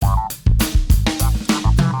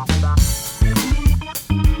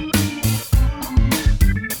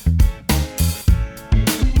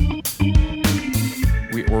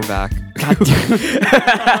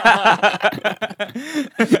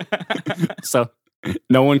So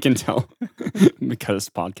no one can tell because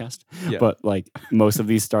podcast. Yeah. But like most of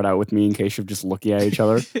these start out with me and Keshav just looking at each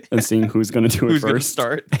other and seeing who's going to do it Who's gonna first.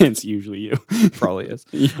 start? And it's usually you. Probably is.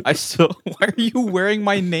 Yeah. Why are you wearing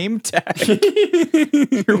my name tag?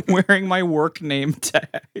 You're wearing my work name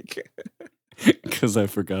tag. Because I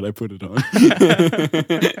forgot I put it on.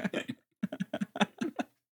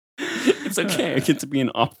 It's okay. I get to be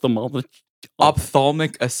an ophthalmic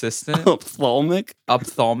assistant. Ophthalmic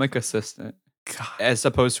Assistant. God. As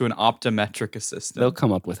opposed to an optometric assistant. They'll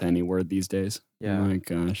come up with any word these days. Yeah. Oh my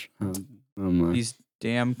gosh. Oh my. These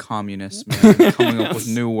damn communists, man, coming up with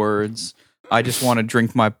new words. I just want to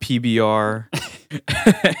drink my PBR.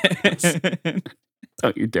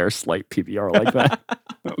 Don't you dare slight PBR like that.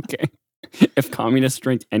 Okay. If communists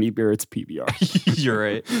drink any beer, it's PBR. You're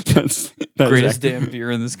right. That's Greatest damn beer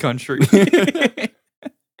in this country.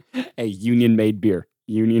 Hey, union made beer.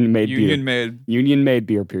 Union made beer.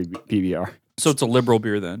 PBR. So it's a liberal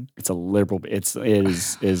beer then. It's a liberal. It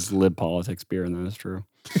is lib politics beer, and that is true.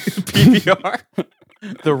 PBR,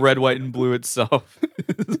 the red, white, and blue itself.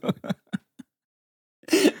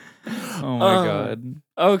 Oh my god.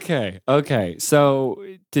 Okay. So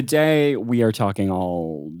today we are talking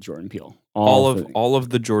all Jordan Peele. All of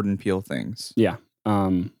the Jordan Peele things. Yeah.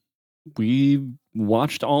 We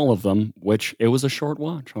watched all of them, which it was a short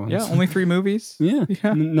watch. Honestly. Yeah, only 3 movies. Yeah,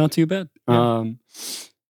 Yeah. Not too bad. Yeah.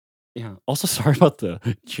 Yeah. Also, sorry about the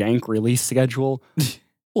jank release schedule.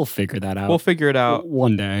 We'll figure that out. We'll figure it out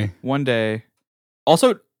one day. One day.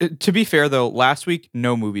 Also, to be fair though, last week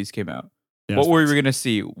no movies came out. Yeah, what were we gonna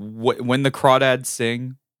see? When the crawdads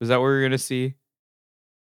sing? Was that what we were gonna see?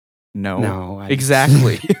 No.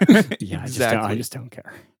 Exactly. Yeah. Exactly. I just don't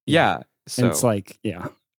care. Yeah. So And it's like, yeah.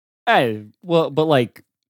 I don't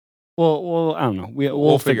know.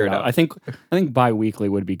 We'll figure it out. I think bi-weekly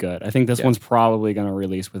would be good. I think this one's probably going to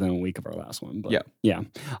release within a week of our last one. But yeah.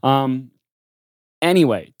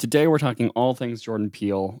 Anyway, today we're talking all things Jordan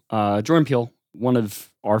Peele. Jordan Peele, one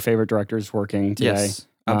of our favorite directors working today. Yes,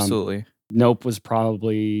 absolutely. Nope was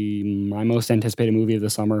probably my most anticipated movie of the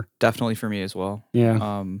summer. Definitely for me as well.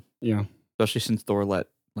 Yeah. Yeah. Especially since Thor let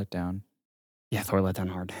down. Yeah, Thor let down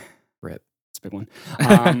hard. Rip. It's a big one.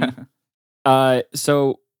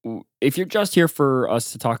 So if you're just here for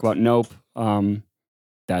us to talk about Nope,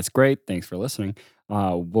 that's great. Thanks for listening.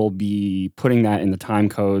 We'll be putting that in the time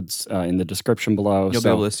codes in the description below. You'll be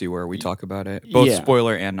able to see where we talk about it, both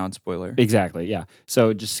spoiler and non-spoiler. Exactly, yeah.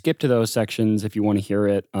 So just skip to those sections if you want to hear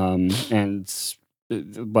it.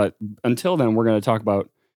 But until then, we're going to talk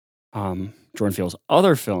about Jordan Peele's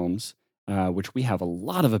other films, which we have a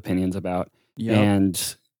lot of opinions about,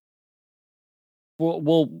 and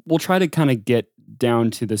we'll try to kind of get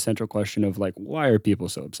down to the central question of like, why are people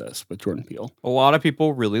so obsessed with Jordan Peele? A lot of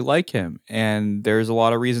people really like him, and there's a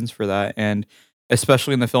lot of reasons for that. And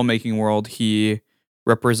especially in the filmmaking world, he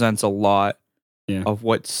represents a lot of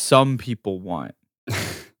what some people want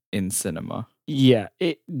in cinema. Yeah,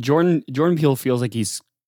 Jordan Peele feels like he's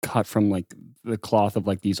cut from like the cloth of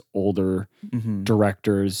like these older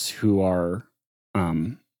directors who are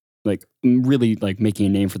like really like making a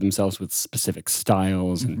name for themselves with specific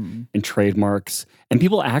styles and trademarks. And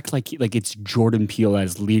people act like it's Jordan Peele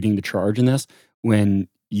as leading the charge in this when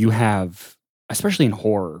you have, especially in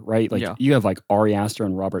horror, right? Like you have like Ari Aster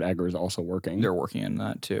and Robert Eggers also working. They're working in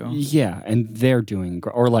that too. Yeah, and they're doing,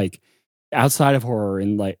 or like outside of horror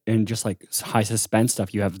and just like high suspense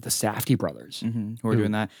stuff, you have the Safdie brothers who are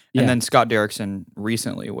doing that. And then Scott Derrickson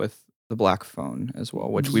recently with The Black Phone as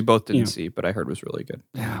well, which we both didn't see, but I heard was really good.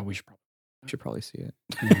 Yeah, we should probably see it.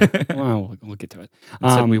 Yeah. Well, we'll get to it.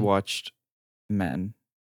 Instead, we watched Men.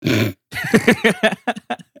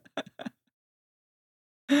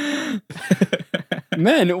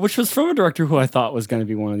 Men, which was from a director who I thought was going to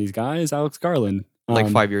be one of these guys, Alex Garland. Like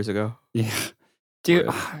 5 years ago. Yeah. Dude,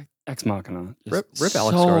 Ex Machina. Rip Alex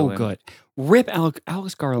Garland. So good. Rip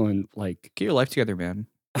Alex Garland. Like, get your life together, man.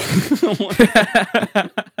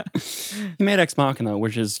 He made Ex Machina,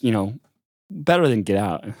 which is, better than Get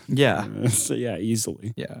Out. Yeah. So yeah,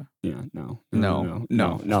 easily. Yeah. Yeah. No.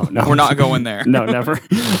 We're not going there. No, never.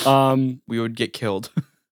 We would get killed.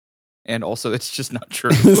 And also, it's just not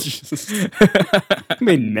true. He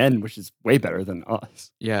made Men, which is way better than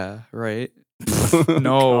us. Yeah. Right.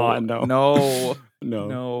 No. God,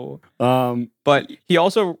 no. But he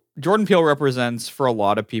also, Jordan Peele represents for a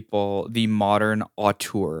lot of people the modern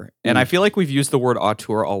auteur, and I feel like we've used the word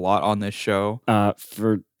auteur a lot on this show.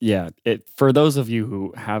 For those of you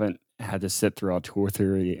who haven't had to sit through Auteur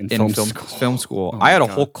Theory in film school, I had a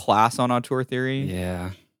whole class on Auteur Theory.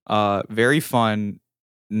 Yeah, very fun.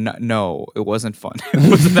 No, it wasn't fun. It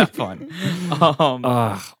wasn't that fun.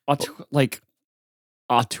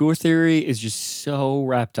 Auteur Theory is just so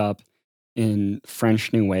wrapped up in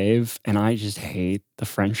French New Wave, and I just hate the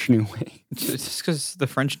French New Wave. Just because the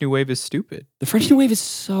French New Wave is stupid. The French New Wave is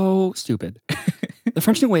so stupid. The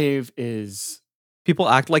French New Wave is... People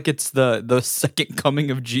act like it's the second coming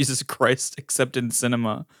of Jesus Christ, except in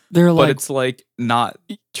cinema. They're like... But it's like not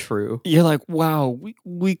true. You're like, wow,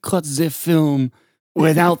 we cut the film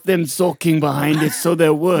without them talking behind it, so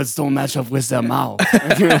their words don't match up with their mouth.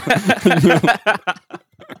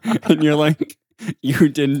 And you're like, you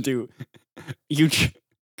didn't do...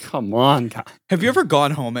 Come on, guy. Have you ever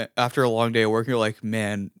gone home after a long day of work and you're like,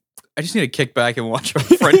 man, I just need to kick back and watch a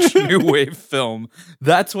French New Wave film.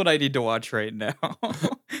 That's what I need to watch right now.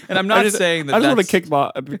 And I'm not saying that I just want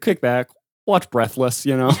to kick back, watch Breathless,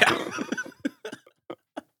 you know? Yeah.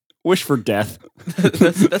 Wish for death.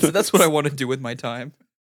 That's what I want to do with my time.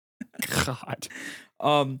 God.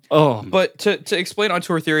 But to explain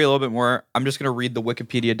Auteur Theory a little bit more, I'm just going to read the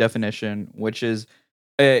Wikipedia definition, which is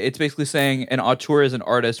it's basically saying an auteur is an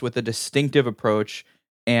artist with a distinctive approach,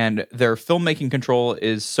 and their filmmaking control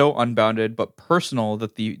is so unbounded but personal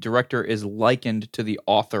that the director is likened to the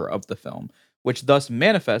author of the film, which thus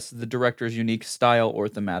manifests the director's unique style or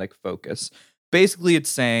thematic focus. Basically,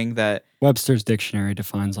 it's saying that Webster's dictionary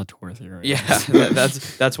defines auteur theory. Yeah,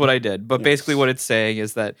 that's what I did. But basically what it's saying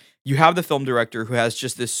is that you have the film director who has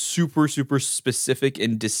just this super, super specific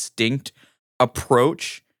and distinct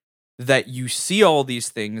approach that you see all these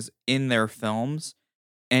things in their films.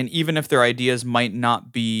 And even if their ideas might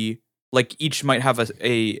not be, like each might have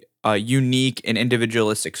a unique and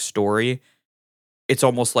individualistic story, it's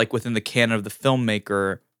almost like within the canon of the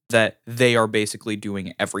filmmaker that they are basically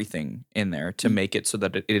doing everything in there to make it so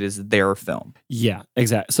that it is their film. Yeah,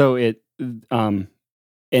 exactly. So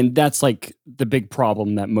and that's like the big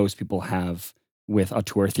problem that most people have with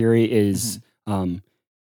auteur theory is,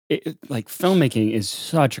 like filmmaking is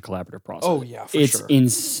such a collaborative process. Oh yeah, for it's sure.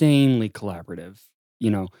 insanely collaborative. You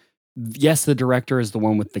know, yes, the director is the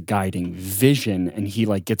one with the guiding vision, and he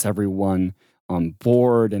like gets everyone on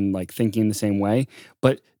board and like thinking the same way,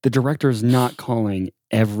 but the director is not calling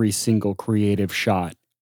every single creative shot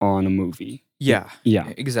on a movie. Yeah,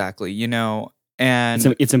 exactly. You know,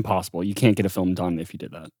 and it's impossible. You can't get a film done if you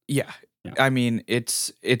did that. Yeah. I mean,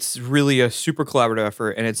 it's really a super collaborative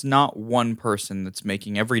effort, and it's not one person that's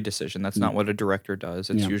making every decision. That's not what a director does.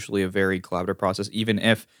 It's usually a very collaborative process, even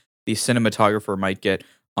if the cinematographer might get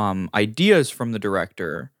ideas from the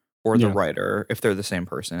director or the writer, if they're the same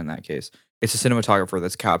person in that case. It's a cinematographer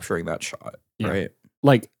that's capturing that shot, right?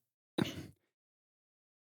 Like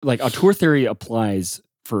auteur theory applies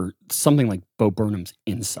for something like Bo Burnham's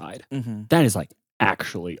Inside. That is like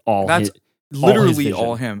actually all that's his, literally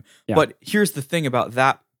all him. Yeah. But here's the thing about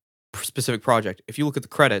that specific project. If you look at the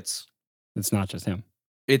credits, it's not just him.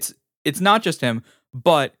 It's not just him,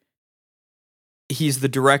 but he's the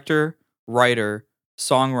director, writer,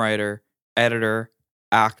 songwriter, editor,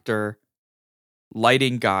 actor,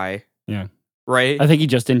 lighting guy. Yeah. Right? I think he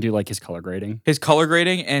just didn't do like his color grading. His color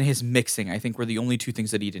grading and his mixing, I think, were the only two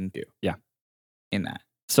things that he didn't do. Yeah. In that.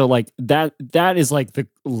 So like that is like the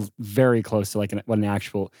very close to like what an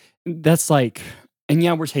actual, that's like, and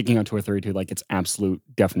yeah, we're taking auteur theory to like its absolute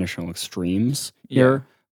definitional extremes here,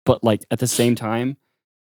 but like at the same time,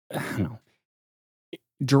 I don't know, a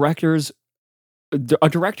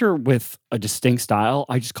director with a distinct style,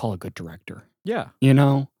 I just call a good director. Yeah. You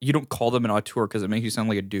know? You don't call them an auteur because it makes you sound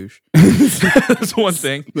like a douche. That's one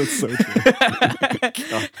thing. That's so true.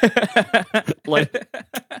 Like,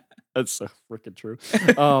 that's so freaking true.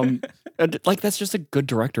 And, like, that's just a good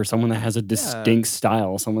director, someone that has a distinct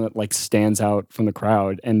style, someone that like stands out from the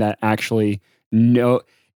crowd, and that actually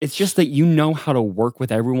it's just that you know how to work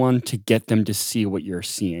with everyone to get them to see what you're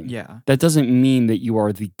seeing. Yeah. That doesn't mean that you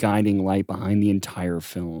are the guiding light behind the entire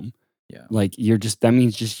film. Yeah. Like that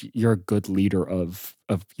means just you're a good leader of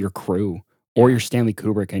your crew, or you're Stanley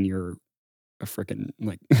Kubrick and you're a freaking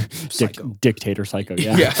like dictator psycho.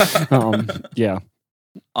 Yeah. Yeah.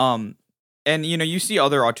 And you know, you see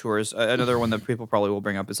other auteurs. Another one that people probably will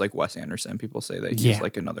bring up is like Wes Anderson. People say that he's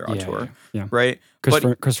like another auteur, right?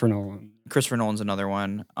 Christopher Nolan. Christopher Nolan's another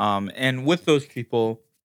one. And with those people,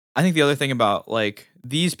 I think the other thing about like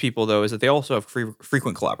these people though is that they also have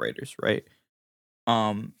frequent collaborators, right?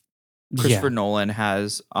 Christopher Nolan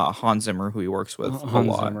has Hans Zimmer, who he works with a lot.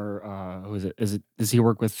 Hans Zimmer, who is it? Does he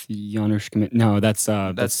work with Janusz Kaminski? No, that's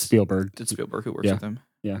Spielberg. It's Spielberg who works with him.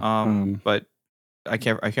 Yeah. But I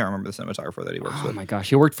can't remember the cinematographer that he works with. Oh my gosh,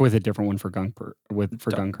 he worked with a different one for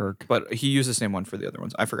Dunkirk. But he used the same one for the other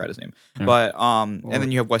ones. I forgot his name. Yeah. But and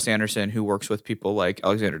then you have Wes Anderson, who works with people like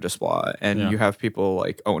Alexander Desplat, and you have people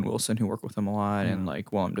like Owen Wilson who work with him a lot, and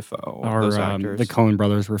like Willem Dafoe. Those actors. The Coen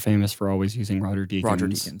brothers were famous for always using Roger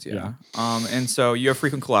Deakins. Yeah. And so you have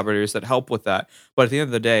frequent collaborators that help with that. But at the end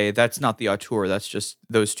of the day, that's not the auteur. That's just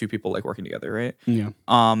those two people like working together, right? Yeah.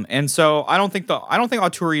 And so I don't think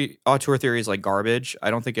auteur theory is like garbage.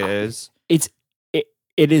 I don't think it is.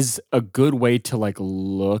 It is a good way to like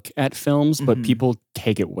look at films, but people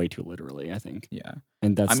take it way too literally, I think. Yeah.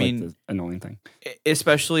 And that's the annoying thing.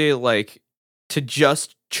 Especially like to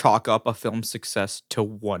just chalk up a film success to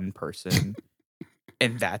one person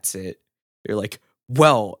and that's it. You're like,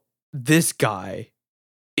 well, this guy,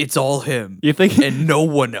 it's all him. You think and no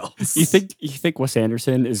one else. You think Wes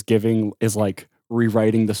Anderson is like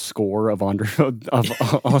rewriting the score of Alessandro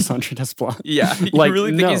Desplat? Yeah. You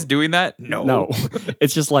really think he's doing that? No.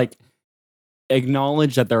 It's just like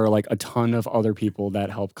acknowledge that there are like a ton of other people that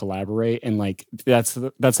help collaborate, and like that's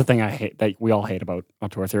the thing I hate, that we all hate about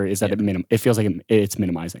auteur theory, is that it feels like it's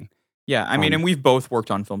minimizing. Yeah, I mean, and we've both worked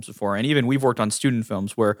on films before, and even we've worked on student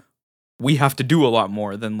films where we have to do a lot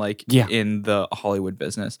more than like in the Hollywood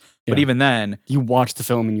business. But even then, you watch the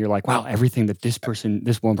film and you're like, wow, everything that this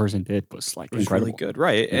one person did was like incredible, really good,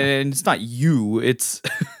 right? Yeah. And it's not you; it's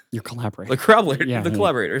your collaborators, the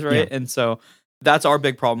collaborators, right? Yeah. And so that's our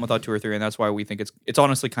big problem with auteur theory, and that's why we think it's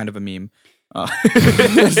honestly kind of a meme. Yeah,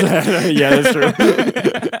 that's true.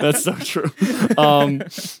 That's so true.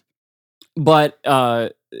 But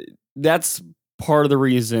that's part of the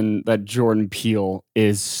reason that Jordan Peele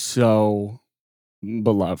is so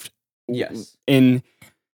beloved. Yes. In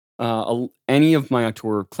any of my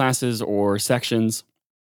auteur classes or sections,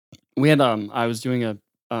 we had I was doing a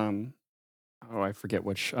I forget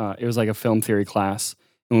which, it was like a film theory class,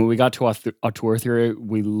 and when we got to auteur theory,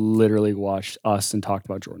 we literally watched Us and talked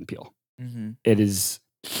about Jordan Peele. Mm-hmm. It is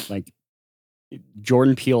like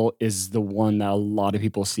Jordan Peele is the one that a lot of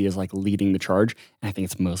people see as like leading the charge, and I think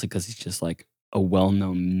it's mostly because he's just like a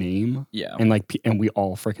well-known name. Yeah. And we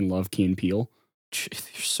all freaking love Key and Peele.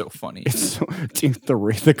 You're so funny. It's so, dude,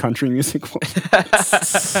 the country music one.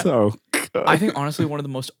 So good. I think honestly one of the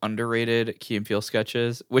most underrated Key and Peele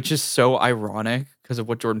sketches, which is so ironic because of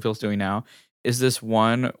what Jordan Peele's doing now, is this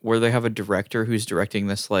one where they have a director who's directing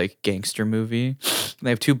this like gangster movie. And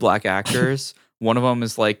they have two black actors. One of them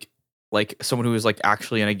is like someone who is like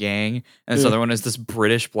actually in a gang, and this other one is this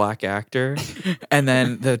British black actor. And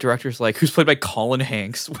then the director's like, who's played by Colin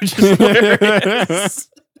Hanks, which is hilarious.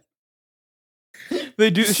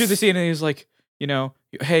 They shoot the scene, and he's like, you know,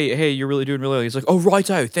 hey, you're really doing really well. He's like, oh,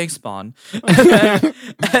 righto, thanks, Bon.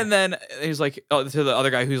 And then he's like, to the other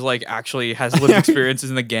guy who's like actually has lived experiences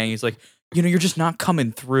in the gang. He's like, you know, you're just not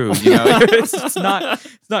coming through. You know, it's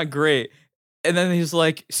not great. And then he's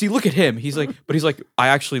like, see, look at him. He's like, I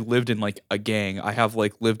actually lived in like a gang. I have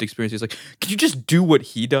like lived experience. He's like, can you just do what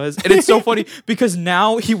he does? And it's so funny because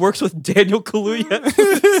now he works with Daniel Kaluuya.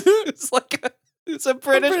 It's a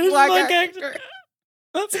British black actor.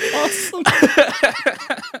 That's awesome.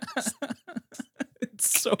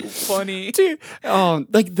 It's so funny. Dude,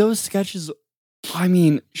 like those sketches, I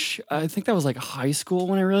mean, I think that was like high school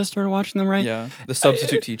when I really started watching them, right? Yeah. The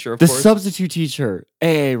substitute teacher, of course. The substitute teacher,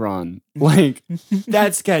 Aaron. Like,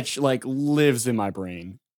 that sketch, like, lives in my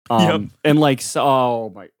brain. And, like,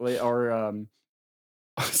 Slap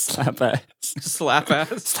Ass. Slap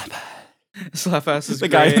Ass? Slap Ass is the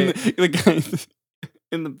great. The guy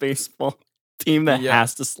in the baseball team that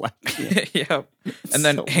has to slap you. Yeah. And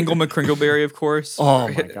then Hangle McCringleberry, of course. Oh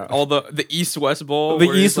my god. All the East-West Bowl.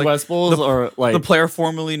 The East-West Bowls are like the player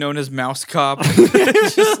formerly known as Mouse Cop.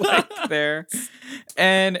 Just like there.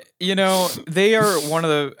 And you know, they are one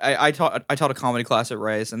of the I taught a comedy class at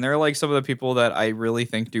Rice, and they're like some of the people that I really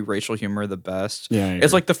think do racial humor the best. Yeah.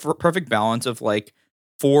 It's like the perfect balance of like,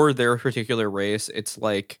 for their particular race, it's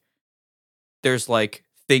like there's like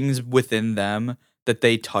things within them that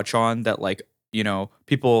they touch on that, like, you know,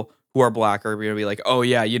 people who are black are going to be like, oh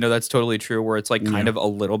yeah, you know, that's totally true, where it's like kind of a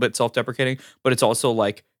little bit self-deprecating, but it's also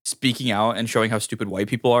like speaking out and showing how stupid white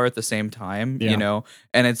people are at the same time, you know?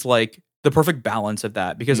 And it's like the perfect balance of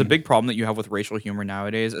that, because a big problem that you have with racial humor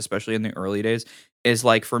nowadays, especially in the early days, is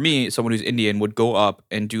like, for me, someone who's Indian would go up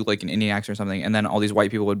and do like an Indian accent or something, and then all these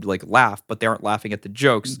white people would like laugh, but they aren't laughing at the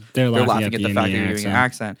jokes. They're laughing at the fact that you're doing an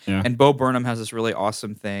accent. Yeah. And Bo Burnham has this really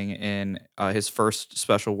awesome thing in his first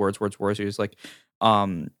special, Words. He's like,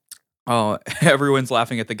 oh, everyone's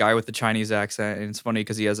laughing at the guy with the Chinese accent, and it's funny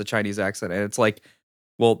because he has a Chinese accent, and it's like,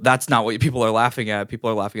 well, that's not what people are laughing at. People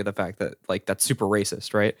are laughing at the fact that like that's super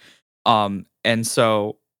racist, right? And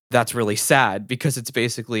so that's really sad because it's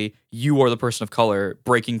basically you are the person of color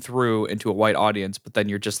breaking through into a white audience, but then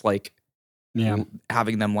you're just like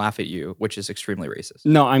having them laugh at you, which is extremely racist.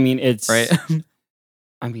 No, I mean, it's right.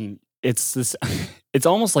 I mean, it's this. It's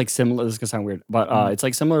almost like similar. This is gonna sound weird, but it's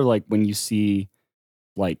like similar, like when you see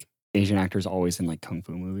like Asian actors always in like kung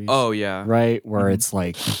fu movies. Oh yeah, right. Where it's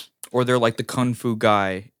like, or they're like the kung fu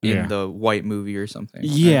guy in the white movie or something.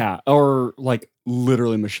 Yeah, right? Or like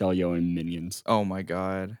literally Michelle Yeoh in Minions. Oh my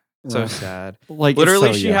god. So sad. Like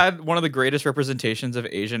literally, she had one of the greatest representations of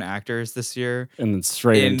Asian actors this year, and then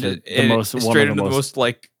straight into the most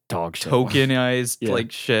like dog shit tokenized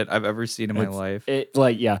like shit I've ever seen in my life.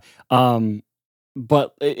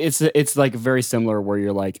 But it's like very similar where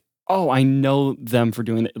you're like, oh, I know them for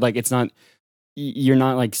doing it. Like it's not, you're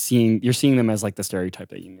not like you're seeing them as like the stereotype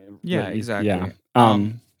that you know. Yeah, exactly. Yeah.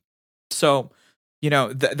 So, you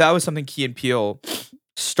know, that was something Key and Peele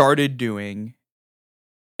started doing.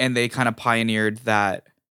 And they kind of pioneered that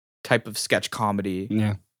type of sketch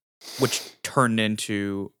comedy, which turned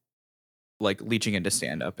into like leeching into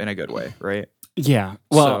stand-up in a good way, right? Yeah.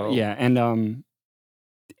 Well, and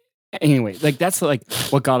anyway, like that's like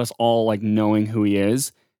what got us all like knowing who he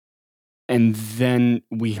is, and then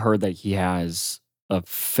we heard that he has a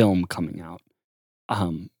film coming out,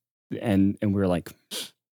 and we were like,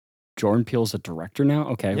 Jordan Peele's a director now.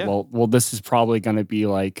 Okay, well, this is probably going to be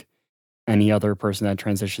like any other person that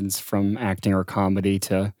transitions from acting or comedy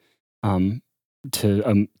to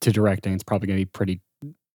directing. It's probably gonna be pretty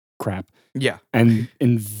crap. Yeah. And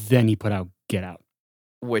then he put out Get Out,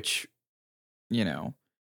 which, you know,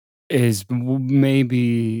 is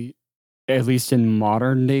maybe, at least in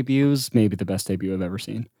modern debuts, maybe the best debut I've ever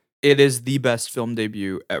seen. It is the best film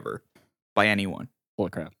debut ever by anyone.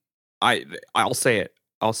 Holy crap. I'll say it.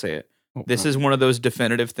 Oh, this is one of those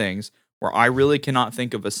definitive things where I really cannot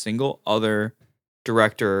think of a single other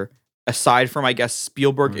director aside from, I guess,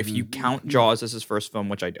 Spielberg, if you count Jaws as his first film,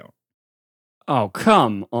 which I don't. Oh,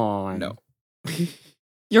 come on. No.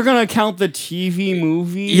 You're going to count the TV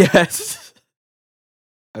movie? Yes.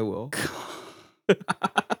 I will.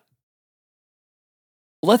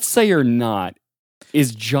 Let's say you're not.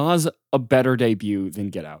 Is Jaws a better debut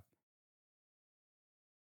than Get Out?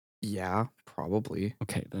 Yeah, probably.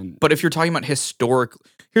 Okay, then. But if you're talking about historic,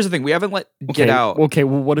 here's the thing: we haven't let Get Out. Okay,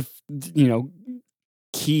 well, what if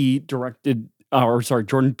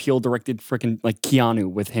Jordan Peele directed freaking like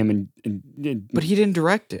Keanu with him and but he didn't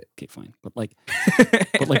direct it. Okay, fine. But like,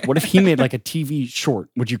 what if he made like a TV short?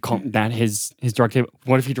 Would you call that his directed?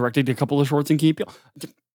 What if he directed a couple of shorts in Key and Peele?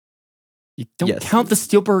 You don't count the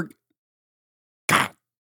Spielberg. God,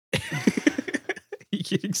 you're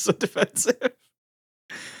getting so defensive.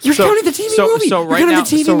 You're counting the TV movie. So right now,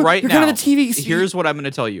 TV. Here's what I'm going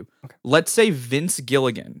to tell you. Okay. Let's say Vince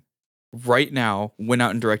Gilligan right now went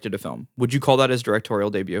out and directed a film. Would you call that his directorial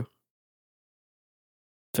debut?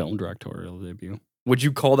 Film directorial debut. Would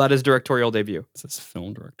you call that his directorial debut? It says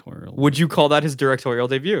film directorial. Would you call that his directorial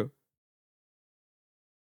debut?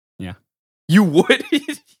 Yeah. You would?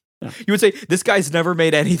 You would say, this guy's never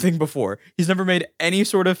made anything before. He's never made any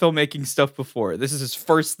sort of filmmaking stuff before. This is his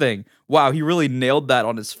first thing. Wow, he really nailed that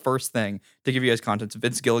on his first thing. To give you guys context,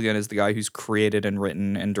 Vince Gilligan is the guy who's created and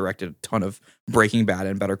written and directed a ton of Breaking Bad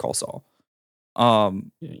and Better Call Saul.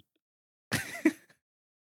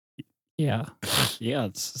 Yeah,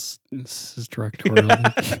 it's his directorial.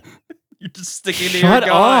 You're just sticking to your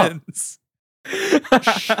guns.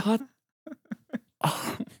 Shut up.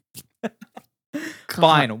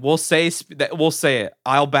 Fine, we'll say it.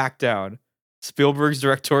 I'll back down. Spielberg's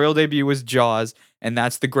directorial debut was Jaws, and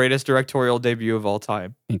that's the greatest directorial debut of all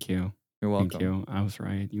time. Thank you. You're welcome. Thank you. I was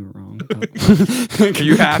right. You were wrong. Are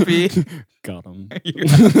you happy? Got him.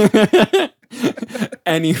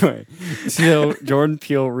 Anyway, so Jordan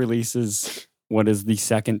Peele releases what is the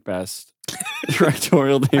second best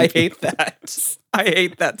directorial debut. I hate that. I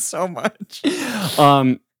hate that so much.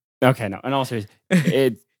 Okay, no. In all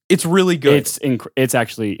seriousness, it's really good. It's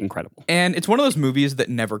actually incredible. And it's one of those movies that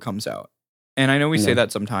never comes out. And I know we say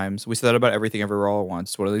that sometimes. We say that about Everything Everywhere All at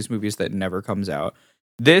Once. It's one of these movies that never comes out.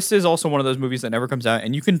 This is also one of those movies that never comes out.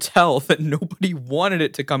 And you can tell that nobody wanted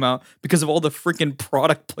it to come out because of all the freaking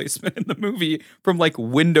product placement in the movie from like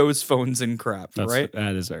Windows phones and crap, right?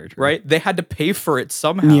 That is very true. Right? They had to pay for it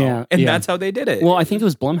somehow. Yeah, and that's how they did it. Well, I think it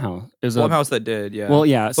was Blumhouse. Blumhouse that did, yeah. Well,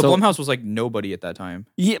 yeah. But Blumhouse was like nobody at that time.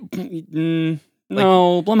 Yeah.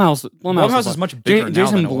 No, Blumhouse is much bigger now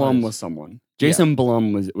Jason than Blum was someone. Jason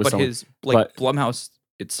Blum was but someone. His Blumhouse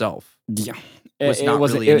itself. Yeah. Was not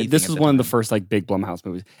really anything this was one of the first like big Blumhouse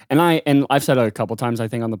movies. And I've said it a couple times I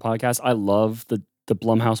think on the podcast. I love the the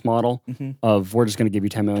Blumhouse model of we're just going to give you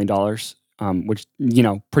 $10 million, which,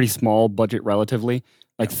 pretty small budget relatively.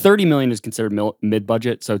 Like 30 million is considered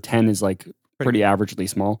mid-budget, so 10 is like pretty averagely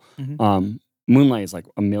small. Moonlight is like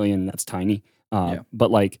 $1 million, that's tiny.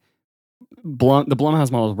 But like the Blumhouse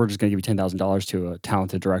model is we're just going to give you $10,000 to a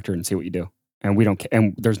talented director and see what you do. And we don't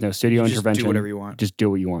and there's no studio intervention. Just do whatever you want. Just do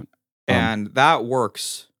what you want. And that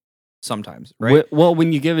works sometimes, right? Well,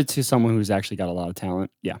 when you give it to someone who's actually got a lot of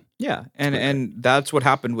talent, yeah. Yeah, and that's what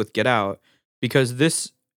happened with Get Out, because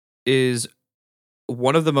this is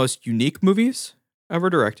one of the most unique movies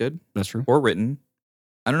ever directed. That's true. Or written.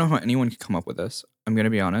 I don't know how anyone could come up with this. I'm going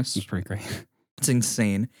to be honest. It's pretty great. It's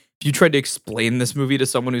insane. If you tried to explain this movie to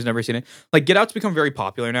someone who's never seen it, like Get Out's become very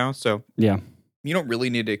popular now, so yeah, you don't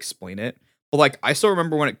really need to explain it. But like, I still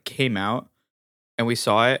remember when it came out and we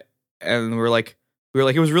saw it and we were like,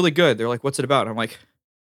 it was really good. They're like, what's it about? And I'm like,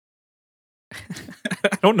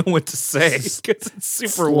 I don't know what to say because it's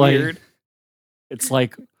super weird. It's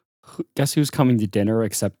like, guess who's coming to dinner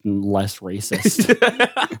except less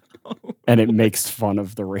racist? And it makes fun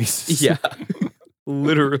of the racists. Yeah,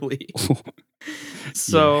 literally.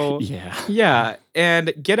 So, yeah.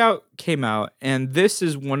 And Get Out came out, and this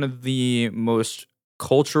is one of the most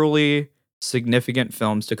culturally significant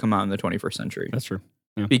films to come out in the 21st century. That's true.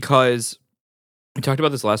 Yeah. Because we talked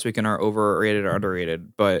about this last week in our overrated or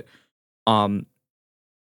underrated, but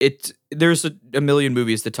there's a million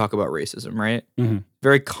movies that talk about racism, right?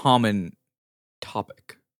 Very common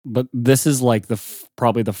topic. But this is like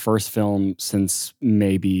probably the first film since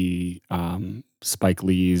maybe Spike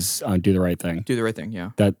Lee's Do the Right Thing. Do the Right Thing, yeah.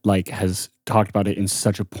 That like has talked about it in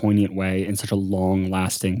such a poignant way, in such a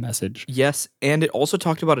long-lasting message. Yes, and it also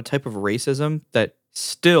talked about a type of racism that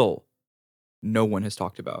still no one has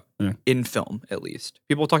talked about in film, at least.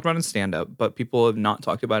 People talked about it in stand-up, but people have not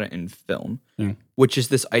talked about it in film, which is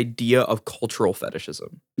this idea of cultural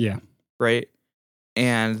fetishism. Yeah. Right?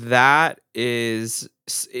 And that is,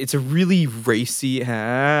 it's a really racy,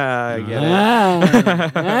 I get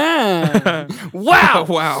it.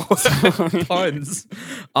 Wow. Puns.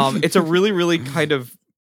 It's a really, really kind of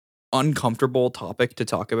uncomfortable topic to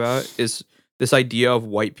talk about, is this idea of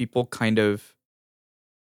white people kind of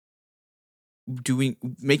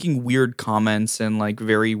making weird comments and like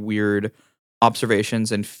very weird observations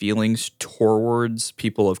and feelings towards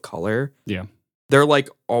people of color. Yeah. They're like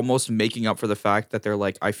almost making up for the fact that they're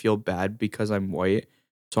like, I feel bad because I'm white,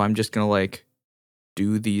 so I'm just gonna like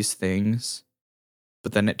do these things.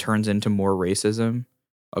 But then it turns into more racism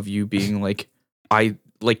of you being like,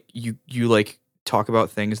 you like talk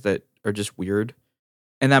about things that are just weird.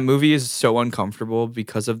 And that movie is so uncomfortable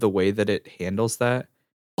because of the way that it handles that.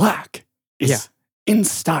 Black is in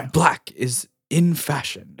style. Black is in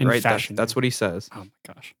fashion. Right? That's what he says. Oh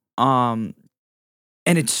my gosh.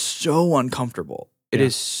 And it's so uncomfortable. It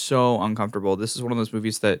is so uncomfortable. This is one of those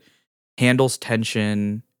movies that handles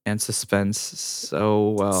tension and suspense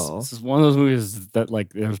so well. This is one of those movies that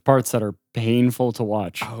like there's parts that are painful to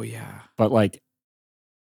watch. Oh yeah. But like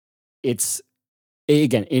it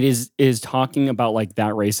is talking about like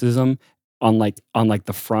that racism on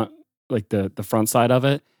the front, like the front side of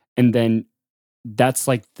it. And then that's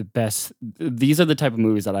like the best. These are the type of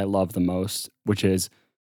movies that I love the most, which is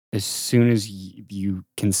as soon as you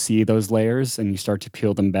can see those layers and you start to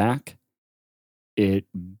peel them back, it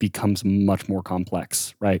becomes much more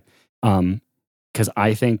complex, right? Because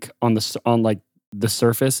I think on the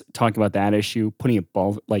surface, talking about that issue, putting it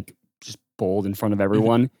just bold in front of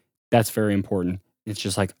everyone, that's very important. It's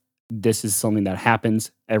just like, this is something that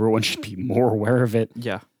happens. Everyone should be more aware of it.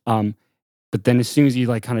 Yeah. But then as soon as you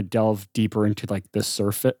like kind of delve deeper into like the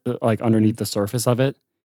surface, like underneath the surface of it,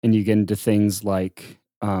 and you get into things like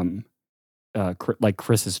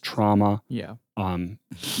Chris's trauma,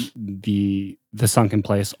 the sunken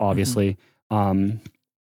place, obviously,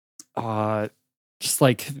 just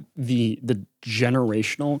like the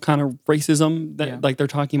generational kind of racism that like they're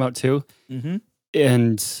talking about too,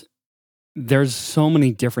 and there's so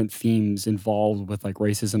many different themes involved with like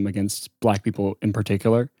racism against Black people in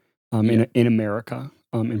particular, in America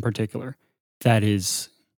in particular. That is,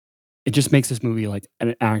 it just makes this movie like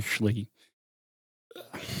actually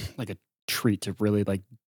like a treat to really like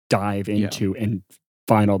dive into and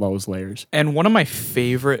find all those layers. And one of my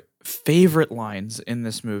favorite lines in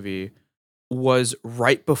this movie was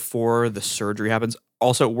right before the surgery happens.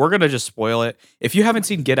 Also, we're gonna just spoil it. If you haven't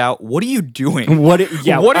seen Get Out, what are you doing? What are you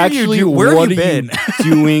doing? Where have you been?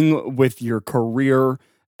 Doing with your career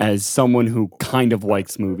as someone who kind of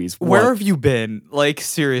likes movies? Where have you been? Like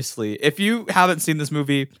seriously, if you haven't seen this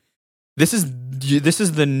movie, this is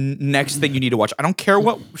the next thing you need to watch. I don't care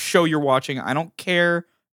what show you're watching. I don't care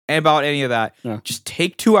about any of that. Yeah. Just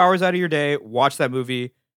take 2 hours out of your day, watch that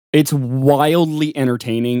movie. It's wildly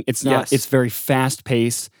entertaining. It's not. Yes. It's very fast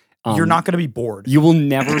paced. You're not going to be bored. You will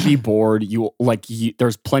never be bored.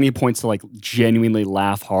 There's plenty of points to like genuinely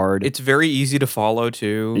laugh hard. It's very easy to follow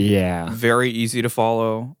too. Yeah. Very easy to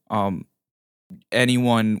follow.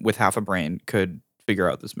 Anyone with half a brain could figure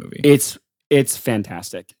out this movie. It's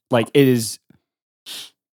fantastic. Like it is.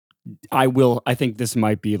 I think this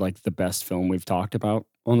might be like the best film we've talked about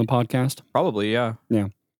on the podcast. Probably, yeah. Yeah.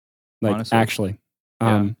 Like honestly. actually.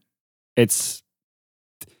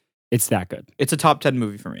 It's that good. It's a top 10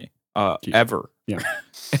 movie for me. Ever. Yeah.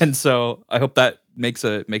 And so I hope that makes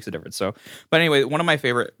a difference. So, but anyway, one of my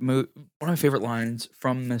favorite lines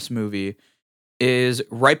from this movie is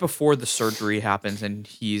right before the surgery happens and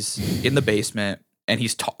he's in the basement and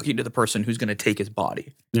he's talking to the person who's going to take his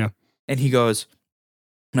body. Yeah. And he goes,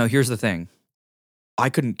 "No, here's the thing. I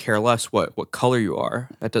couldn't care less what color you are.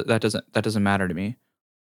 That doesn't matter to me.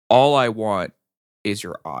 All I want is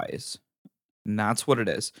your eyes." And that's what it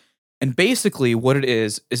is. And basically what it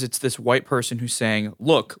is it's this white person who's saying,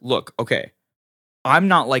 look, okay, I'm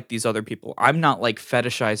not like these other people. I'm not like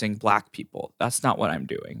fetishizing black people. That's not what I'm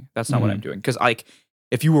doing. That's not what I'm doing. Because like,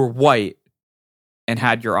 if you were white and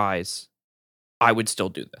had your eyes, I would still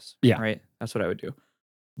do this. Yeah. Right? That's what I would do.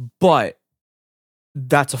 But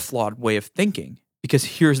that's a flawed way of thinking. Because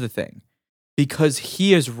here's the thing. Because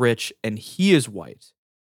he is rich and he is white,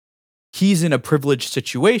 he's in a privileged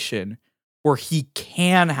situation where he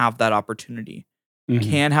can have that opportunity,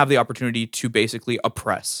 can have the opportunity to basically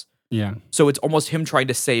oppress. Yeah. So it's almost him trying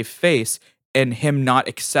to save face and him not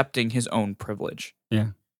accepting his own privilege. Yeah.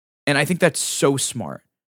 And I think that's so smart.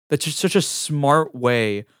 That's just such a smart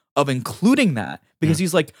way of including that because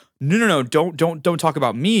he's like, no, don't talk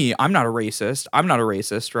about me. I'm not a racist.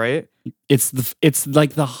 Right? It's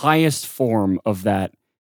like the highest form of that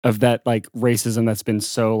like racism that's been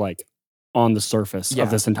so like on the surface of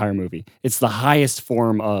this entire movie. It's the highest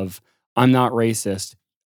form of I'm not racist.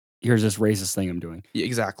 Here's this racist thing I'm doing.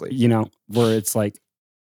 Exactly. You know, where it's like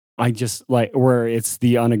where it's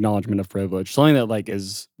the unacknowledgement of privilege. Something that like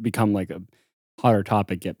is become like a hotter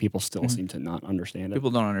topic, yet people still seem to not understand it.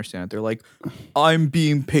 People don't understand it. They're like, I'm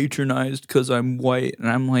being patronized because I'm white. And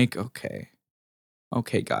I'm like, okay,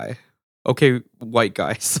 guy. Okay, white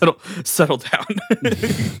guy, settle down.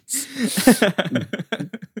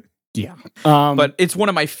 Yeah. But it's one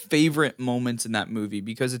of my favorite moments in that movie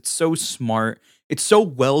because it's so smart. It's so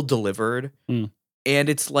well delivered. And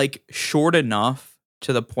it's like short enough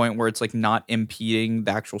to the point where it's like not impeding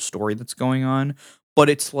the actual story that's going on. But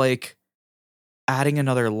it's like adding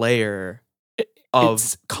another layer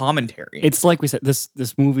of commentary. It's like we said,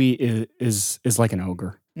 this movie is like an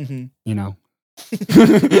ogre. You know?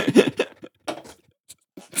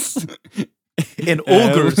 And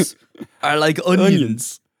ogres are like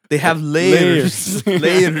onions. They have layers.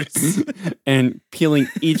 And peeling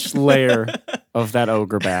each layer of that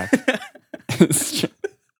ogre back.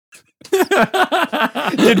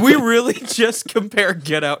 Did we really just compare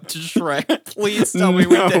Get Out to Shrek? Please tell me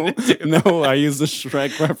we didn't. No, I used the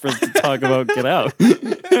Shrek reference to talk about Get Out.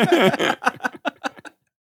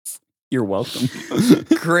 You're welcome.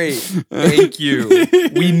 Great. Thank you.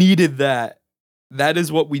 We needed that. That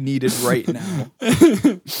is what we needed right now.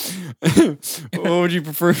 What would you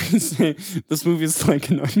prefer to say? This movie is like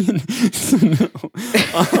an onion? So no.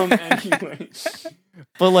 Anyway.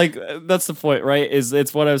 But like, that's the point, right?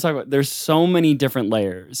 It's what I was talking about. There's so many different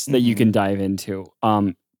layers that you can dive into.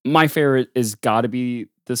 My favorite is got to be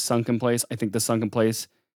The Sunken Place. I think The Sunken Place.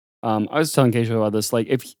 I was telling Keisha about this. Like,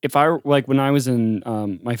 if I like when I was in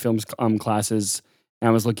my films classes and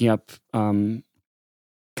I was looking up kind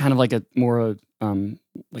of like a more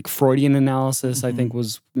like Freudian analysis, I think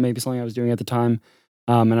was maybe something I was doing at the time.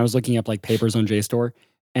 And I was looking up like papers on JSTOR,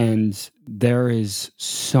 and there is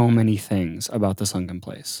so many things about The Sunken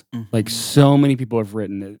Place. Like so many people have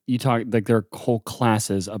written it. You talk like there are whole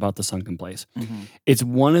classes about The Sunken Place. It's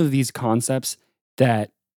one of these concepts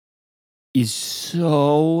that is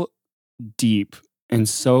so deep and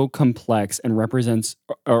so complex and represents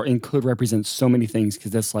and could represent so many things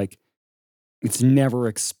because that's like it's never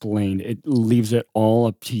explained. It leaves it all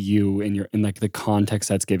up to you in like the context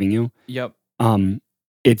that's giving you. Yep.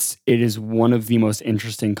 It is one of the most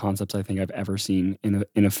interesting concepts I think I've ever seen in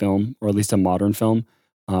a film, or at least a modern film.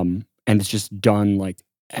 And it's just done like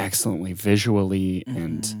excellently visually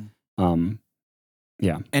and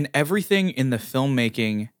yeah. And everything in the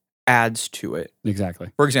filmmaking adds to it.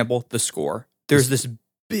 Exactly. For example, the score. There's this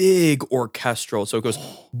big orchestral, so it goes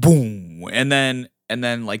boom, and then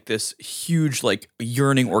like this huge like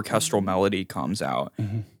yearning orchestral melody comes out.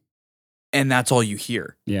 and that's all you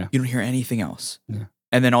hear. Yeah. You don't hear anything else. Yeah.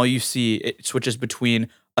 And then all you see, it switches between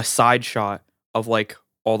a side shot of like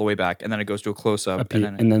all the way back, and then it goes to a close up,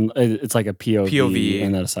 and then it's like a POV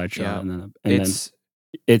and then a side shot, Yeah. and then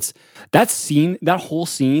it's that scene, that whole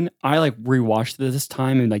scene. I like rewatched it this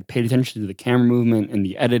time and like paid attention to the camera movement and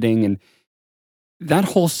the editing, and that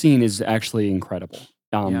whole scene is actually incredible.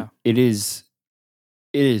 It is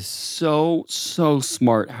so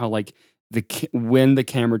smart how like when the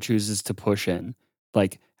camera chooses to push in,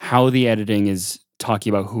 like how the editing is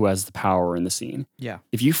talking about who has the power in the scene. Yeah.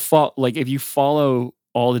 If you follow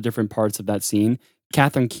all the different parts of that scene,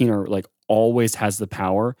 Catherine Keener like always has the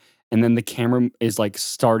power, and then the camera is like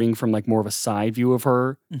starting from like more of a side view of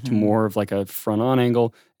her to more of like a front on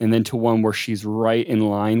angle, and then to one where she's right in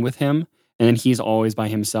line with him, and then he's always by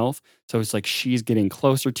himself. So it's like she's getting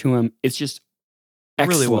closer to him. It's just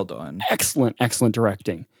really well done. Excellent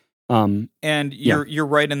directing. And you're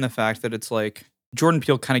right in the fact that it's like Jordan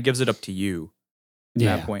Peele kind of gives it up to you at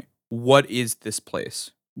that point. What is this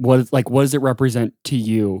place? What does it represent to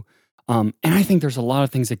you? And I think there's a lot of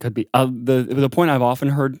things that could be. The point I've often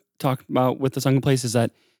heard talked about with the sunken place is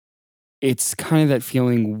that it's kind of that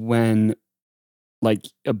feeling when like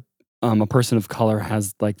a person of color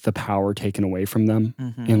has like the power taken away from them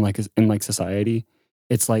in like society.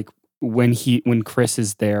 It's like when Chris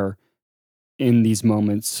is there in these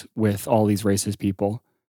moments with all these racist people,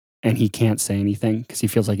 and he can't say anything because he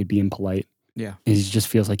feels like he'd be impolite. Yeah, and he just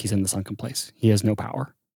feels like he's in the sunken place. He has no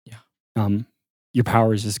power. Yeah, your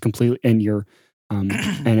power is just completely, and your and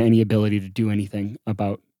any ability to do anything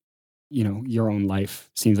about your own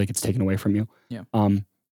life seems like it's taken away from you. Yeah, and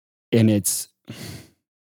it's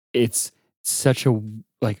such a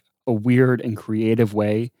weird and creative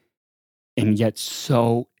way, and yet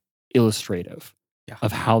so illustrative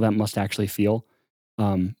of how that must actually feel.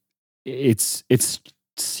 It's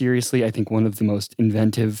seriously, I think, one of the most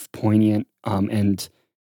inventive, poignant, and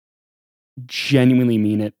genuinely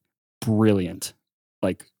mean it, brilliant,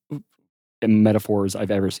 like metaphors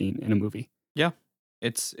I've ever seen in a movie. Yeah,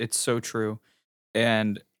 it's so true,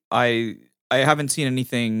 and I haven't seen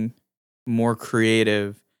anything more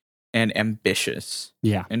creative and ambitious.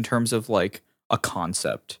 Yeah, in terms of like a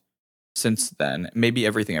concept. Since then, maybe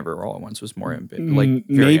Everything Everywhere All at Once was more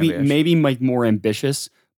maybe like more ambitious,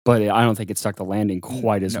 but I don't think it stuck the landing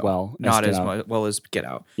quite as well. Not as well as Get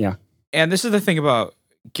Out. Yeah, and this is the thing about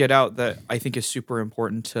Get Out that I think is super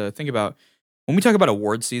important to think about when we talk about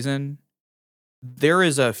award season. There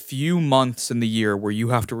is a few months in the year where you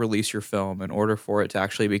have to release your film in order for it to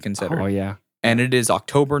actually be considered. Oh yeah, and it is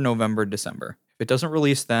October, November, December. If it doesn't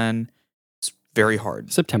release then, it's very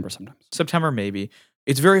hard. September sometimes. September maybe.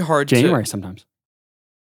 It's very hard. January sometimes.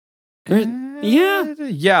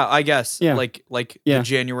 Yeah, I guess. Yeah. Like the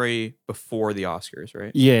January before the Oscars,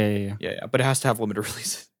 right? Yeah. But it has to have limited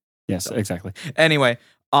releases. Yes, so. Exactly. Anyway,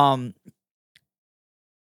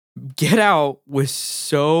 Get Out was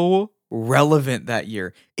so relevant that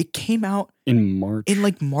year. It came out in March. In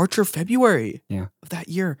like March or February. Yeah. Of that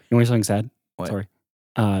year. You know something sad? What? Sorry.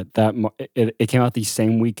 It came out the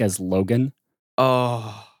same week as Logan.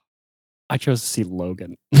 Oh. I chose to see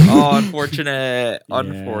Logan. Oh, unfortunate.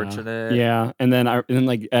 Unfortunate. Yeah, and then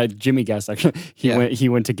Jimmy guessed actually. He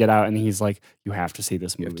went to Get Out, and he's like, "You have to see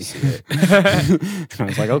this movie." See it. And I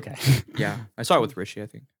was like, "Okay." Yeah, I saw it with Rishi, I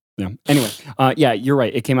think. Yeah. Anyway, you're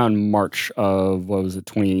right. It came out in March of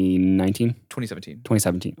 2019? 2017.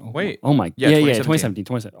 2017. Oh, wait. Oh my. Yeah, 2017.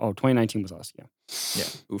 2017. Oh, 2019 was us. Yeah. Yeah.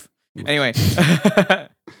 Oof. Anyway.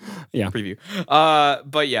 Yeah. Preview.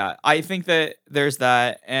 But yeah, I think that there's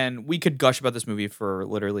that, and we could gush about this movie for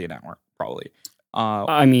literally an hour, probably.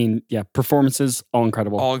 I mean, yeah, performances all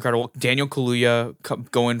incredible. All incredible. Daniel Kaluuya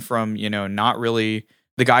going from not really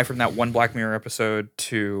the guy from that one Black Mirror episode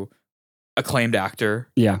to acclaimed actor.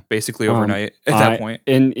 Yeah, basically overnight at that point.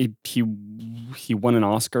 And he won an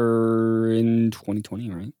Oscar in 2020,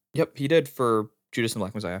 right? Yep, he did for Judas and the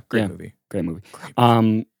Black Messiah. Great movie. Great movie.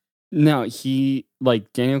 No,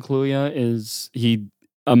 Daniel Kaluuya is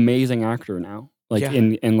amazing actor now.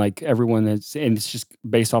 And like everyone is, and it's just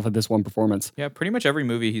based off of this one performance. Yeah, pretty much every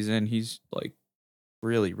movie he's in, he's like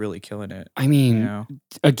really, really killing it. I mean,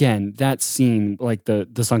 again, that scene, like the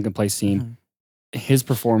sunken place scene, his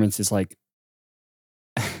performance is like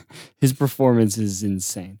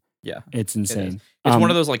insane. Yeah, it's insane. It's one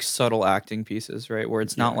of those like subtle acting pieces, right? Where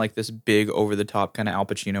it's not like this big over the top kind of Al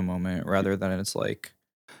Pacino moment, rather than it's like.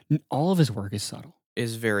 All of his work is subtle.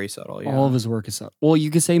 Is very subtle, yeah. All of his work is subtle. Well,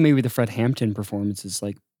 you could say maybe the Fred Hampton performance is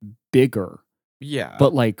like bigger. Yeah.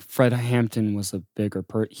 But like Fred Hampton was a bigger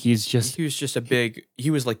he was just he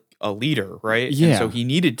was like a leader, right? Yeah. And so he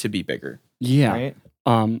needed to be bigger. Yeah.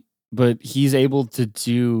 Right? but he's able to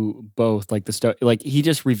do both. Like the stuff, like he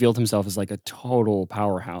just revealed himself as like a total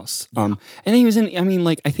powerhouse. And he was in. I mean,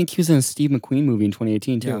 like I think he was in a Steve McQueen movie in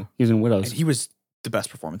 2018 too. Yeah. He was in Widows. And he was the best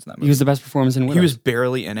performance in that movie. He was the best performance in Widows. He was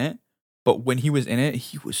barely in it, but when he was in it,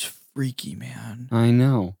 he was freaky, man. I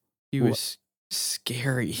know. He was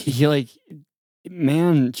scary. He like,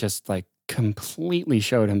 man, just like completely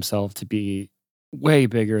showed himself to be way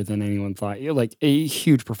bigger than anyone thought. Like a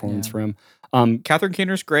huge performance for him. Catherine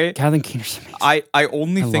Keener's great. Catherine Keener's amazing. I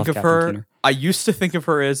only think of Catherine her. Keener. I used to think of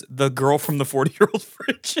her as the girl from the 40-Year-Old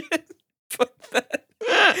Virgin. But then...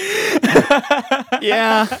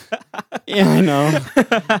 yeah, I know.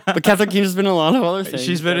 But Catherine Keener's been in a lot of other things.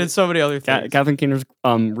 She's been in so many other things. Catherine Keener's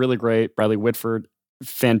really great. Bradley Whitford,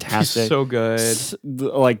 fantastic. She's so good.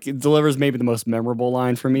 Like delivers maybe the most memorable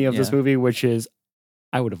line for me of this movie, which is,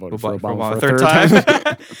 "I would have voted for Obama for a third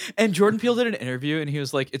time." And Jordan Peele did an interview, and he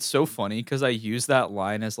was like, "It's so funny because I use that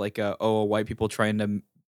line as like white people trying to,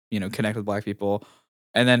 connect with black people."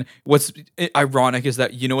 And then what's ironic is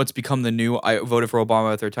that what's become the new "I voted for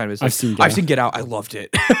Obama a third time" is like, I've seen Get Out. I loved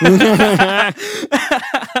it.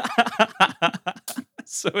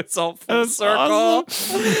 So it's all full circle.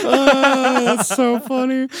 Awesome. That's so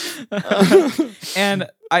funny. And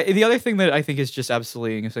the other thing that I think is just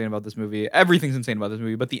absolutely insane about this movie, everything's insane about this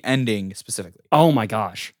movie, but the ending specifically. Oh my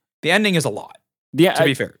gosh. The ending is a lot. Yeah, to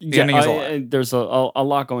be fair, the ending is a lot. There's a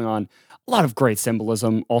lot going on. A lot of great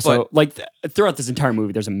symbolism. Also, throughout this entire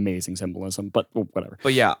movie, there's amazing symbolism, but whatever.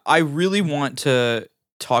 But yeah, I really want to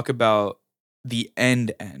talk about the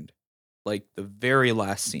end, like the very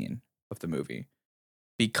last scene of the movie,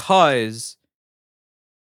 because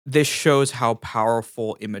this shows how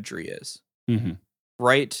powerful imagery is. Mm-hmm.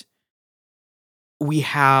 Right? We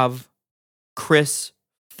have Chris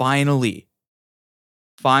finally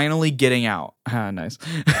getting out. Nice.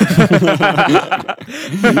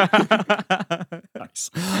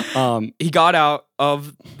 Nice. He got out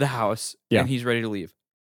of the house and he's ready to leave.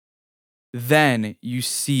 Then you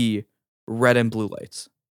see red and blue lights.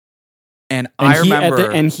 And I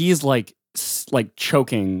remember... and he's like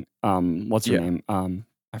choking, what's her name?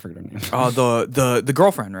 I forget her name. The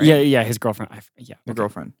girlfriend, right? Yeah, his girlfriend. The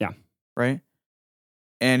girlfriend. Yeah. Right?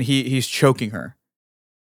 And he's choking her.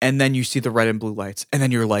 And then you see the red and blue lights. And then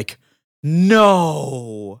you're like,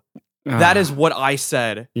 no. That is what I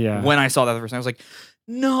said when I saw that the first time. I was like,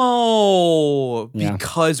 no.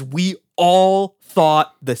 Because we all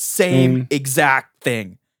thought the same exact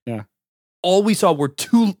thing. Yeah. All we saw were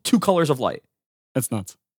two colors of light. That's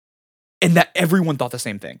nuts. And that everyone thought the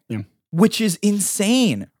same thing. Yeah. Which is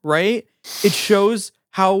insane, right? It shows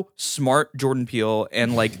how smart Jordan Peele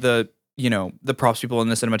and like the props people and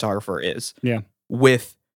the cinematographer is. Yeah.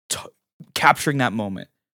 With capturing that moment,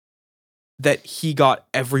 that he got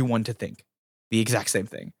everyone to think the exact same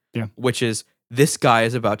thing. Yeah. Which is, this guy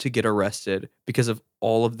is about to get arrested because of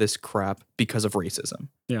all of this crap because of racism.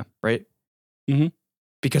 Yeah. Right? Mm-hmm.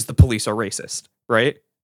 Because the police are racist, right?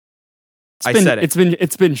 I said it.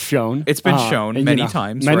 It's been shown. It's been shown many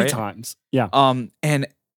times. Many right? times. Yeah.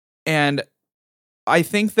 And I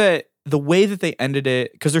think that the way that they ended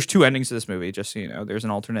it, because there's two endings to this movie, just so you know, there's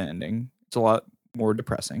an alternate ending. It's a lot more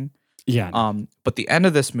depressing. Yeah. But the end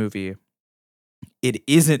of this movie, it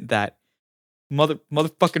isn't that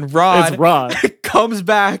motherfucking Rod. It's Rod. Comes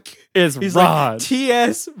back. He's Rod. Like,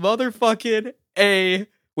 TS motherfucking A.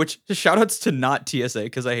 Which, shout outs to not TSA,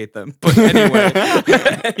 because I hate them. But anyway.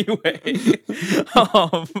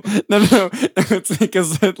 No. It's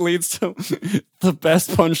because it leads to the best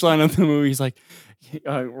punchline of the movie. He's like,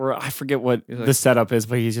 I forget what the setup is,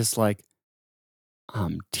 but he's just like,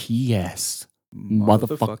 TS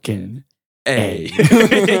motherfucking A.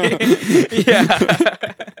 Yeah.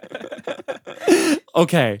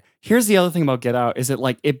 Okay. Here's the other thing about Get Out is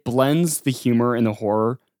it blends the humor and the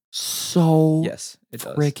horror so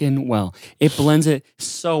freaking well. It blends it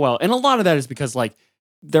so well. And a lot of that is because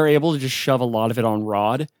they're able to just shove a lot of it on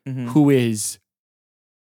Rod, who is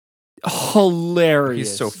hilarious.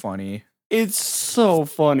 He's so funny. It's so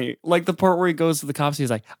funny. Like the part where he goes to the cops, he's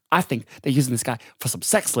like, I think they're using this guy for some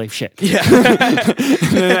sex slave shit. Yeah.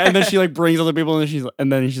 and then she brings other people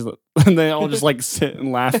and then they all just sit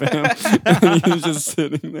and laugh at him. And he's just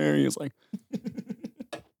sitting there. And he's like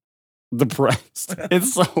depressed.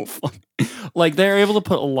 It's so funny. They're able to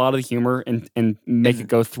put a lot of humor and make it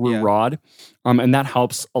go through Rod. And that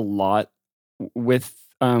helps a lot with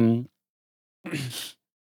it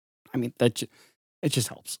just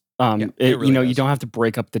helps. It really does. You don't have to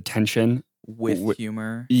break up the tension with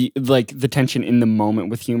humor. The tension in the moment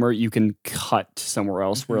with humor, you can cut somewhere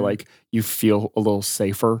else where you feel a little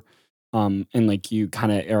safer. and like you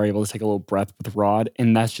kind of are able to take a little breath with Rod,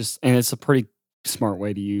 and it's a pretty smart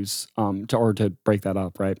way to use to break that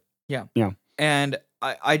up, right? Yeah. Yeah. And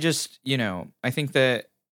I just, I think that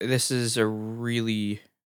this is a really,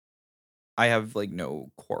 I have like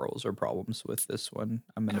no quarrels or problems with this one.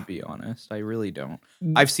 I'm going to be honest. I really don't.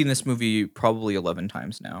 I've seen this movie probably 11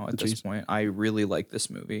 times now at this point. I really like this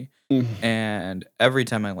movie. And every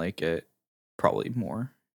time I like it, probably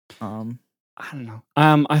more. I don't know.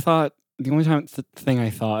 I thought the only thing I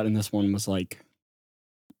thought in this one was like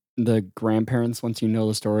the grandparents, once you know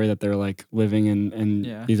the story that they're like living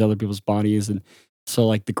in these other people's bodies, and so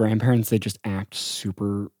like the grandparents, they just act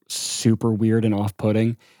super weird and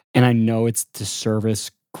off-putting, and I know it's to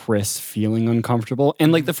service Chris feeling uncomfortable,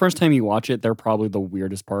 and like the first time you watch it, they're probably the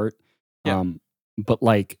weirdest part. But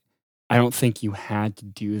like I don't think you had to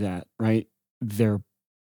do that, right? They're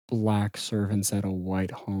black servants at a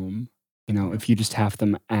white home. If you just have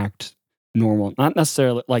them act normal, not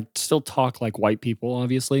necessarily like still talk like white people,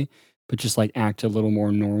 obviously, but just like act a little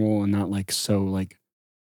more normal and not like so like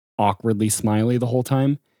awkwardly smiley the whole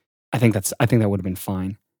time. I think that would have been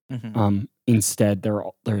fine. Instead,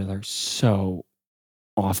 they're so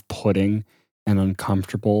off-putting and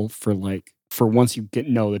uncomfortable for once you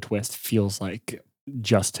know the twist, feels like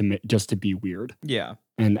just to be weird. Yeah,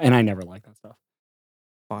 and I never like that stuff.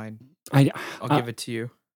 Fine, I'll give it to you.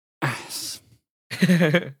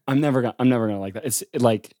 I'm never gonna like that. It's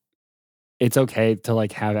like it's okay to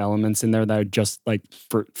like have elements in there that are just like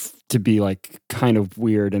to be like kind of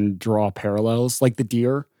weird and draw parallels, like the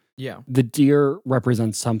deer. Yeah, the deer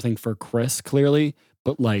represents something for Chris clearly,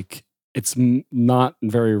 but like it's not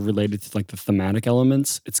very related to like the thematic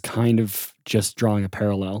elements. It's kind of just drawing a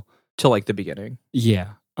parallel to like the beginning. Yeah,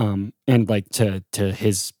 and like to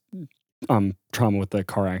his trauma with the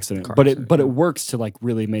car accident. But it works to like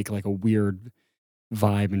really make like a weird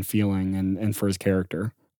vibe and feeling and for his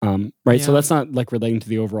character. Right. Yeah. So that's not like relating to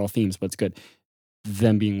the overall themes, but it's good.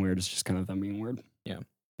 Them being weird is just kind of them being weird. Yeah.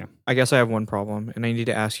 Yeah. I guess I have one problem, and I need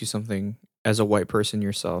to ask you something as a white person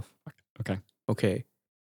yourself. Okay.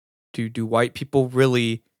 Do white people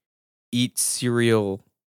really eat cereal?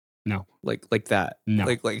 No. Like that. No.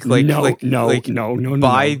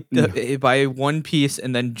 No. Buy one piece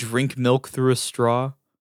and then drink milk through a straw? Is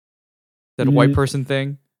that a white person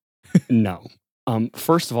thing? No.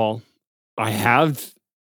 First of all, I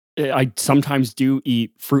sometimes do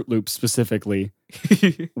eat Fruit Loops specifically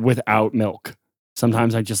without milk.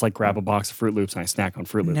 Sometimes I just like grab a box of Fruit Loops and I snack on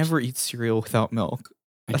Fruit Loops. Never eat cereal without milk.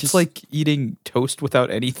 That's like eating toast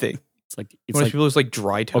without anything. It's like people just like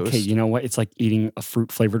dry toast. Okay, you know what? It's like eating a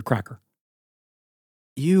fruit flavored cracker.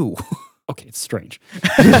 Ew. Okay, it's strange.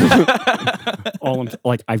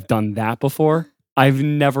 I've done that before. I've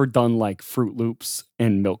never done like Fruit Loops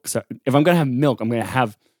and milk. So if I'm gonna have milk, I'm gonna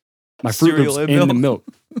have my Fruit Loops in the milk.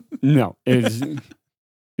 No,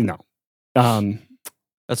 no.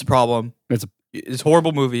 That's a problem. It's a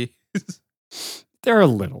horrible movie. They're a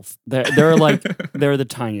little. They're like they're the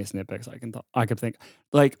tiniest nitpicks I could think.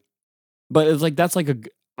 Like, but it's like that's like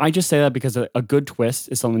I just say that because a good twist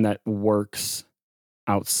is something that works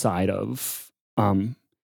outside of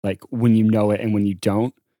like when you know it and when you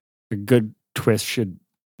don't. A good twist should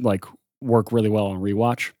like work really well on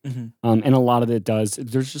rewatch. And a lot of it does.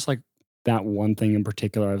 There's just like that one thing in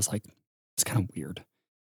particular. I was like, it's kind of weird.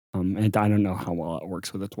 And I don't know how well it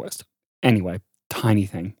works with a twist. Anyway, tiny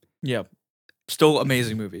thing. Yeah. Still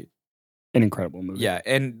amazing movie. An incredible movie. Yeah.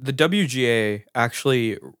 And the WGA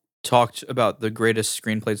actually talked about the greatest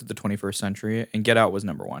screenplays of the 21st century, and Get Out was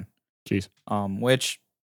number one. Jeez. Which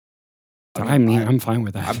I'm fine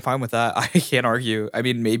with that. I'm fine with that. I can't argue. I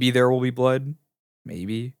mean, maybe There Will Be Blood.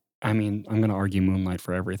 Maybe. I mean, I'm going to argue Moonlight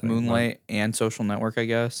for everything. Moonlight and Social Network, I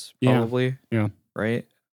guess. Probably. Yeah. Right?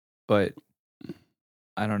 But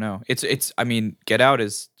I don't know. I mean, Get Out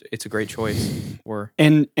it's a great choice.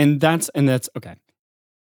 And that's okay.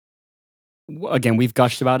 Again, we've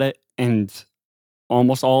gushed about it, and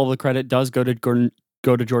almost all of the credit does go to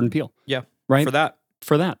Jordan Peele. Yeah. Right?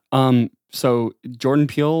 For that. So Jordan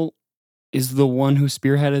Peele is the one who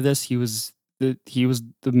spearheaded this. He was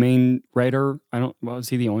the main writer. Was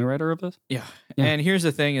he the only writer of this? Yeah. And here's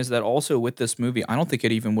the thing is that also with this movie, I don't think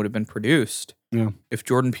it even would have been produced if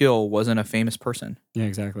Jordan Peele wasn't a famous person. Yeah,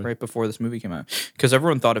 exactly. Right before this movie came out. Because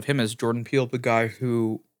everyone thought of him as Jordan Peele, the guy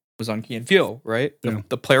who was on Key and Peele, right? Yeah.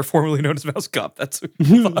 The player formerly known as Mouse Cop. That's who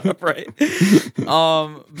you thought of, right?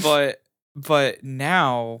 But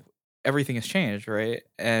now everything has changed, right?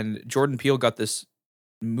 And Jordan Peele got this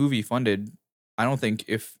movie funded. I don't think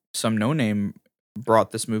if some no-name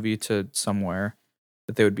brought this movie to somewhere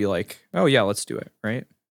that they would be like, oh yeah, let's do it, right?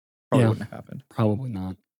 Probably wouldn't have happened. Probably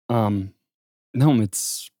not. No,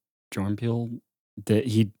 it's Jordan Peele.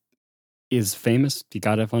 He is famous. He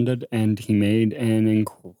got it funded, and he made an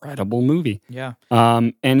incredible movie. Yeah.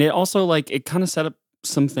 And it also it kind of set up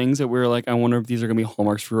some things that we were like, I wonder if these are gonna be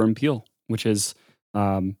hallmarks for Jordan Peele, which is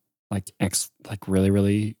really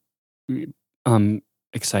really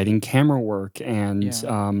exciting camera work and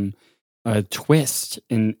a twist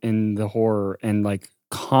in the horror and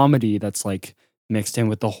comedy that's mixed in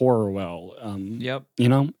with the horror well. Yep.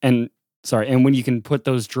 And when you can put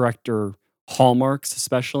those director hallmarks,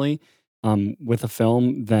 especially with a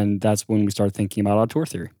film, then that's when we start thinking about auteur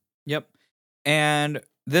theory. Yep. And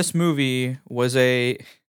this movie was a...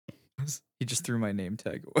 He just threw my name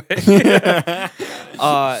tag away.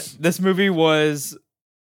 This movie was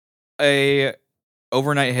a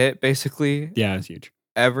overnight hit, basically. Yeah, it's huge.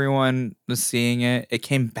 Everyone was seeing it. It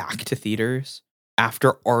came back to theaters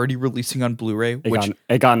after already releasing on Blu-ray.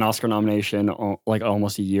 It got an Oscar nomination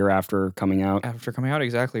almost a year after coming out.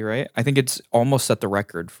 Exactly, right? I think it's almost set the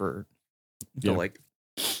record for the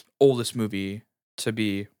oldest movie to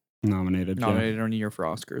be nominated on a year for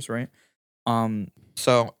Oscars, right?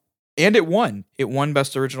 And it won. It won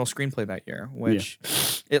Best Original Screenplay that year, which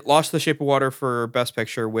it lost The Shape of Water for Best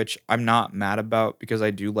Picture, which I'm not mad about because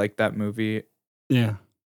I do like that movie. Yeah.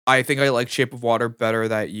 I think I liked Shape of Water better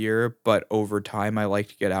that year, but over time I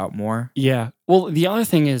liked Get Out more. Yeah. Well, the other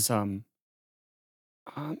thing is that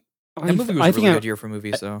movie was a really good year for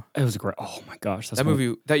movies, though. It was great. Oh my gosh. That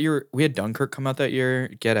movie, that year, we had Dunkirk come out that year,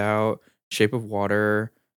 Get Out, Shape of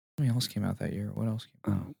Water. What else came out that year? What else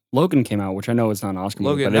came out? Logan came out, which I know is not an Oscar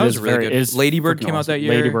movie, but that was really good. Lady Bird came out that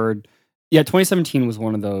year. Lady Bird. Yeah, 2017 was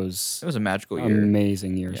one of those. It was a magical year.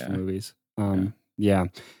 Amazing years for movies.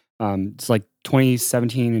 It's like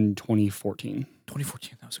 2017 and 2014.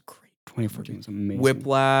 2014, that was a great. 2014 was amazing.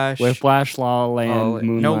 Whiplash, La La Land,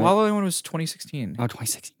 Moonlight. No, La La Land was 2016. Oh,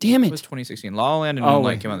 2016. Damn it. It was 2016. La La Land and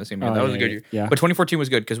Moonlight came out the same year. That was a good year. Yeah. But 2014 was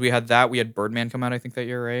good because we had that. We had Birdman come out, I think, that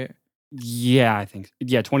year, right? Yeah, I think.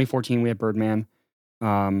 Yeah, 2014 we had Birdman.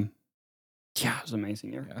 Yeah, it was an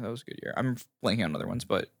amazing year. Yeah, that was a good year. I'm blanking on other ones,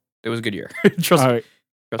 but it was a good year. Trust me.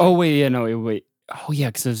 Oh, wait, yeah, no, wait. Oh, yeah,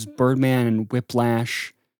 because it was Birdman and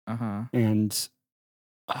Whiplash. And,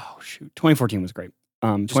 oh, shoot. 2014 was great.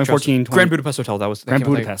 2014. Grand Budapest Hotel. Grand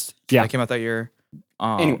Budapest. Yeah. That came out that year.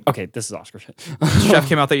 Anyway, okay, this is Oscar shit. Chef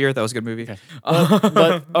came out that year. That was a good movie. Okay.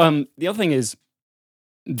 But the other thing is,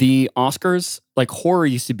 the Oscars, horror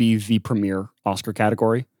used to be the premier Oscar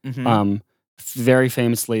category. Very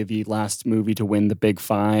famously, the last movie to win the Big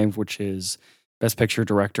Five, which is Best Picture,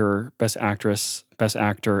 Director, Best Actress, Best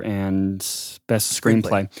Actor, and Best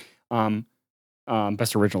Screenplay.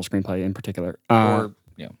 Best Original Screenplay in particular. All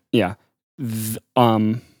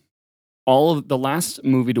of the last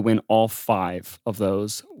movie to win all five of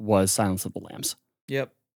those was Silence of the Lambs.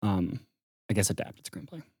 Yep. I guess adapted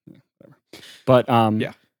screenplay. Yeah, whatever. But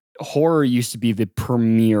horror used to be the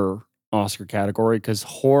premier Oscar category because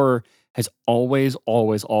horror has always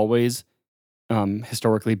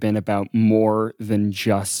historically been about more than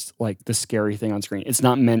just the scary thing on screen. It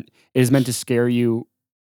is meant to scare you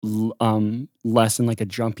less in a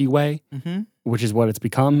jumpy way, which is what it's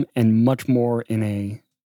become, and much more in a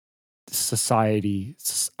society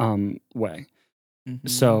way.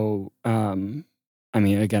 So I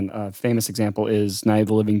mean, again, a famous example is Night of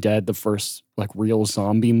the Living Dead, the first real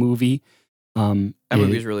zombie movie. That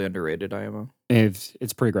movie is really underrated, IMO.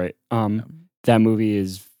 It's pretty great. That movie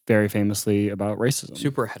is very famously about racism.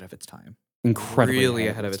 Super ahead of its time. Incredibly really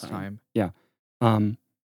ahead of its time. Yeah.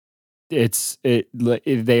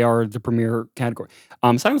 They are the premier category.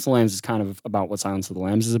 Silence of the Lambs is kind of about what Silence of the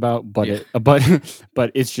Lambs is about, but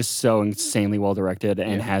but it's just so insanely well directed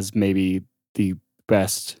and has maybe the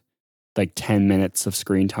best 10 minutes of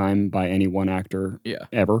screen time by any one actor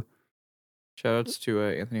ever. Shoutouts to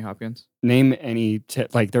Anthony Hopkins. Name any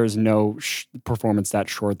there is no performance that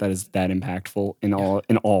short that is that impactful in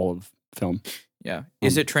all of film. Yeah.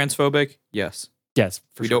 Is it transphobic? Yes. Yes,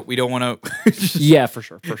 we don't want to. Yeah, for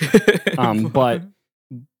sure.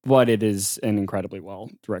 But it is an incredibly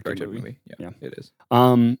well directed movie. Yeah, it is.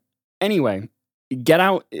 Anyway, Get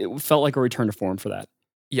Out, it felt like a return to form for that.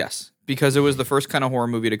 Yes, because it was the first kind of horror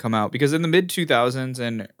movie to come out. Because in the mid 2000s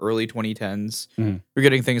and early 2010s, we're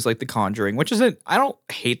getting things like The Conjuring, which isn't. I don't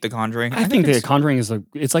hate The Conjuring. I think The Conjuring is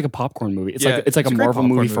it's like a popcorn movie. It's like a Marvel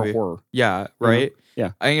movie for horror. Yeah, right.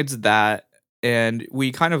 Yeah, I think it's that, and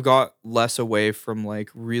we kind of got less away from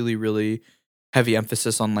really, really heavy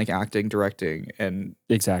emphasis on acting, directing, and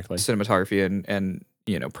exactly cinematography, and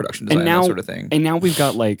production design, that sort of thing. And now we've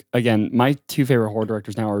got again, my two favorite horror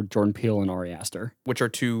directors now are Jordan Peele and Ari Aster, which are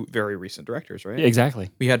two very recent directors, right? Exactly.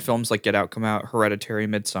 We had films like Get Out come out, Hereditary,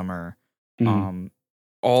 Midsummer,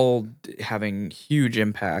 all having huge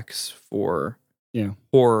impacts for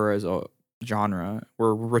horror as a genre.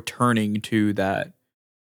 We're returning to that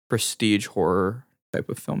prestige horror type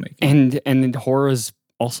of filmmaking, and horror has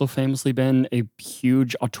also famously been a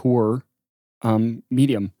huge auteur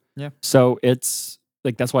medium. Yeah. So it's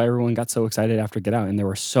that's why everyone got so excited after Get Out, and they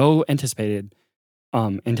were so anticipating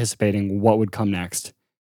what would come next.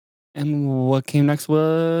 And what came next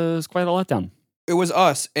was quite a letdown. It was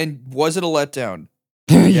Us, and was it a letdown?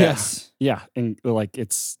 Yes. Yeah, and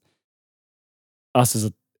it's Us is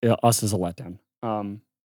a letdown.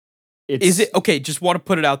 Is it okay? Just want to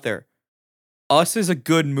put it out there. Us is a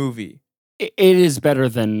good movie. It is better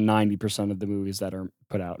than 90% of the movies that are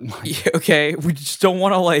put out. Yeah, okay, we just don't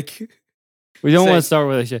want to We don't want to start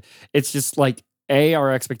with this shit. It's just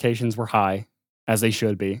our expectations were high, as they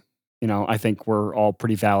should be. I think we're all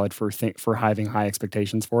pretty valid for having high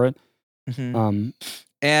expectations for it. Mm-hmm.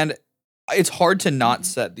 And it's hard to not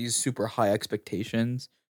set these super high expectations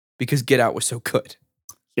because Get Out was so good.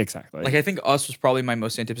 Exactly. I think Us was probably my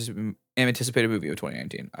most anticipated movie of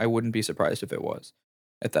 2019. I wouldn't be surprised if it was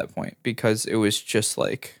at that point because it was just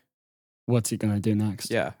what's he gonna do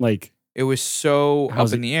next? Yeah. It was so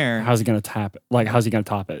up in the air. How's he gonna tap it? How's he gonna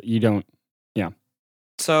top it? You don't. Yeah.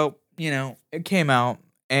 So it came out,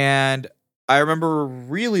 and I remember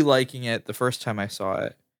really liking it the first time I saw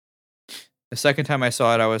it. The second time I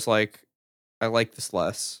saw it, I was like, I like this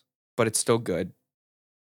less, but it's still good.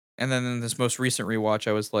 And then in this most recent rewatch,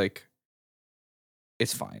 I was like,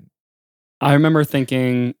 it's fine. I remember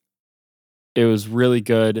thinking it was really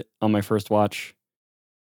good on my first watch.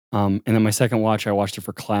 And then my second watch, I watched it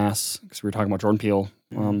for class because we were talking about Jordan Peele.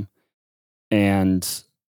 And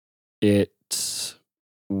it,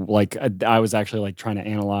 I was actually trying to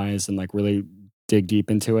analyze and really dig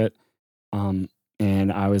deep into it.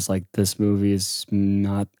 And I was like, this movie is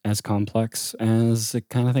not as complex as it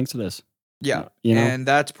kind of thinks it is. Yeah. And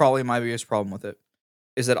that's probably my biggest problem with it,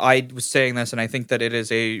 is that I was saying this, and I think that it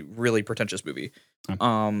is a really pretentious movie.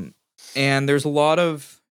 And there's a lot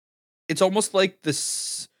of, it's almost like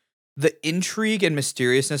the intrigue and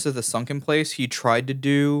mysteriousness of the sunken place he tried to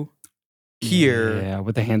do here. Yeah,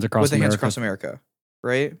 with the hands across America.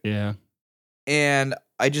 Right? Yeah. And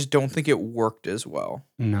I just don't think it worked as well.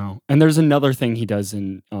 No. And there's another thing he does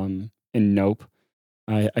in Nope.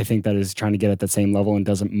 I think that is trying to get at that same level and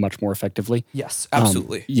does it much more effectively. Yes,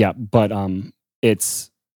 absolutely. Yeah, but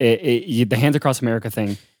it's the hands across America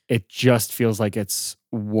thing. It just feels like it's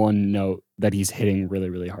one note that he's hitting really,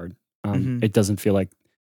 really hard. It doesn't feel like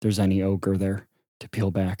there's any ogre there to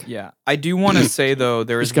peel back. Yeah, I do want to say though,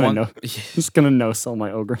 there is just gonna no sell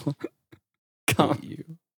my ogre.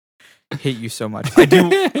 Hate you so much. I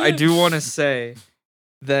do want to say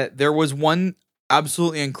that there was one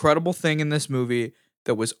absolutely incredible thing in this movie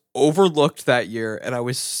that was overlooked that year, and I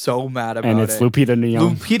was so mad about it. And it's Lupita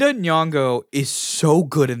Nyong'o. Lupita Nyong'o is so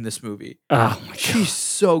good in this movie. Oh my God. She's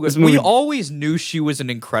so good. We always knew she was an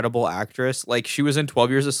incredible actress. She was in 12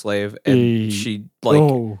 Years a Slave, and she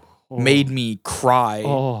made me cry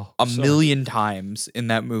a million times in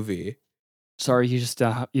that movie. Sorry, you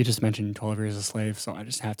just mentioned 12 Years a Slave, so I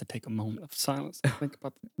just have to take a moment of silence to think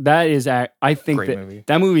about that. That is, I think Great movie.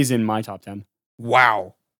 That movie's in my top 10.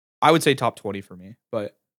 Wow. I would say top 20 for me,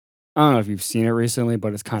 but I don't know if you've seen it recently,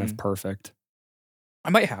 but it's kind of perfect.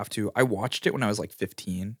 I might have to. I watched it when I was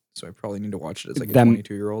 15, so I probably need to watch it as a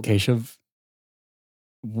 22-year-old. Keshav,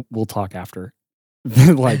 we'll talk after.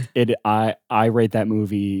 I rate that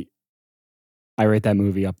movie. I rate that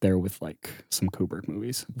movie up there with some Kubrick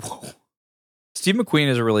movies. Whoa. Steve McQueen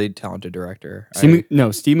is a really talented director. Steve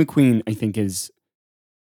McQueen, I think is.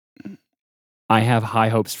 I have high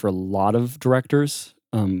hopes for a lot of directors.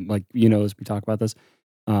 As we talk about this,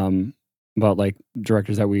 about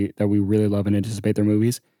directors that we really love and anticipate their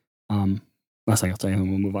movies. Last thing I'll tell you, and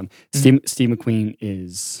we'll move on. Mm-hmm. Steve McQueen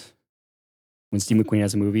is, when Steve McQueen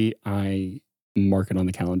has a movie, I mark it on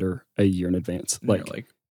the calendar a year in advance.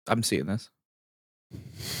 I'm seeing this.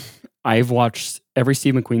 I've watched every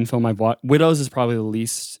Steve McQueen film I've watched. Widows is probably the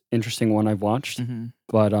least interesting one I've watched,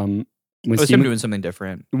 but him doing something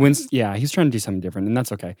different. He's trying to do something different, and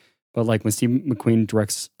that's okay. But when Steve McQueen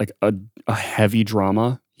directs a heavy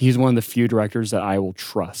drama, he's one of the few directors that I will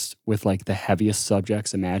trust with the heaviest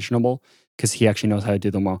subjects imaginable, because he actually knows how to do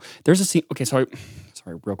them well. There's a scene. Okay, sorry,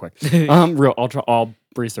 real quick. I'll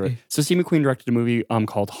breeze through it. So Steve McQueen directed a movie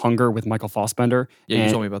called Hunger with Michael Fassbender. Yeah,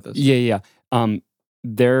 you told me about this. Yeah.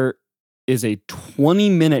 There is a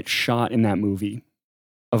 20-minute shot in that movie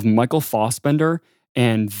Michael Fassbender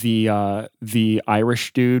and the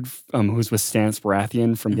Irish dude who's with Stannis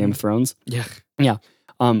Baratheon from Game of Thrones. Yeah.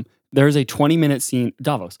 There's a 20-minute scene,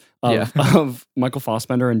 Davos, of Michael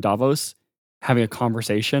Fassbender and Davos having a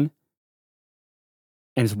conversation,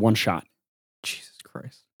 and it's one shot. Jesus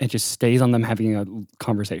Christ. It just stays on them having a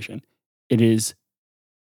conversation. It's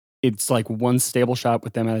like one stable shot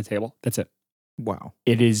with them at a table. That's it. Wow.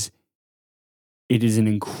 It is an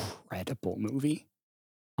incredible movie.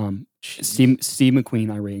 Steve McQueen,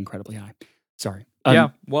 I rate incredibly high. Sorry.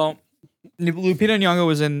 Yeah, well, Lupita Nyong'o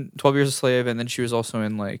was in 12 Years a Slave, and then she was also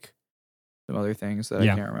in like some other things that I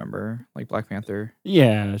can't remember, like Black Panther.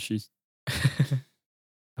 Yeah, she's.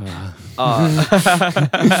 We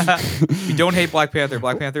don't hate Black Panther.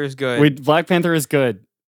 Black Panther is good. Black Panther is good.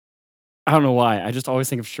 I don't know why. I just always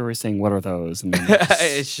think of Shuri saying, "What are those?" And then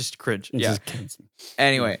it's just cringe.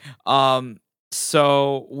 Anyway,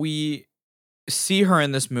 so we see her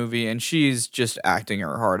in this movie, and she's just acting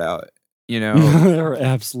her heart out. You know, her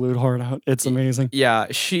absolute heart out. It's amazing. Yeah,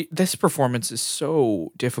 this performance is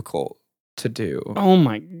so difficult to do. Oh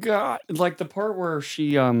my god! Like the part where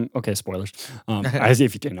she okay, spoilers. As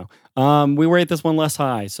if you didn't know. We rate this one less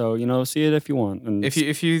high, so see it if you want. And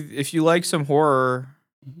if you like some horror,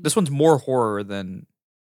 this one's more horror than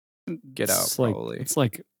Get Out. Probably. It's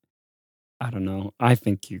like, I don't know. I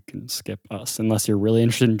think you can skip Us unless you're really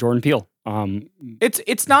interested in Jordan Peele.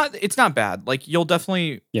 It's not bad. Like you'll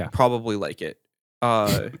definitely probably like it.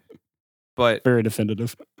 But very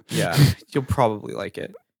definitive. Yeah, you'll probably like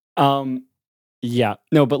it. Yeah.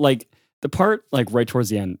 No, but like the part like right towards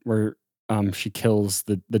the end where she kills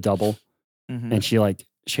the double and she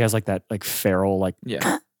has like that like feral like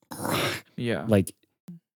yeah. Like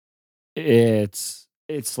it's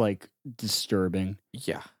like disturbing.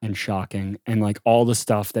 Yeah. And shocking. And like all the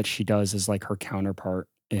stuff that she does is like her counterpart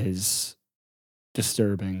is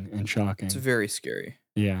disturbing and shocking. It's very scary.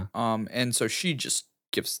 Yeah. And so she just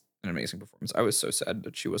gives an amazing performance. I was so sad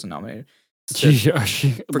that she wasn't nominated.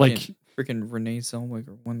 Freaking Renee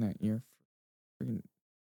Zellweger won that year.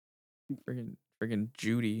 Freaking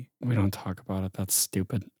Judy. We don't talk about it. That's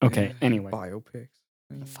stupid. Okay. Anyway. Biopics.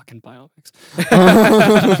 Fucking biopics.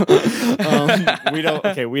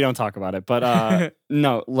 We don't talk about it. But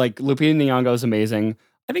no, like Lupita Nyong'o is amazing.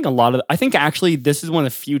 I think actually this is one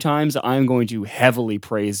of the few times I'm going to heavily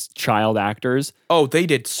praise child actors. Oh, they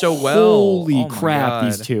did so well. Holy crap,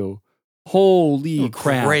 these two. Holy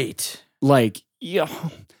crap. Great. Like, yeah,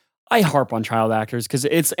 I harp on child actors because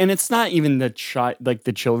it's not even the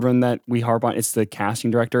children that we harp on. It's the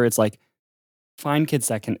casting director. It's like, find kids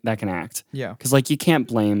that can act. Yeah. Because like you can't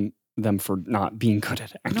blame them for not being good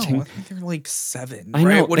at acting. No, I think they're like 7. I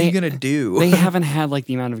know. What are you gonna do? They haven't had like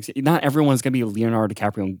the amount of. Not everyone's gonna be Leonardo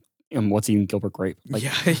DiCaprio and What's Eating Gilbert Grape. Like,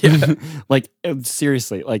 yeah. Like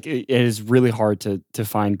seriously, like it is really hard to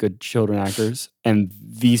find good children actors, and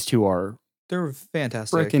these two are. They're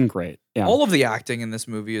fantastic. Freaking great. Yeah. All of the acting in this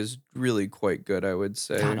movie is really quite good, I would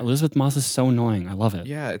say. God, Elizabeth Moss is so annoying. I love it.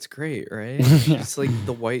 Yeah, it's great, right? Yeah. It's like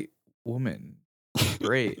the white woman.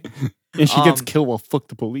 Great. And she gets killed while fuck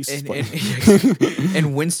the police.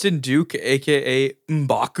 And Winston Duke, aka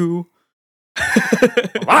M'Baku.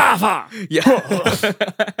 Yeah.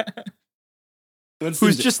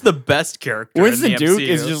 Who's just the best character. Winston in the Duke MCU.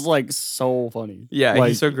 is just like so funny. Yeah, like,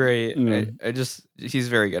 he's so great. He's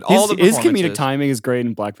very good. His comedic timing is great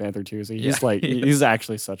in Black Panther too. So he's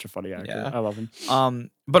actually such a funny actor. Yeah. I love him.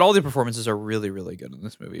 But all the performances are really, really good in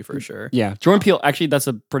this movie for sure. Yeah, Jordan Peele. Actually, that's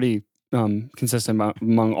a pretty consistent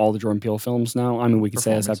among all the Jordan Peele films now. I mean, we could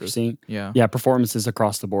say this after seeing. Yeah, performances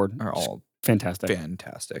across the board are all fantastic.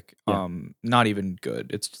 Yeah. Not even good.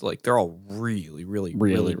 It's like they're all really, really,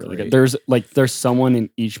 really, really good. Great. There's someone in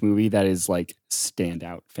each movie that is like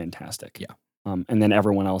standout fantastic. Yeah. And then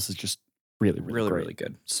everyone else is just really, really, great. Really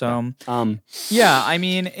good. So yeah, I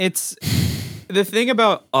mean, it's the thing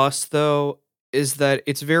about Us though is that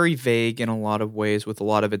it's very vague in a lot of ways with a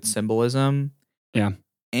lot of its symbolism. Yeah.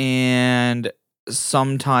 And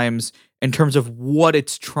sometimes in terms of what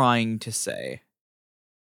it's trying to say,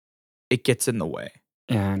 it gets in the way.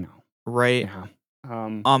 Yeah, I know. Right? Yeah.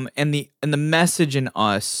 And the message in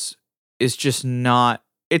Us is just not,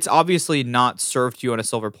 it's obviously not served to you on a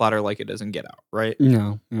silver platter like it does in Get Out, right?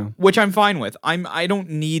 No. Which I'm fine with. I don't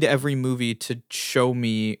need every movie to show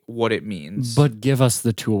me what it means. But give us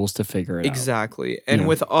the tools to figure it out. Exactly. And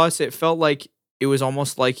with Us, it felt like it was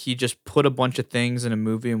almost like he just put a bunch of things in a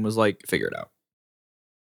movie and was like, figure it out.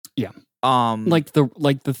 Yeah.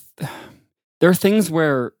 There are things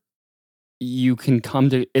where you can come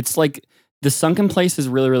to, it's like The Sunken Place is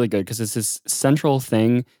really, really good because it's this central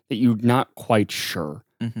thing that you're not quite sure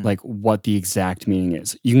like what the exact meaning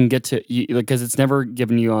is. You can get to, because it's never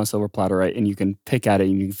given you on a silver platter, right? And you can pick at it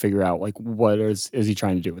and you can figure out like what is he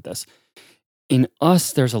trying to do with this. In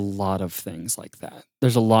Us, there's a lot of things like that.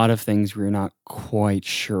 There's a lot of things where you're not quite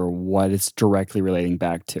sure what it's directly relating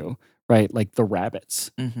back to, right? Like the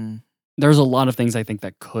rabbits. There's a lot of things I think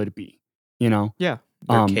that could be, you know? Yeah.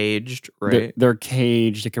 They're caged, right? They're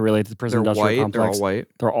caged. It can relate to the prison industrial complex.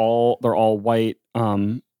 They're all white. They're all white.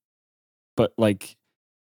 But like,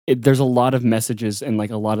 there's a lot of messages and like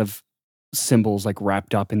a lot of symbols like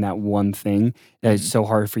wrapped up in that one thing that it's so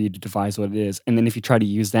hard for you to devise what it is. And then if you try to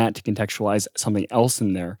use that to contextualize something else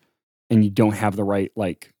in there, and you don't have the right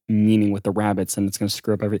like meaning with the rabbits, and it's going to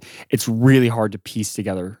screw up everything. It's really hard to piece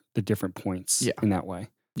together the different points in that way.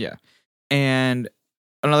 Yeah. And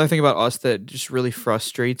another thing about Us that just really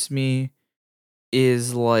frustrates me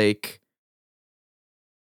is like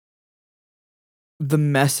the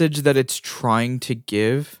message that it's trying to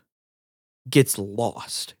give gets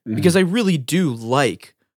lost because I really do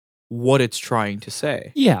like what it's trying to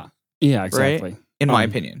say. Yeah. Yeah, exactly. Right? In my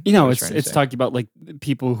opinion. You know, it's talking about like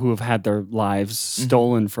people who have had their lives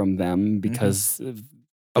stolen from them because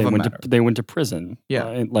they went to prison.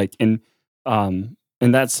 Yeah.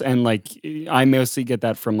 And that's, and like, I mostly get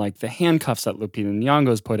that from like the handcuffs that Lupita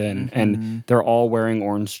Nyong'o's put in, and they're all wearing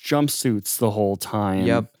orange jumpsuits the whole time.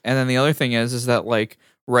 Yep. And then the other thing is that like,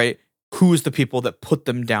 right, who's the people that put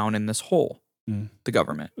them down in this hole? The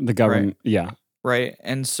government. The government, right? yeah. Right.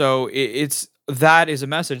 And so that is a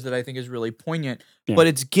message that I think is really poignant, but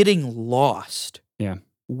it's getting lost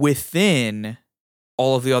within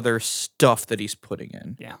all of the other stuff that he's putting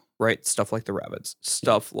in. Yeah. Right? Stuff like the rabbits,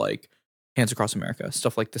 stuff like Hands Across America,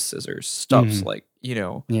 stuff like the scissors, stuffs like, you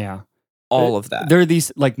know, all of that. There are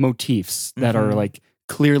these like motifs that are like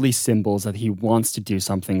clearly symbols that he wants to do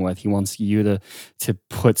something with. He wants you to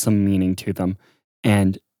put some meaning to them.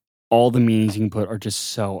 And all the meanings you can put are just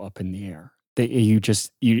so up in the air.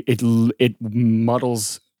 It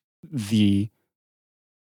muddles the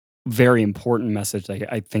very important message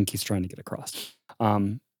that I think he's trying to get across.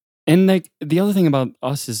 And like the other thing about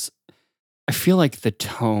Us is I feel like the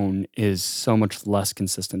tone is so much less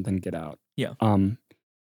consistent than Get Out. Yeah.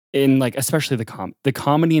 In like especially the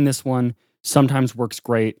comedy in this one sometimes works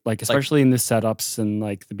great, like especially in the setups and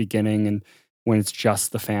like the beginning and when it's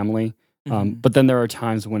just the family. But then there are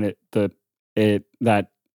times when that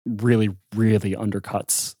really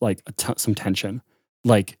undercuts like some tension.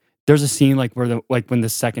 Like there's a scene like where when the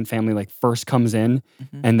second family like first comes in,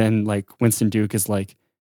 and then like Winston Duke is like,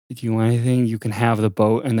 if you want anything, you can have the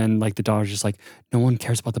boat. And then like the daughter's just like, no one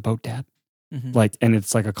cares about the boat, Dad. Like, and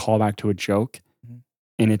it's like a callback to a joke.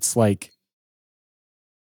 And it's like,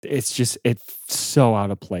 it's so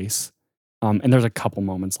out of place. And there's a couple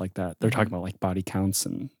moments like that. They're talking about like body counts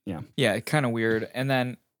and yeah, kind of weird. And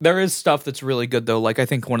then there is stuff that's really good though. Like I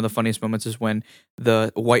think one of the funniest moments is when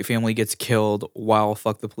the white family gets killed while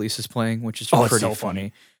Fuck the Police is playing, which is pretty so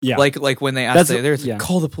funny. Yeah, like when they ask,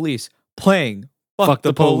 call the police, playing Fuck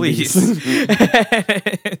the police.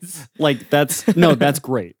 Like that's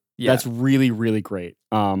great. That's really great.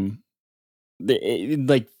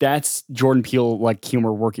 Like that's Jordan Peele like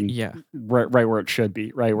humor working right where it should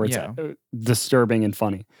be, right where it's disturbing and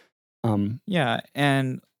funny.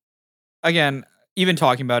 And again, even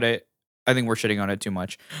talking about it, I think we're shitting on it too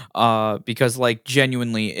much, because like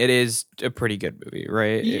genuinely it is a pretty good movie,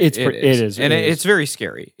 right? It is, and it's very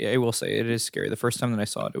scary. I will say it is scary. The first time that I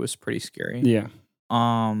saw it, it was pretty scary.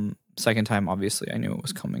 Second time, obviously I knew it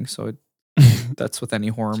was coming, so that's with any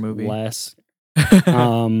horror movie. Less.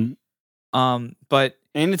 But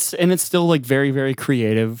it's still like very, very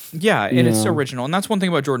creative. Yeah, and it's original. And that's one thing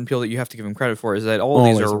about Jordan Peele that you have to give him credit for, is that all of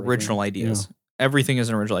these are original ideas. Yeah. Everything is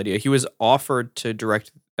an original idea. He was offered to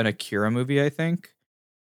direct an Akira movie, I think.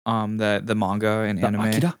 The manga and anime.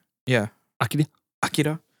 Akira? Yeah.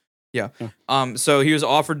 Akira. Yeah. So he was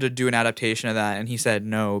offered to do an adaptation of that, and he said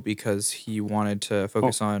no because he wanted to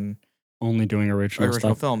focus on only doing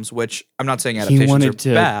original films, which I'm not saying adaptations are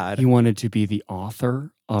bad. He wanted to be the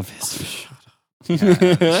author of his.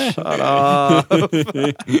 Shut up.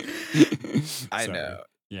 I know.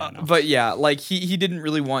 Yeah, no. But yeah, like he didn't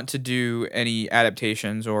really want to do any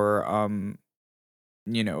adaptations or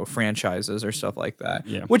franchises or stuff like that.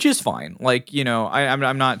 Yeah. Which is fine. Like,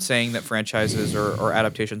 I'm not saying that franchises or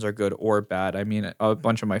adaptations are good or bad. I mean, a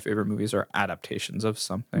bunch of my favorite movies are adaptations of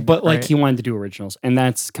something. But like he wanted to do originals, and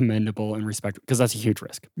that's commendable and respectable because that's a huge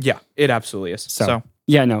risk. Yeah, it absolutely is. So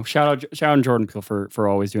Yeah, no. Shout out Jordan Peele for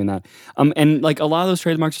always doing that. And like a lot of those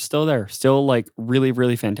trademarks are still there. Still like really,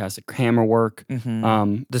 really fantastic camera work.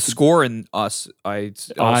 The score in Us,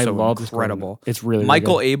 it's also love incredible. It's really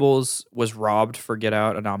Michael really Abels was robbed for Get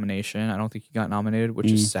Out a nomination. I don't think he got nominated,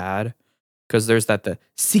 which is sad because there's the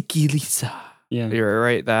Sikilisa. Yeah, you're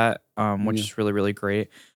right. That which is really really great.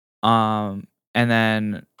 And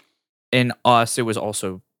then in Us, it was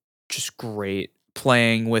also just great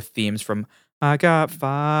playing with themes from I Got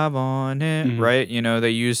 5 on It, right? You know,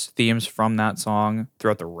 they use themes from that song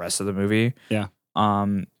throughout the rest of the movie. Yeah.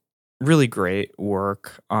 Really great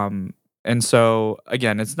work. And so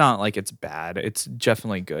again, it's not like it's bad. It's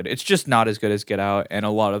definitely good. It's just not as good as Get Out, and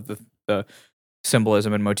a lot of the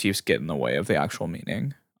symbolism and motifs get in the way of the actual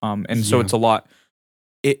meaning. So it's a lot.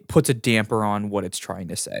 It puts a damper on what it's trying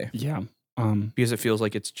to say. Yeah. Because it feels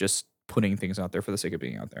like it's just putting things out there for the sake of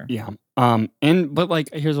being out there. Yeah. But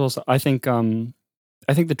like here's also I think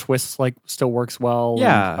the twist like still works well.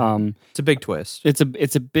 Yeah. It's a big twist. It's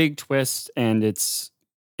a big twist, and it's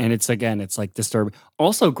again it's like disturbing.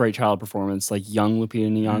 Also great child performance, like young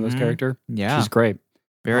Lupita Nyong'o's character. Yeah. She's great.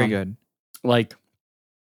 Very good. Like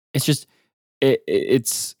it's just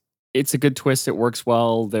it's a good twist. It works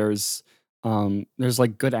well. There's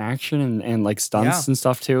like good action and like stunts and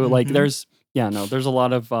stuff too. Like there's a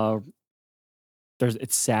lot of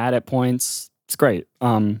it's sad at points. It's great.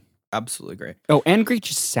 Absolutely great. Oh, and great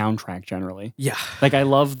just soundtrack generally. Yeah. Like I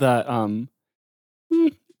love that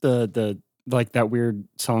the like that weird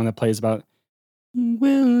song that plays about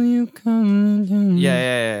will you come?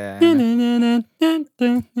 Yeah.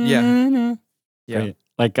 Great.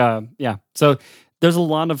 Like yeah. So there's a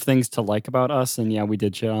lot of things to like about Us, and yeah, we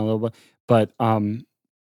did shit on a little bit, but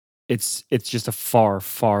it's just a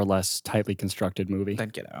far less tightly constructed movie. Then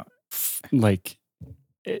Get Out. Like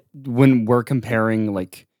when we're comparing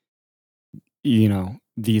like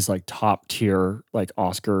these like top tier like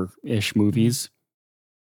Oscar-ish movies,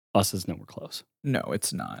 Us is nowhere close. No,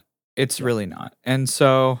 it's not. It's really not. And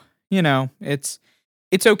so, it's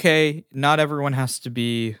okay. Not everyone has to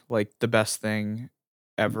be like the best thing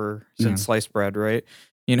ever since sliced bread, right?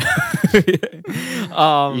 Yeah.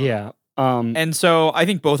 And so I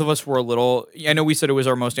think both of us were a little, I know we said it was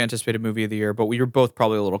our most anticipated movie of the year, but we were both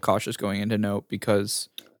probably a little cautious going into Nope because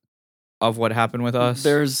of what happened with Us.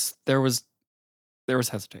 There was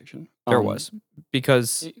hesitation. There was,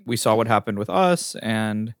 because we saw what happened with Us,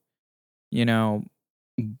 and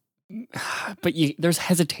but there's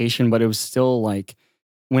hesitation, but it was still like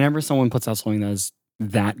whenever someone puts out something that is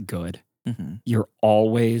that good, you're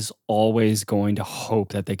always going to hope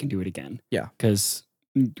that they can do it again. Yeah, because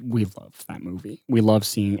we love that movie. We love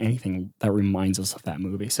seeing anything that reminds us of that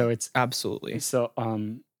movie. So it's absolutely so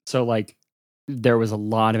like there was a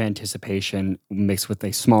lot of anticipation mixed with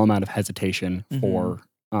a small amount of hesitation for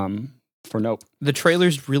Nope. The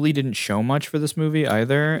trailers really didn't show much for this movie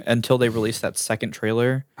either until they released that second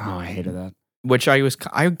trailer. Oh, I hated that. Which I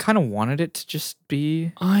kind of wanted it to just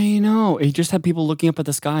be. I know. It just had people looking up at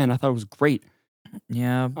the sky, and I thought it was great.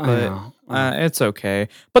 Yeah, but it's okay.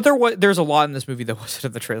 But there's a lot in this movie that wasn't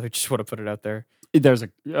in the trailer. Just want to put it out there. There's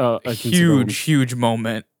a huge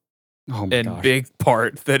moment. Oh my gosh. Big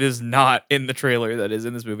part that is not in the trailer that is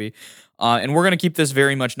in this movie. And we're going to keep this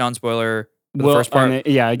very much non-spoiler for the first part.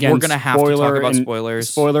 Again, we're going to have to talk about spoilers.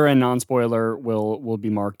 Spoiler and non-spoiler will be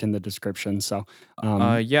marked in the description. So,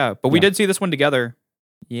 but we did see this one together.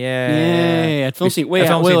 Yay. At Film Scene.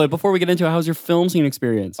 Wait, before we get into it, how's your Film Scene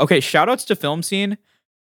experience? Okay, shout outs to Film Scene.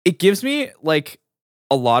 It gives me like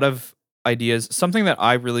a lot of ideas, something that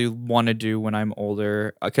I really want to do when I'm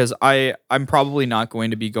older, because I'm probably not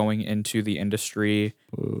going to be going into the industry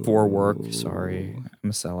for work. Sorry,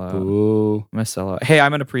 I'm a sellout. Hey,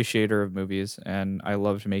 I'm an appreciator of movies, and I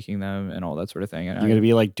loved making them and all that sort of thing. And you're gonna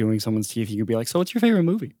be like doing someone's teeth. You could be like, "So, what's your favorite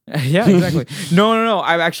movie?" Yeah, exactly. No.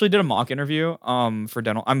 I actually did a mock interview for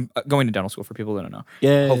dental. I'm going to dental school for people that don't know.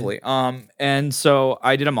 Yeah. Hopefully. And so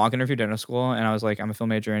I did a mock interview dental school, and I was like, I'm a film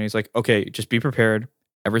major, and he's like, okay, just be prepared.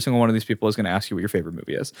 Every single one of these people is going to ask you what your favorite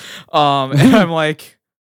movie is. And I'm like,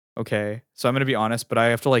 okay. So I'm going to be honest, but I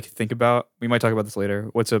have to like think about, we might talk about this later.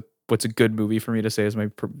 What's a good movie for me to say is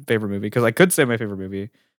my favorite movie? Because I could say my favorite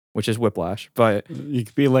movie, which is Whiplash, but you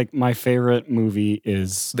could be like, my favorite movie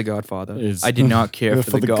is The Godfather. I did not care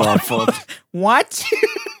for The Godfather. What?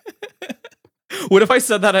 What if I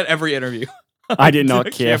said that at every interview? I did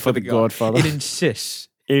not care for The Godfather. It insists.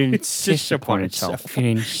 It insists upon itself.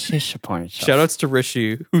 Shout outs to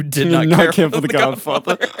Rishi, who did not care for The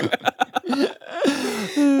Godfather.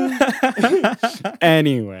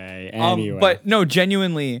 Anyway. But no,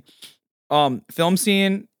 genuinely, Film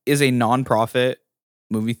Scene is a non-profit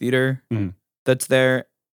movie theater that's there,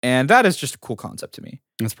 and that is just a cool concept to me.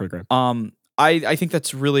 That's pretty great. I think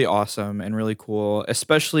that's really awesome and really cool,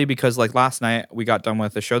 especially because like last night we got done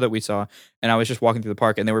with the show that we saw, and I was just walking through the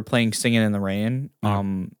park and they were playing Singing in the Rain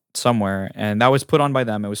somewhere, and that was put on by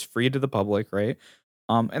them. It was free to the public, right?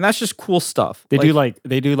 And that's just cool stuff. They do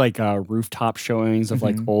like rooftop showings of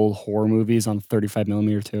like old horror movies on 35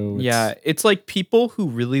 millimeter too. It's like people who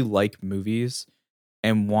really like movies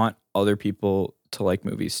and want other people to like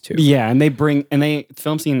movies too. Yeah, and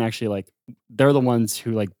film scene actually like they're the ones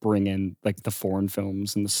who like bring in like the foreign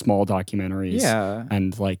films and the small documentaries. Yeah.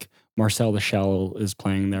 And like Marcel the Shell is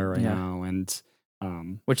playing there right now, and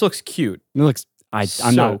which looks cute. It looks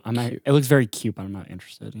I'm not it looks very cute, but I'm not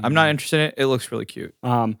interested. I'm not interested in it. It looks really cute.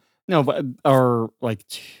 No, but or like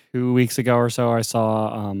 2 weeks ago or so I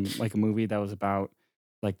saw like a movie that was about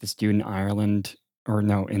like this dude in Ireland or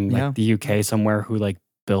no, in like the UK somewhere who like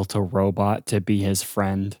built a robot to be his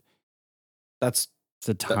friend. That's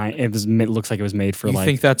the time. It looks like it was made for you like. You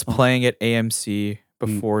think that's playing at AMC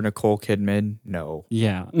before Nicole Kidman? No.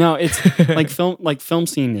 Yeah. No, it's like film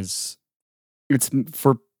scene is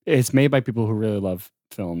it's made by people who really love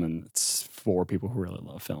film, and it's for people who really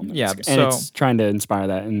love film. And it's trying to inspire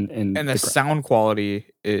that and the sound quality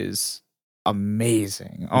is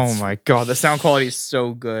amazing. Oh my god, the sound quality is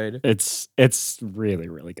so good. It's really,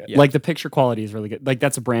 really good. Like the picture quality is really good. Like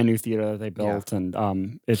that's a brand new theater that they built,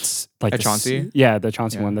 and it's like at Chauncey. The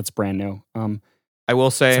Chauncey one that's brand new. I will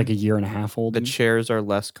say it's like a year and a half old. The chairs are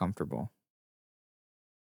less comfortable.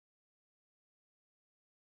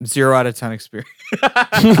 0 out of 10 experience.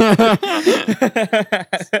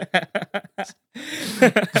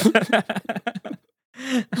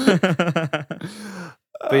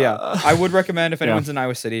 But yeah, I would recommend if anyone's in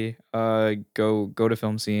Iowa City, go to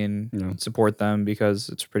Film Scene, support them because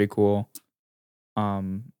it's pretty cool.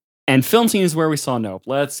 And Film Scene is where we saw Nope.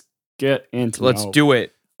 Let's get into Nope. Do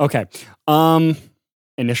it. Okay.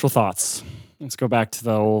 Initial thoughts. Let's go back to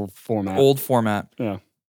the old format. Yeah.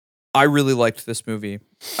 I really liked this movie.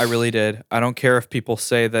 I really did. I don't care if people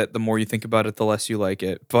say that the more you think about it, the less you like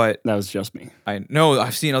it. But that was just me. I know.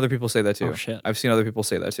 I've seen other people say that too. Oh, shit. I've seen other people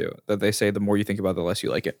say that too. That they say the more you think about it, the less you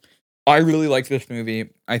like it. I really liked this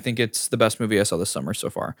movie. I think it's the best movie I saw this summer so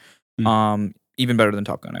far. Even better than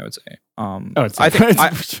Top Gun, I would say.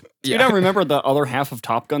 You don't remember the other half of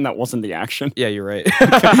Top Gun that wasn't the action? Yeah, you're right.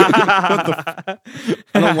 I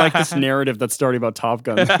don't like this narrative that's starting about Top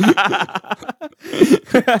Gun.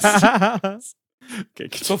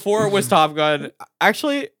 Before it was Top Gun,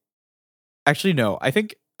 actually, no. I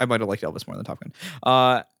think I might have liked Elvis more than Top Gun.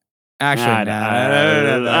 No. I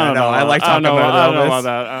like Top Gun better than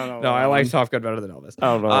Elvis. No, I like Top Gun better than Elvis.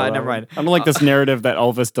 Never mind. I don't like this narrative that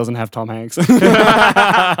Elvis doesn't have Tom Hanks. If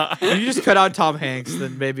you just cut out Tom Hanks,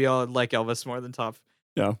 then maybe I'll like Elvis more than Top.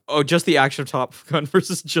 Yeah. Oh, just the action of Top Gun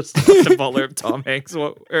versus just the Butler of Tom Hanks.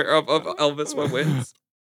 Of Elvis, what wins?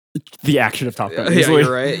 The action of Top Gun. Yeah,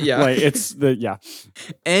 you're right. Yeah.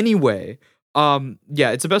 Anyway,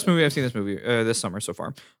 it's the best movie I've seen this summer so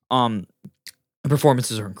far. The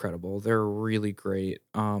performances are incredible. They're really great.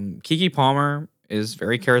 Keke Palmer is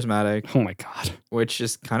very charismatic. Oh my god. Which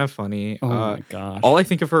is kind of funny. Oh my gosh. All I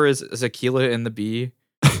think of her is Aquila and the Bee,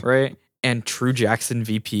 right? And True Jackson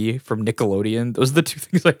VP from Nickelodeon. Those are the two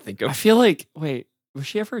things I think of. I feel like, wait, was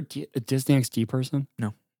she ever a Disney XD person?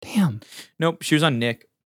 No. Damn. Nope. She was on Nick.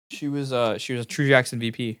 She was a True Jackson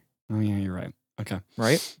VP. Oh yeah, you're right. Okay.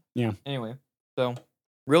 Right? Yeah. Anyway, so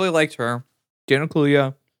really liked her. Daniel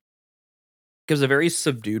Kaluuya gives a very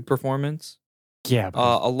subdued performance. Yeah.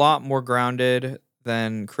 A lot more grounded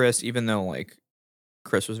than Chris, even though like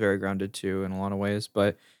Chris was very grounded too in a lot of ways,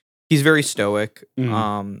 but he's very stoic.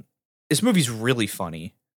 This movie's really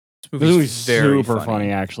funny. This movie's very super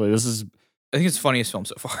funny actually. I think it's the funniest film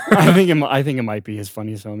so far. I think it might be his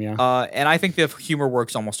funniest film, yeah. And I think the humor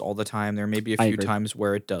works almost all the time. There may be a few times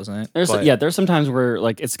where it doesn't. There's some times where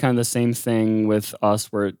like it's kind of the same thing with Us,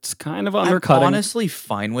 where it's kind of undercutting. I'm honestly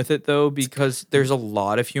fine with it though, because there's a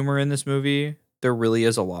lot of humor in this movie. There really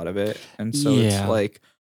is a lot of it, and so it's like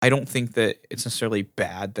I don't think that it's necessarily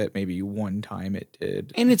bad that maybe one time it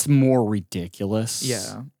did. And it's more ridiculous.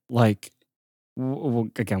 Yeah, like. We'll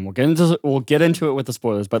get into it with the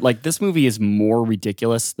spoilers, but like this movie is more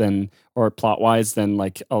ridiculous or plot wise than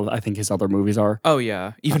like I think his other movies are. Oh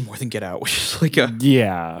yeah, even more than Get Out, which is like a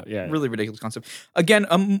really ridiculous concept.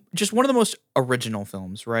 Again, just one of the most original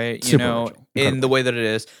films, right? In the way that it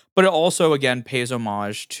is, but it also again pays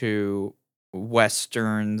homage to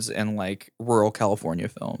westerns and like rural California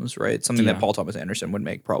films, right? Something that Paul Thomas Anderson would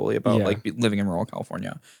make probably about like living in rural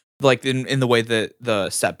California. Like in the way that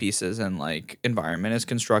the set pieces and like environment is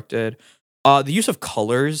constructed. The use of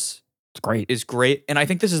colors It's great. And I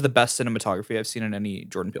think this is the best cinematography I've seen in any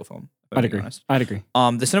Jordan Peele film. I'd agree.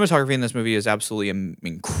 The cinematography in this movie is absolutely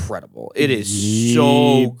incredible. It is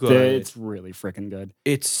so good. It's really freaking good.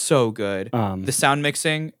 It's so good. The sound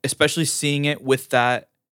mixing, especially seeing it with that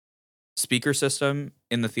speaker system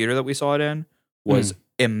in the theater that we saw it in, was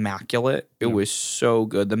immaculate. It was so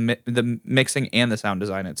good. The mixing and the sound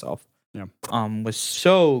design itself, was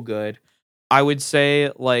so good. I would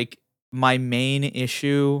say like my main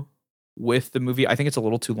issue with the movie, I think it's a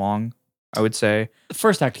little too long. I would say the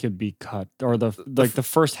first act could be cut, or the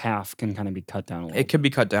first half can kind of be cut down a little. It could be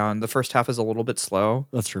cut down. The first half is a little bit slow.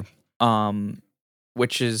 That's true.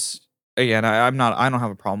 Which is, again, I don't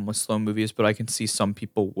have a problem with slow movies, but I can see some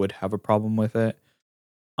people would have a problem with it.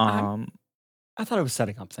 I thought it was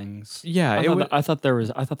setting up things. Yeah, I thought there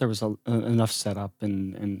was enough setup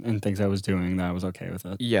and things I was doing that I was okay with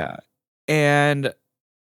it. Yeah, and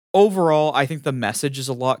overall, I think the message is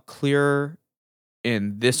a lot clearer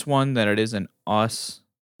in this one than it is in Us,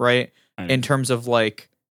 right? In terms of like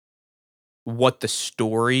what the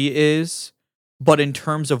story is, but in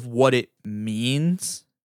terms of what it means,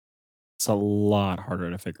 it's a lot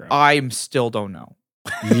harder to figure out. I still don't know.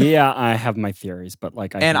 Yeah, I have my theories, but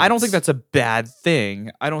like, I don't think that's a bad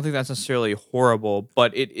thing. I don't think that's necessarily horrible,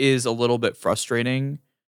 but it is a little bit frustrating,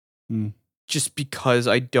 just because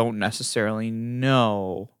I don't necessarily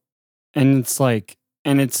know. And it's like,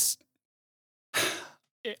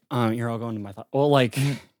 you're all going to my thought. Well, like,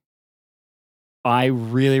 I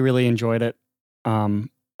really, really enjoyed it.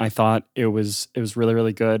 I thought it was really,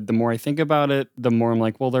 really good. The more I think about it, the more I'm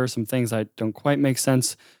like, well, there are some things that don't quite make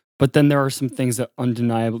sense. But then there are some things that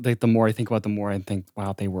undeniably, the more I think about, the more I think,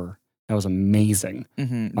 wow, that was amazing.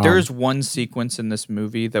 There's one sequence in this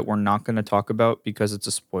movie that we're not going to talk about because it's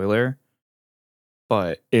a spoiler.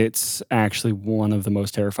 But it's actually one of the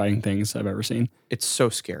most terrifying things I've ever seen. It's so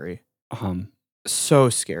scary. So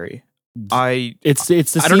scary. It's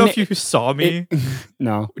the I don't know if you saw me.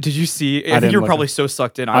 No. Did you see? I think you were probably so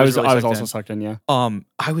sucked in. I was also sucked in, yeah.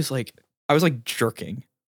 I was like jerking.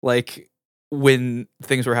 Like when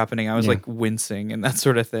things were happening, I was like wincing and that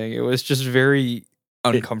sort of thing. It was just very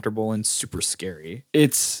uncomfortable and super scary.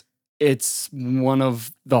 It's one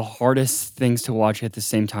of the hardest things to watch at the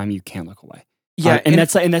same time you can't look away. Yeah, and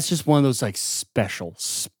that's just one of those like special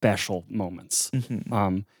moments.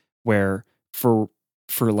 Where for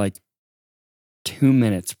like 2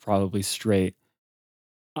 minutes probably straight,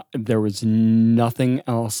 there was nothing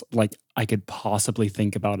else like I could possibly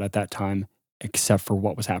think about at that time except for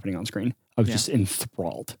what was happening on screen. I was just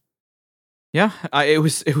enthralled. Yeah, it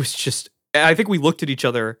was just. I think we looked at each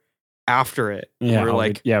other after it. Yeah, we were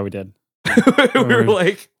like, we did. we were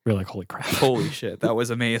like, holy crap, holy shit, that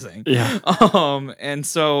was amazing. Yeah. And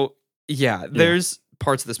so there's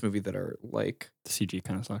parts of this movie that are like the CG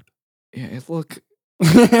kind of sucked. Yeah, look.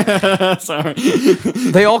 Sorry.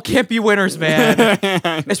 They all can't be winners, man.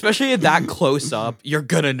 Especially in that close up, you're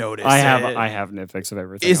gonna notice. I have nitpicks of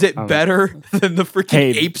everything. Is it better than the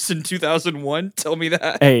freaking apes in 2001? Tell me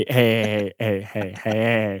that. Hey.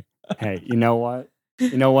 You know what?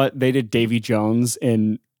 They did Davy Jones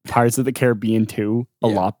in Pirates of the Caribbean 2 a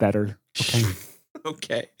lot better.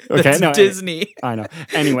 Okay. That's Disney. I know.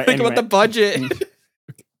 Anyway, think about the budget.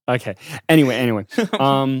 Okay. Anyway.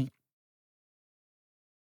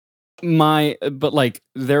 But like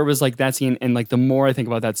there was like that scene, and like the more I think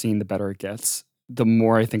about that scene, the better it gets. The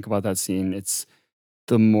more I think about that scene,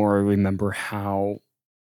 the more I remember how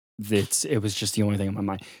it was just the only thing in my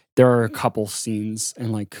mind. There are a couple scenes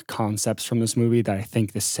and like concepts from this movie that I think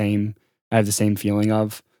I have the same feeling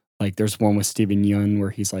of. Like there's one with Steven Yeun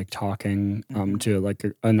where he's like talking to like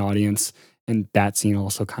an audience, and that scene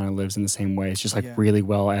also kind of lives in the same way. It's just like really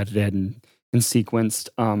well edited and sequenced.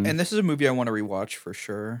 And this is a movie I want to rewatch for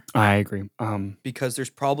sure. I agree. Because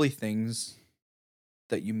there's probably things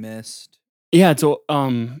that you missed. Yeah, so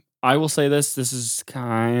I will say this is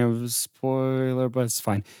kind of a spoiler, but it's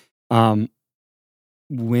fine.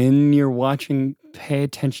 When you're watching, pay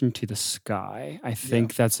attention to the sky. I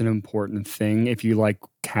think that's an important thing. If you like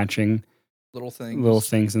catching little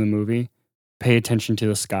things in the movie, pay attention to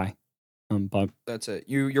the sky. But that's it.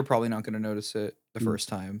 You're probably not going to notice it the first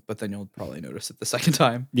time, but then you'll probably notice it the second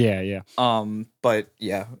time. Yeah. But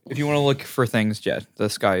yeah, if you want to look for things, the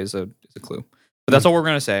sky is a clue. But that's all we're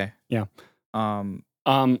gonna say. Yeah. No.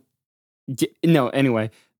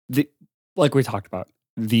 Anyway, like we talked about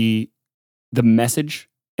the message,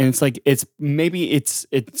 and it's like it's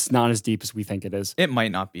not as deep as we think it is. It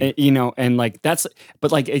might not be. And like that's.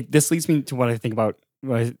 But like this leads me to what I think about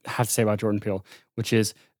what I have to say about Jordan Peele, which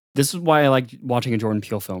is This is why I like watching a Jordan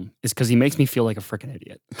Peele film, is because he makes me feel like a freaking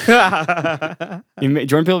idiot.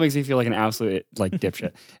 Jordan Peele makes me feel like an absolute like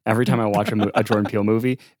dipshit every time I watch a Jordan Peele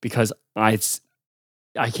movie, because I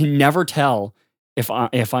can never tell if I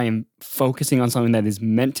am focusing on something that is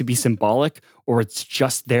meant to be symbolic, or it's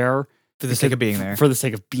just there for the sake of being there. For the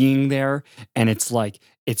sake of being there, and it's like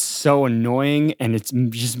it's so annoying, and it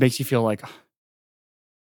just makes you feel like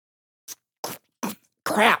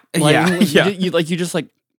crap. Like, you just like.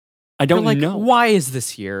 I don't know. Why is this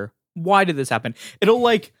here? Why did this happen? It'll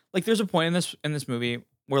like there's a point in this movie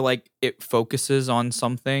where like it focuses on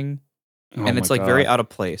something and it's like very out of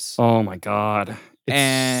place. Oh my God.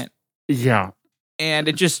 And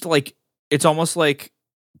it just like it's almost like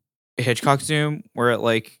a Hitchcock zoom where it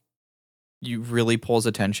like you really pulls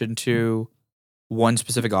attention to one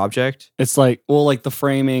specific object. It's like, well, like the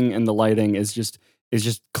framing and the lighting is just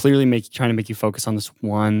clearly trying to make you focus on this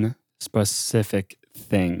one specific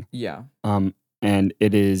thing. Yeah. And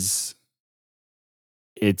it's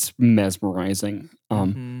mesmerizing.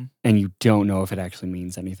 And you don't know if it actually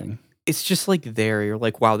means anything. It's just like there. You're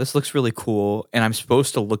like, wow, this looks really cool. And I'm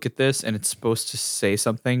supposed to look at this and it's supposed to say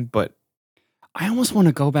something, but I almost want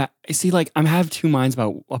to go back. See, like I have two minds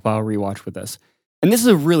about a rewatch with this. And this is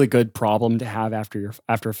a really good problem to have after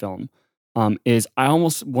a film. Is I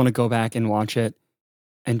almost want to go back and watch it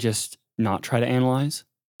and just not try to analyze.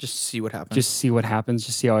 Just see what happens. Just see what happens.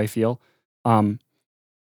 Just see how I feel. And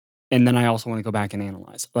then I also want to go back and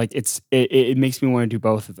analyze. Like it makes me want to do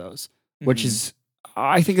both of those, which is,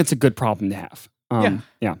 I think it's a good problem to have.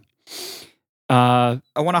 Yeah. I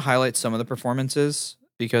want to highlight some of the performances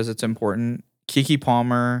because it's important. Keke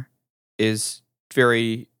Palmer is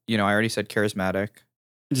very, I already said charismatic.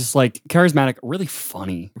 Just like charismatic, really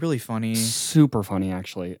funny. Really funny. Super funny,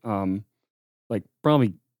 actually. Like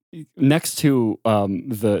probably next to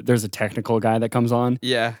there's a technical guy that comes on.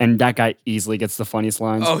 Yeah. And that guy easily gets the funniest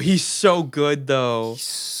lines. Oh, he's so good though. He's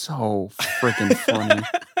so freaking funny.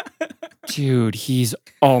 Dude,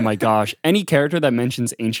 oh my gosh. Any character that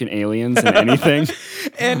mentions ancient aliens in anything.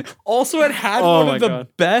 And also it had one of the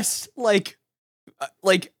best like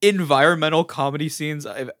environmental comedy scenes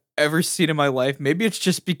I've ever seen in my life. Maybe it's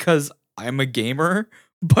just because I'm a gamer.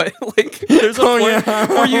 But like, there's a point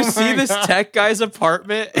where you see this tech guy's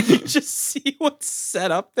apartment and you just see what's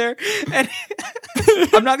set up there. And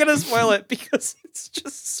I'm not gonna spoil it because it's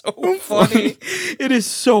just so funny. It is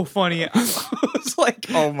so funny. I was like,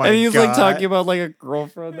 oh my god. And he's like talking about like a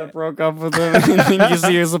girlfriend that broke up with him. And then you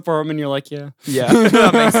see his apartment, and you're like, yeah,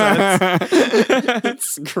 that makes sense.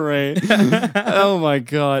 It's great. Oh my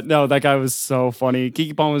god, no, that guy was so funny.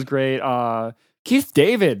 Keke Palmer was great. Keith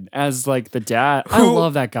David as like the dad. I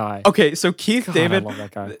love that guy. Okay, so Keith David. I love that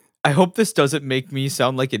guy. I hope this doesn't make me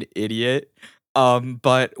sound like an idiot.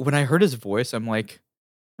 But when I heard his voice, I'm like,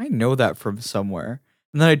 I know that from somewhere.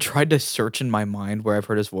 And then I tried to search in my mind where I've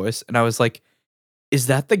heard his voice, and I was like, is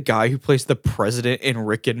that the guy who plays the president in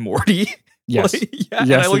Rick and Morty? Yes. Like, yeah. Yes,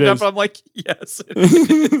 and I looked up is. and I'm like, yes, it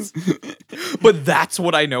is. But that's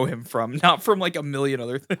what I know him from, not from like a million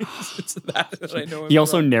other things. It's that I know him He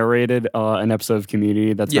also from. narrated an episode of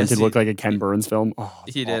Community that's meant to look like a Ken Burns film. Oh,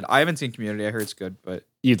 he did. I haven't seen Community. I heard it's good, but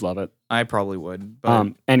you'd love it. I probably would. But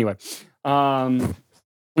anyway.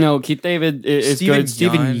 No, Keith David is good.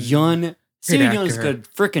 Steven Yeun. Steven Yeun is good.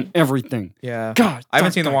 Freaking everything. Yeah. God. I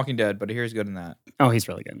haven't seen The Walking Dead, but I hear he's good in that. Oh, he's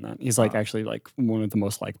really good in that. He's like actually like one of the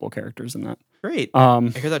most likable characters in that. Great. I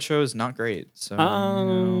hear that show is not great. So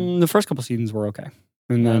the first couple seasons were okay.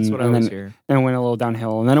 And then, that's what I always hear. And it went a little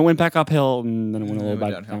downhill, and then it went back uphill, and then it went a little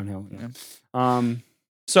back downhill. Yeah.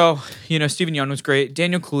 So Steven Yeun was great.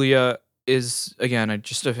 Daniel Kaluuya is again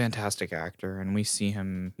just a fantastic actor, and we see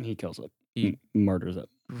him. He kills it. He murders it.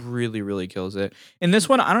 Really, really kills it. In this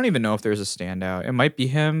one, I don't even know if there's a standout. It might be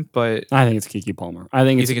him, but I think it's Keke Palmer. I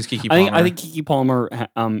think it's Keke Palmer. I think Keke Palmer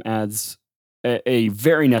adds a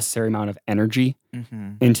very necessary amount of energy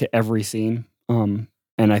into every scene. And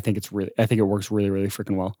I think it works really, really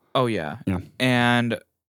freaking well. Oh yeah. Yeah. And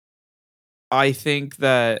I think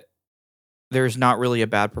that there's not really a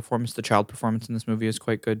bad performance. The child performance in this movie is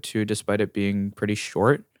quite good too, despite it being pretty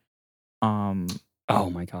short. Oh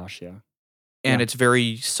my gosh, yeah. And it's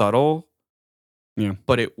very subtle. Yeah.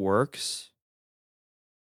 But it works.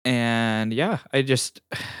 And yeah,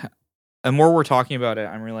 the more we're talking about it,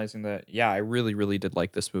 I'm realizing that I really, really did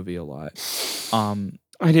like this movie a lot.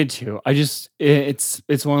 I did too. It's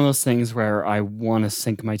one of those things where I want to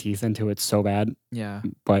sink my teeth into it so bad. Yeah.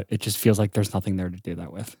 But it just feels like there's nothing there to do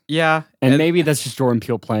that with. Yeah. And maybe that's just Jordan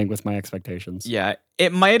Peele playing with my expectations. Yeah.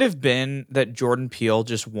 It might have been that Jordan Peele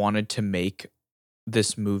just wanted to make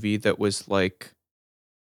this movie that was like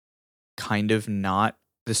kind of not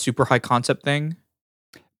the super high concept thing.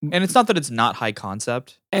 And it's not that it's not high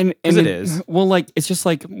concept, and because it is. Well, like it's just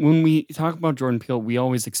like when we talk about Jordan Peele, we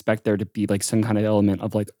always expect there to be like some kind of element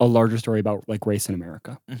of like a larger story about like race in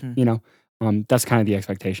America. You know, that's kind of the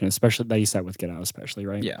expectation, especially that you set with Get Out, especially,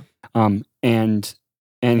 right? Yeah. And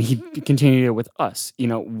he continued it with Us. You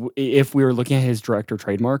know, if we were looking at his director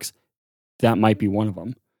trademarks, that might be one of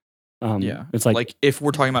them. Yeah, it's like if we're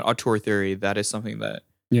talking about Auteur Theory, that is something that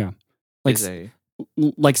like is a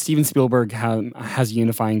like Steven Spielberg has a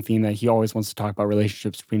unifying theme that he always wants to talk about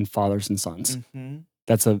relationships between fathers and sons.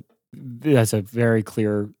 That's a very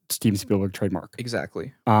clear Steven Spielberg trademark.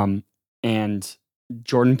 Exactly. And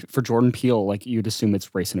Jordan Peele, like you'd assume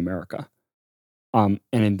it's race in America. And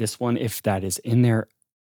in this one, if that is in there,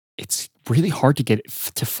 it's really hard to get it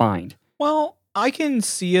to find. Well, I can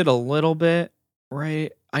see it a little bit,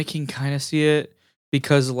 right? I can kind of see it.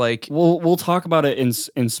 Because like we'll talk about it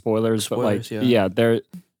in spoilers, but like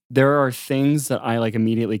there are things that I like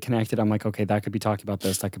immediately connected. I'm like, okay, that could be talking about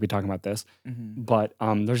this, that could be talking about this. But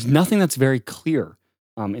there's nothing that's very clear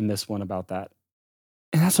in this one about that.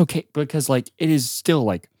 And that's okay because like it's still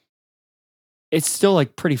like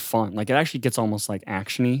pretty fun. Like it actually gets almost like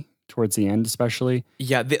actiony towards the end, especially.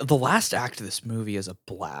 Yeah, the last act of this movie is a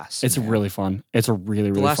blast. It's really fun. It's a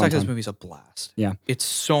really the last fun act of this movie is a blast. Yeah, it's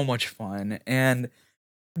so much fun, and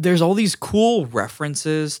there's all these cool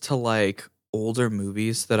references to like older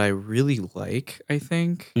movies that I really like. I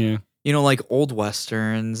think, you know, like old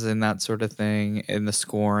westerns and that sort of thing, in the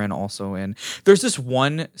score, and also there's this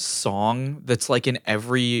one song that's like in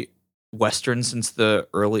every Western since the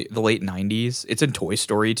late 90s. It's in Toy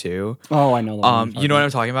Story too. Oh, I know that. You know what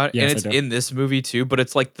I'm talking about? Yes, and it's in this movie too, but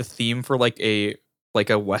it's like the theme for like a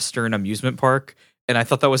Western amusement park. And I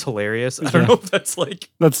thought that was hilarious. I don't know if that's like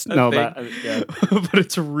but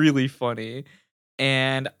it's really funny.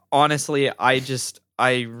 And honestly,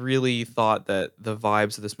 I really thought that the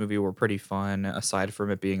vibes of this movie were pretty fun, aside from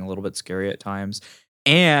it being a little bit scary at times.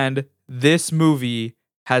 And this movie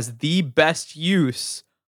has the best use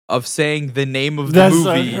of saying the name of the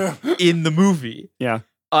movie in the movie. Yeah.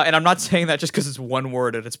 And I'm not saying that just because it's one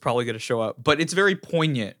word and it's probably going to show up, but it's very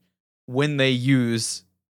poignant when they use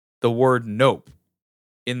the word nope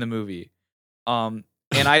in the movie. And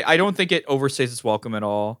I don't think it overstays its welcome at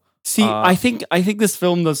all. See, I think this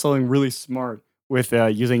film does something really smart with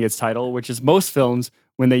using its title, which is most films,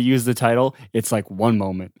 when they use the title, it's like one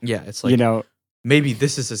moment. Yeah, it's like, you know, maybe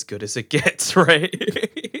this is as good as it gets, right?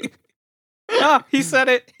 He said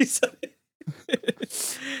it. He said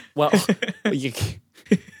it. Well,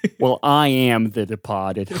 well, I am the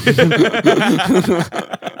departed.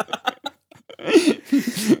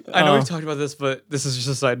 I know we've talked about this, but this is just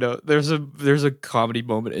a side note. There's a comedy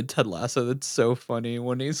moment in Ted Lasso that's so funny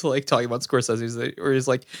when he's like talking about Scorsese, where he's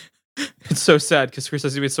like, it's so sad because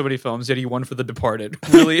Scorsese made so many films, yet he won for The Departed.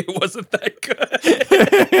 Really, it wasn't that good.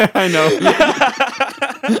 I know.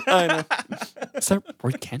 I know. Is that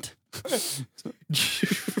Roy Kent? Is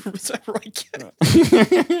that Roy Kent?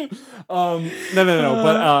 No.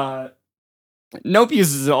 But Nope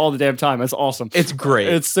uses it all the damn time. It's awesome. It's great.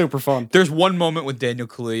 It's super fun. There's one moment with Daniel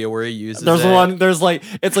Kaluuya where he uses There's like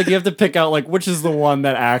it's like you have to pick out like which is the one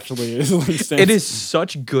that actually is. It is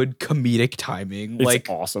such good comedic timing. It's like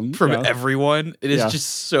awesome from everyone. It is just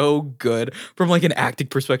so good from like an acting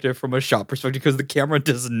perspective, from a shot perspective, because the camera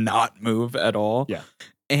does not move at all. Yeah,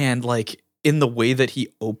 and like in the way that he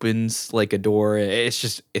opens like a door,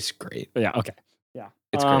 it's great. Yeah. Okay. Yeah.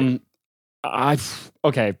 It's great.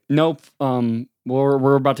 Okay. Nope.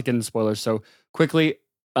 We're about to get into spoilers, so quickly,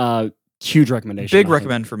 huge recommendation. Big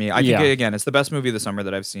recommend for me. I think again, it's the best movie of the summer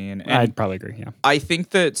that I've seen. And I'd probably agree. Yeah. I think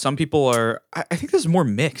that some people are. I think this is more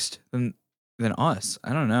mixed than Us.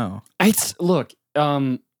 I don't know. Look.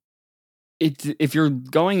 If you're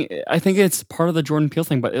going, I think it's part of the Jordan Peele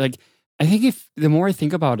thing. But like, I think if the more I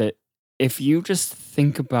think about it, if you just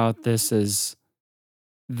think about this as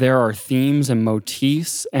there are themes and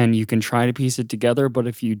motifs and you can try to piece it together, but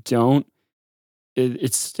if you don't,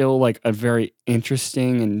 it's still like a very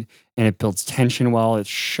interesting and it builds tension well. It's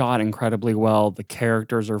shot incredibly well. The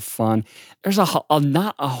characters are fun. There's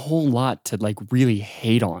not a whole lot to like really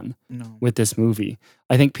hate on with this movie.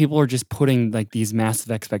 I think people are just putting like these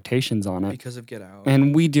massive expectations on it because of Get Out.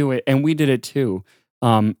 And we do it, and we did it too.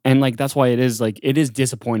 And like that's why it is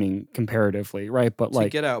disappointing comparatively, right? But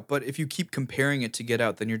like Get Out, but if you keep comparing it to Get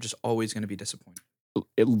Out, then you're just always going to be disappointed.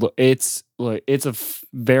 It's a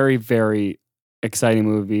very, very exciting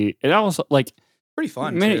movie. It also like pretty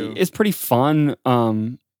fun too. It's pretty fun.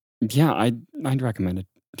 Yeah, I'd recommend it.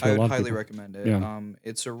 I would highly recommend it. Yeah.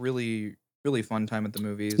 It's a really, really fun time at the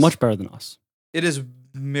movies. Much better than Us. It is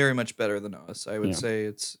very much better than us. I would say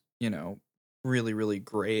it's, really, really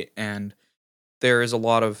great. And there is a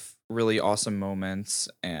lot of really awesome moments.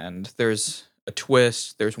 And there's a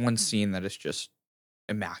twist. There's one scene that is just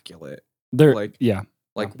immaculate. Like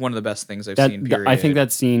one of the best things I've seen, period. I think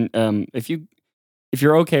that scene, if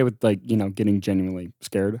you're okay with like, getting genuinely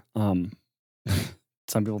scared,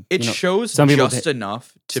 some people shows just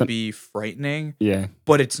enough to be frightening. Yeah.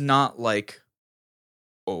 But it's not like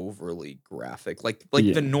overly graphic. Like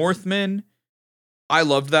The Northman, I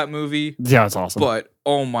loved that movie. Yeah, it's awesome. But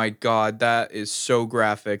oh my god, that is so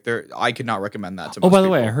graphic. I could not recommend that to most by the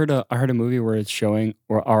people. way, I heard a movie where it's showing,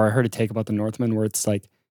 or I heard a take about The Northman where it's like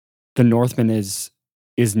The Northman is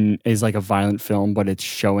like a violent film, but it's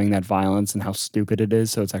showing that violence and how stupid it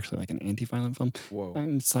is. So it's actually like an anti-violent film. Whoa.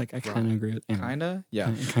 And it's like, I kind of agree with it. Kinda?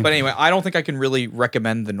 Yeah. But anyway, I don't think I can really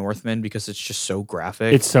recommend The Northman because it's just so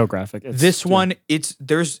graphic. It's so graphic. This one, it's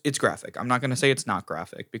graphic. I'm not going to say it's not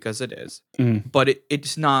graphic because it is. But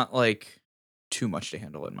it's not like too much to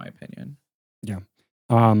handle in my opinion. Yeah.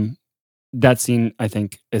 That scene, I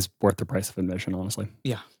think, is worth the price of admission, honestly.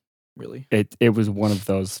 Yeah. Really. It was one of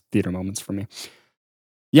those theater moments for me.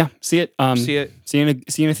 Yeah, see it. See you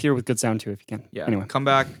in a theater with good sound too, if you can. Yeah. Anyway, come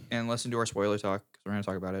back and listen to our spoiler talk because we're going to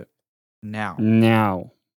talk about it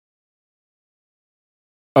now.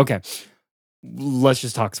 Okay, let's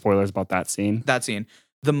just talk spoilers about that scene.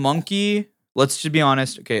 The monkey. Let's just be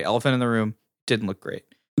honest. Okay, elephant in the room didn't look great.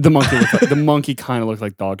 The monkey kind of looked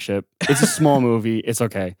like dog shit. It's a small movie. It's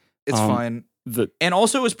okay. It's fine. And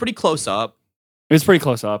also, it was pretty close up. It was pretty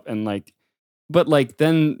close up, and like. But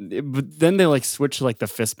then they like switch to like the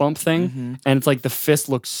fist bump thing, and it's like the fist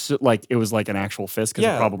looks like it was like an actual fist because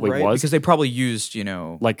it probably was because they probably used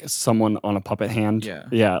like someone on a puppet hand.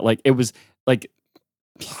 Yeah, like it was like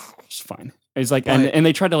it's fine. It's like and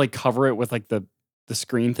they tried to like cover it with like the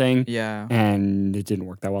screen thing. Yeah, and it didn't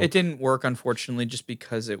work that well. It didn't work, unfortunately, just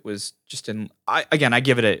because it was just in. I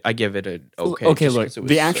give it a okay. Okay, look,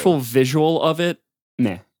 the actual visual of it,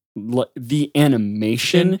 meh. The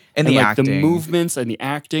animation and the like acting. The movements and the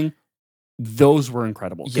acting, those were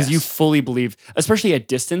incredible because you fully believe, especially at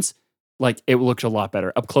distance, like it looked a lot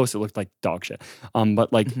better. Up close, it looked like dog shit.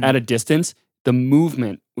 But like at a distance, the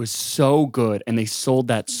movement was so good and they sold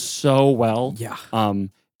that so well. Yeah.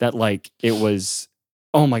 That like it was,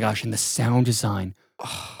 oh my gosh, and the sound design.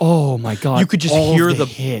 Oh my god! You could just hear the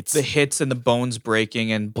hits and the bones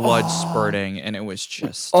breaking and blood spurting, and it was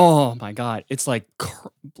just oh my god! It's like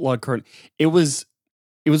blood curtain. It was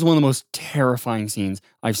one of the most terrifying scenes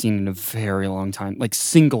I've seen in a very long time. Like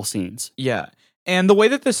single scenes. Yeah, and the way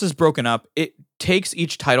that this is broken up, it takes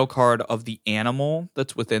each title card of the animal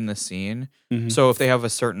that's within the scene. So if they have a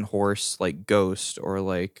certain horse, like Ghost, or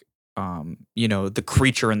like the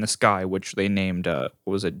creature in the sky, which they named what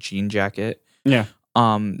was it, Jean Jacket? Yeah.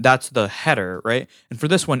 That's the header, right? And for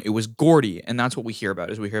this one, it was Gordy, and that's what we hear about.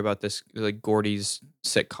 Is we hear about this like Gordy's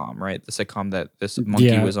sitcom, right? The sitcom that this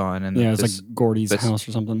monkey was on, and it's like Gordy's house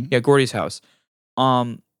or something. Yeah, Gordy's house.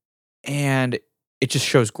 And it just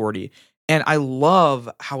shows Gordy, and I love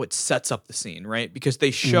how it sets up the scene, right? Because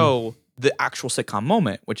they show the actual sitcom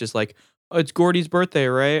moment, which is like, oh, it's Gordy's birthday,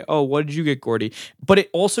 right? Oh, what did you get, Gordy? But it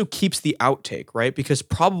also keeps the outtake, right? Because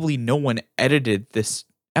probably no one edited this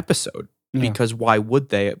episode. Because why would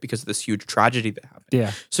they? Because of this huge tragedy that happened.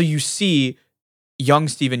 Yeah. So you see young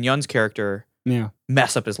Steven Yeun's character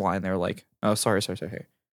mess up his line. They're like, oh, sorry.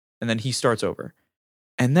 And then he starts over.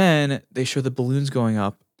 And then they show the balloons going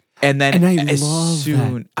up. And then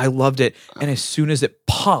I loved it. And as soon as it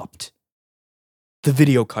popped, the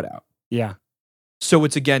video cut out. Yeah. So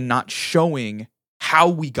it's again not showing how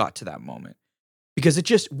we got to that moment. Because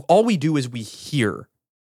all we do is we hear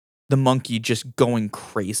the monkey just going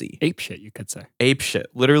crazy. Ape shit, you could say. Ape shit.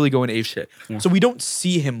 Literally going ape shit. Yeah. So we don't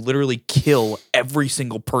see him literally kill every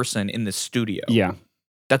single person in the studio. Yeah.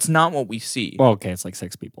 That's not what we see. Well, okay, it's like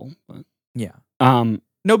 6 people. But yeah.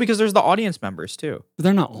 No, because there's the audience members too. But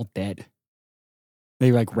they're not all dead.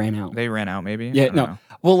 They like ran out. They ran out, maybe? Yeah, no.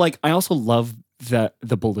 Well, like I also love the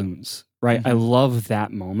balloons, right? I love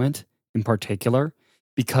that moment in particular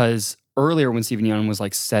because earlier when Steven Yeun was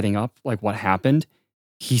like setting up like what happened,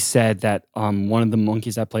 he said that one of the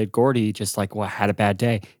monkeys that played Gordy just like had a bad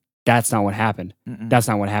day. That's not what happened. That's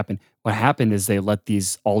not what happened. What happened is they let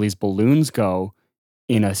all these balloons go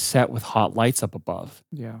in a set with hot lights up above.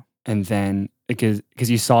 Yeah. And then because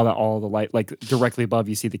you saw that all the light, like directly above,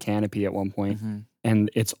 you see the canopy at one point,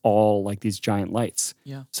 and it's all like these giant lights.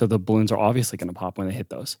 Yeah. So the balloons are obviously going to pop when they hit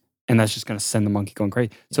those. and that's just going to send the monkey going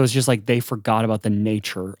crazy. So it's just like they forgot about the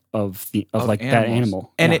nature of like animals. That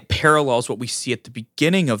animal, and it parallels what we see at the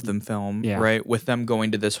beginning of the film, Yeah. right? With them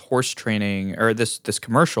going to this horse training or this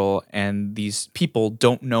commercial, and these people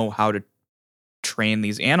don't know how to train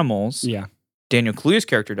these animals. Yeah, Daniel Kaluuya's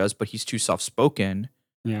character does, but he's too soft spoken.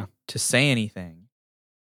 Yeah, to say anything,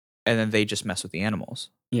 and then they just mess with the animals.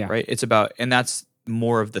 Yeah, right. It's about, and that's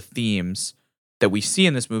more of the themes that we see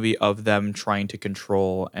in this movie of them trying to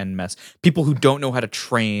control and mess people who don't know how to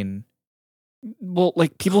train. Well,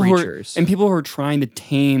 like people creatures. People who are trying to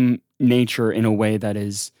tame nature in a way that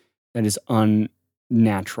is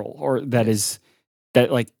unnatural, or that is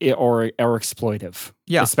like or exploitive.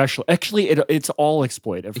 Yeah, especially actually it's all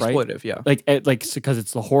exploitive, right? Exploitive, yeah. Like because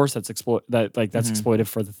it's the horse that's exploitive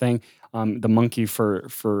for the thing. The monkey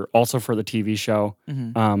for also for the TV show.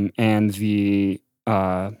 And the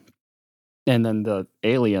and then the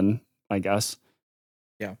alien, I guess.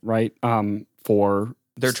 Yeah. Right. For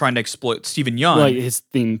they're trying to exploit Stephen Young. Like his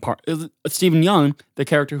theme part. Stephen Young, the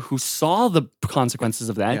character who saw the consequences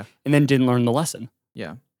of that and then didn't learn the lesson.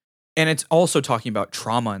 Yeah. And it's also talking about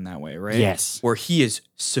trauma in that way, right? Yes. Where he is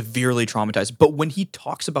severely traumatized. But when he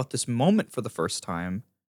talks about this moment for the first time,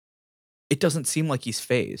 it doesn't seem like he's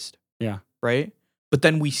phased. Yeah. Right? But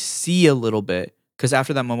then we see a little bit, because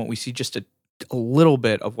after that moment, we see just a little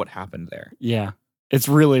bit of what happened there. Yeah. It's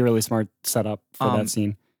really, really smart setup for that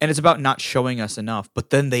scene. And it's about not showing us enough,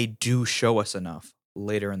 but then they do show us enough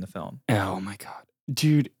later in the film. Oh my God.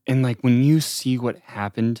 Dude, and like when you see what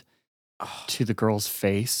happened to the girl's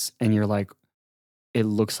face, and you're like, it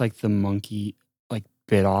looks like the monkey like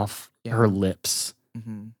bit off her lips.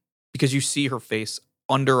 Because you see her face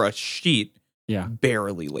under a sheet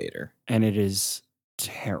barely later. And it is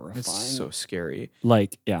terrifying. It's so scary.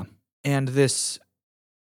 Like, yeah. And this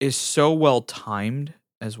is so well timed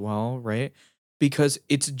as well, right? Because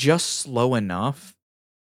it's just slow enough,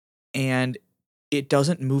 and it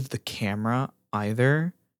doesn't move the camera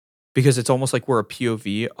either, because it's almost like we're a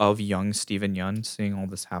POV of young Stephen Yeun seeing all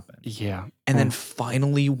this happen. Yeah. And then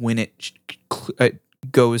finally, when it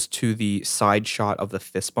goes to the side shot of the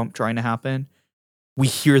fist bump trying to happen, we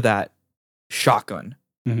hear that shotgun.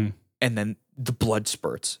 And then the blood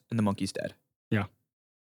spurts and the monkey's dead. Yeah.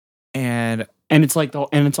 And it's like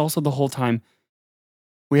and it's also the whole time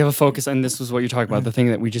we have a focus, and this is what you're talking about. The thing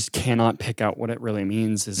that we just cannot pick out what it really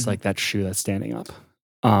means is like that shoe that's standing up.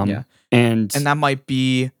 And that might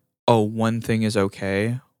be, one thing is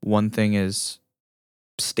okay, one thing is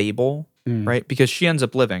stable, right? Because she ends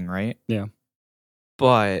up living, right? Yeah.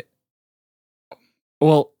 But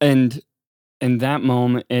well, and in that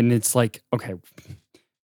moment, and it's like, okay,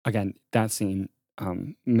 again, that scene,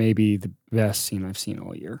 maybe the best scene I've seen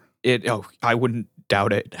all year. I wouldn't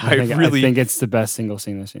doubt it. I think it's the best single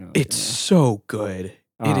scene I've seen all year. It's so good.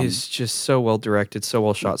 It is just so well directed, so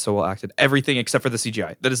well shot, so well acted. Everything except for the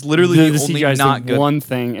CGI. That is literally the only CGI not good one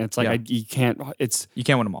thing. It's like you can't win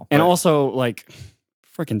them all. And also like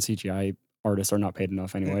freaking CGI artists are not paid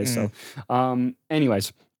enough anyway. So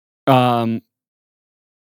anyways, and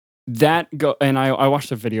I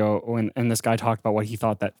watched a video and this guy talked about what he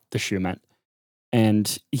thought that the shoe meant.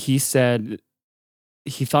 And he said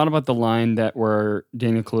he thought about the line that where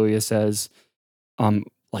Daniel Kaluuya says,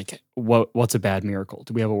 like, what's a bad miracle?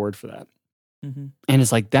 Do we have a word for that? And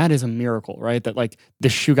it's like, that is a miracle, right? That like the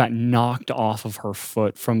shoe got knocked off of her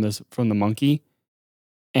foot from the monkey,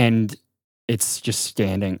 and it's just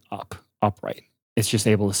standing upright. It's just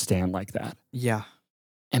able to stand like that. Yeah.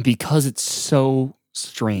 And because it's so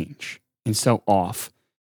strange and so off,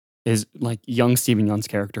 is like young Stephen Yeun's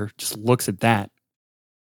character just looks at that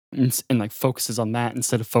and like focuses on that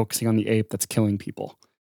instead of focusing on the ape that's killing people.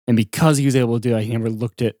 And because he was able to do that, he never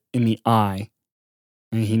looked it in the eye.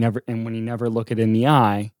 And when he never look it in the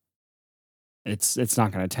eye, it's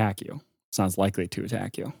not going to attack you. It's not as likely to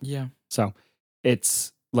attack you. Yeah. So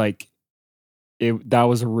it's like that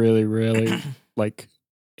was a really, really like,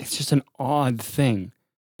 it's just an odd thing.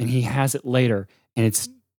 And he has it later, and it's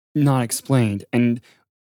not explained. And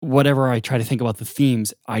whatever I try to think about the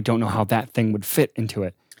themes, I don't know how that thing would fit into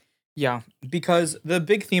it. Yeah, because the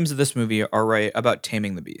big themes of this movie are right about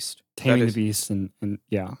taming the beast. Taming the beast and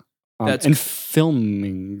yeah. And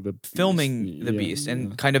filming the beast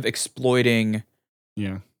and kind of exploiting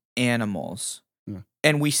animals. Yeah.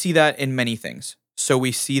 And we see that in many things. So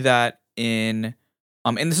we see that in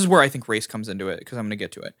and this is where I think race comes into it, because I'm going to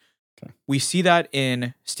get to it. Okay. We see that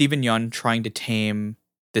in Stephen Yeun trying to tame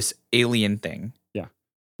this alien thing. Yeah.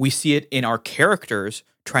 We see it in our characters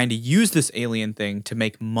trying to use this alien thing to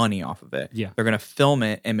make money off of it. Yeah. They're going to film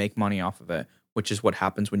it and make money off of it, which is what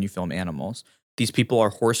happens when you film animals. These people are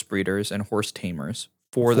horse breeders and horse tamers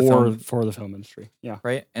for the film, for the film industry. Yeah.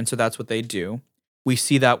 Right? And so that's what they do. We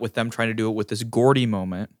see that with them trying to do it with this Gordy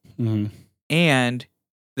moment. Mm-hmm. And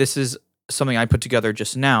this is something I put together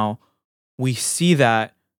just now. We see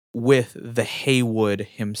that with the Haywood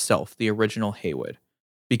himself, the original Haywood.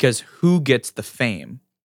 Because who gets the fame?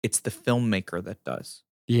 It's the filmmaker that does.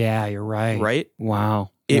 Yeah, you're right. Right?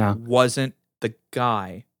 Wow. It wasn't the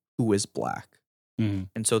guy who is black. Mm-hmm.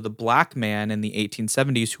 And so the black man in the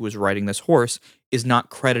 1870s who was riding this horse is not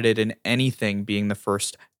credited in anything being the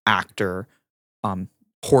first actor,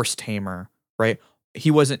 horse tamer, right? He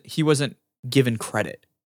wasn't given credit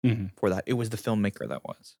for that. It was the filmmaker that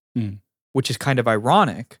was. Which is kind of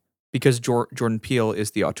ironic because Jordan Peele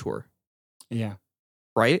is the auteur. Yeah.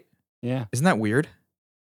 Right? Yeah. Isn't that weird?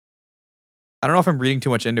 I don't know if I'm reading too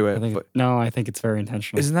much into it. I think it's very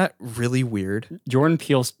intentional. Isn't that really weird? Jordan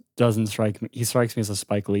Peele doesn't strike me. He strikes me as a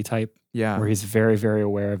Spike Lee type. Yeah. Where he's very, very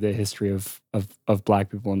aware of the history of black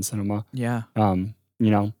people in cinema. Yeah. But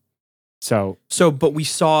we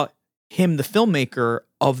saw him, the filmmaker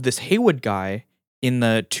of this Haywood guy, in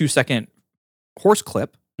the 2-second horse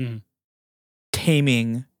clip,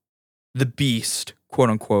 taming the beast, quote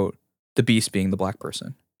unquote, the beast being the black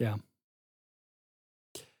person. Yeah.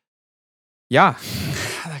 Yeah.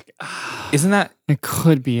 Isn't that? It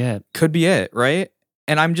could be it. Could be it, right?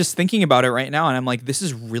 And I'm just thinking about it right now, and I'm like, this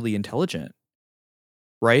is really intelligent.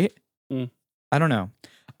 Right? I don't know.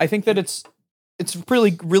 I think that it's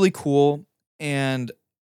really, really cool and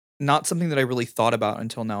not something that I really thought about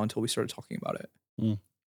until we started talking about it.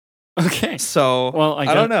 Okay. So, well,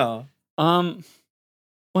 I don't know.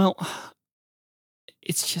 Well,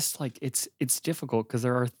 it's just like it's difficult because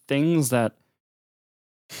there are things that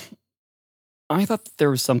I thought there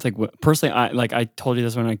was something. Personally, I told you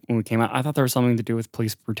this when we came out. I thought there was something to do with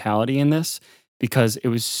police brutality in this because it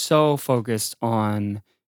was so focused on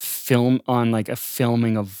a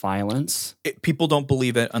filming of violence. People don't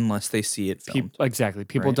believe it unless they see it filmed. Exactly.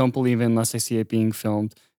 People don't believe it unless they see it being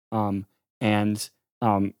filmed. And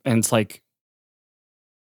it's like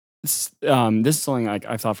this is something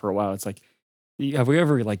I've thought for a while. It's like, have we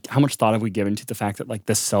ever how much thought have we given to the fact that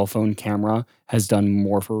the cell phone camera has done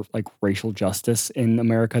more for racial justice in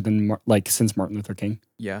America than since Martin Luther King?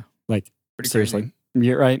 Yeah. Pretty seriously. Crazy.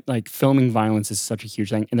 You're right. Filming violence is such a huge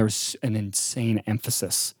thing, and there's an insane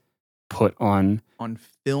emphasis put on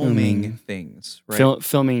filming things, right?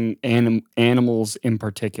 Filming animals in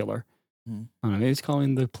particular. I don't know, maybe it's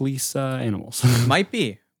calling the police animals. Might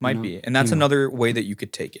be. And that's another way that you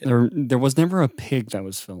could take it. There was never a pig that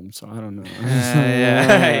was filmed, so I don't know.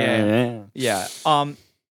 Yeah.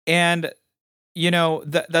 And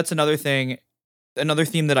that's another thing. Another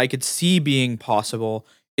theme that I could see being possible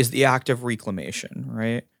is the act of reclamation,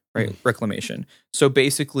 right? Reclamation. So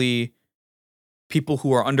basically, people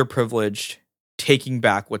who are underprivileged taking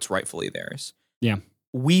back what's rightfully theirs. Yeah.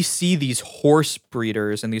 We see these horse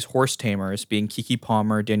breeders and these horse tamers being Keke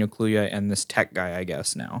Palmer, Daniel Kaluuya, and this tech guy, I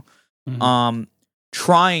guess now,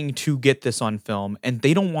 trying to get this on film, and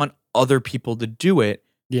they don't want other people to do it.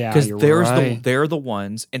 Yeah, because they're the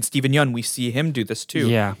ones, and Stephen Yeun, we see him do this too.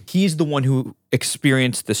 Yeah, he's the one who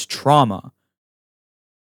experienced this trauma.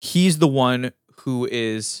 He's the one who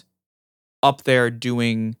is up there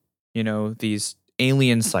doing, these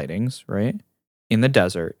alien sightings, right, in the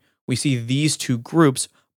desert. We see these two groups,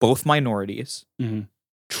 both minorities,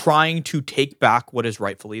 trying to take back what is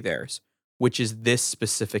rightfully theirs, which is this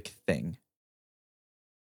specific thing.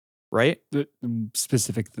 Right? What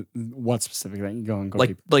specific thing? Go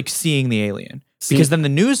like seeing the alien. Because then the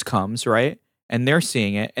news comes, right? And they're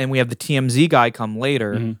seeing it. And we have the TMZ guy come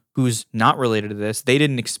later who's not related to this. They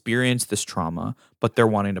didn't experience this trauma, but they're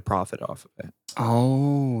wanting to profit off of it.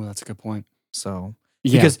 Oh, that's a good point. So,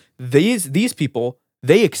 because these people,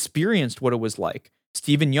 they experienced what it was like.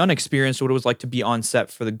 Stephen Yeun experienced what it was like to be on set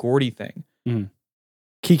for the Gordy thing.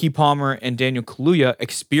 Keke Palmer and Daniel Kaluuya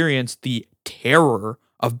experienced the terror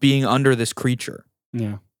of being under this creature.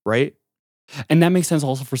 Yeah. Right? And that makes sense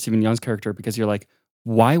also for Stephen Yeun's character because you're like,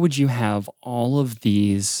 why would you have all of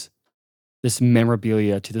this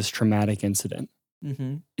memorabilia to this traumatic incident?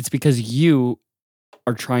 It's because you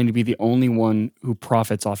are trying to be the only one who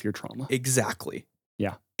profits off your trauma. Exactly.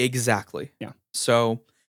 Yeah. Exactly. Yeah. So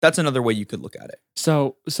that's another way you could look at it.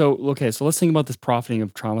 So let's think about this profiting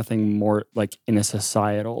of trauma thing more like in a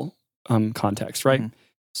societal context, right?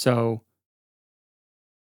 So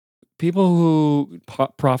people who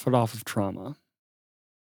profit off of trauma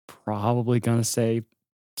probably gonna say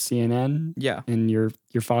CNN, and your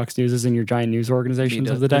Fox Newses and your giant news organizations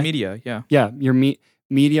of the day, media, your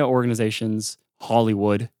media organizations,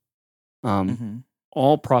 Hollywood,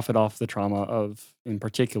 all profit off the trauma of, in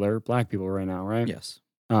particular, Black people right now, right? Yes.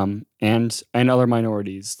 and other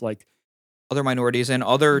minorities, like other minorities and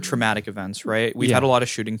other traumatic events, right? We've had a lot of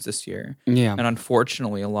shootings this year. Yeah. And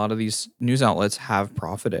unfortunately, a lot of these news outlets have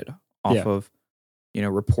profited off of,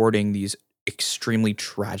 reporting these extremely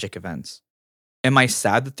tragic events. Am I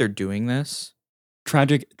sad that they're doing this?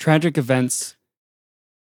 Tragic events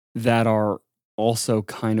that are also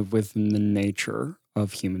kind of within the nature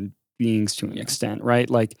of human beings to an extent, right?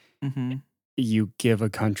 Like, you give a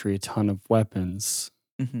country a ton of weapons,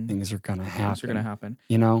 things are gonna happen. Things are gonna happen.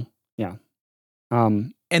 Yeah.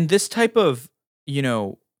 And this type of,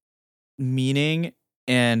 meaning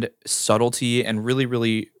and subtlety and really,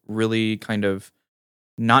 really, really kind of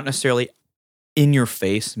not necessarily in your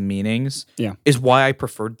face meanings is why I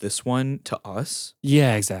preferred this one to Us.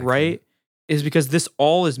 Yeah, exactly. Right? Is because this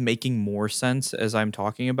all is making more sense as I'm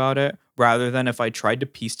talking about it, rather than if I tried to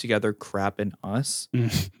piece together crap in Us.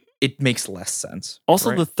 It makes less sense. Also,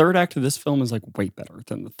 right? the third act of this film is like way better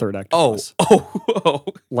than the third act of Us.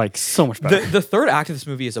 Like so much better. The third act of this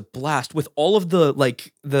movie is a blast with all of the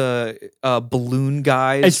balloon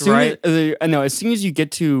guys, right? As soon as you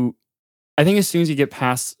get to, I think as soon as you get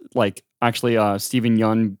past like actually Stephen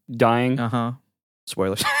Yeun dying.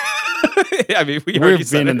 Spoilers. I mean,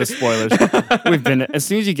 we've been in the spoilers. We've been as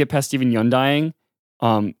soon as you get past Stephen Yeun dying,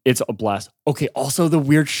 it's a blast. Okay, also the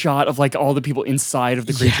weird shot of like all the people inside of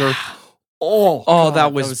the creature. Yeah. God,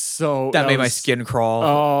 that made my skin crawl.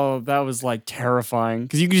 Oh, that was like terrifying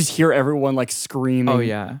because you could just hear everyone like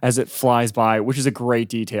screaming as it flies by, which is a great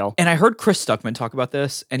detail. And I heard Chris Stuckman talk about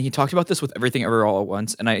this, and he talked about this with Everything Ever All at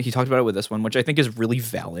Once, and he talked about it with this one, which I think is really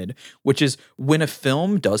valid, which is when a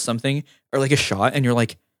film does something or like a shot and you're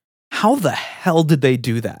like, how the hell did they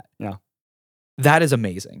do that? Yeah. That is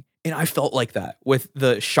amazing. And I felt like that with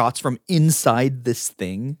the shots from inside this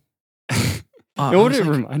thing. You know what it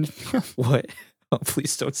reminded me of? What? Oh,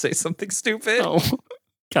 please don't say something stupid. Oh,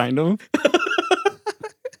 kind of.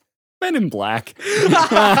 Men in Black. It's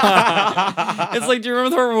like, do you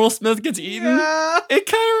remember where Will Smith gets eaten? Yeah. It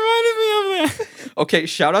kind of reminded me of that. Okay,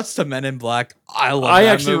 shout outs to Men in Black. I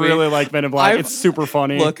actually really like Men in Black. It's super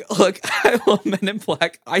funny. Look, I love Men in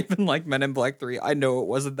Black. I even like Men in Black 3. I know it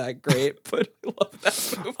wasn't that great, but I love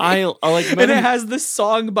that movie. I like Men and it has this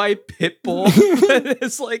song by Pitbull.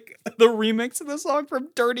 It's like the remix of the song from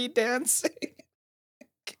Dirty Dancing.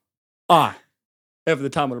 Have the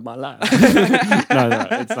time of my life. no,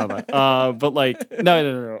 it's not that. But like,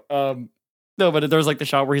 no. No, but there's like the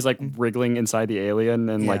shot where he's like wriggling inside the alien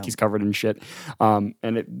and like he's covered in shit. And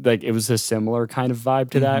it was a similar kind of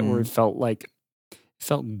vibe to that where it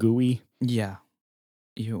felt gooey. Yeah.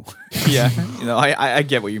 Ew. Yeah. I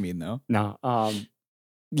get what you mean though. No.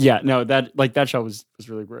 That show was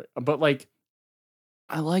really great. But like,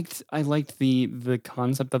 I liked the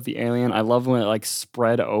concept of the alien. I love when it like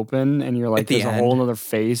spread open and you're like, there's a whole other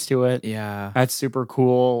phase to it. Yeah. That's super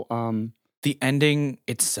cool. The ending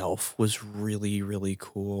itself was really, really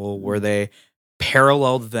cool where they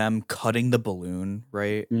paralleled them cutting the balloon,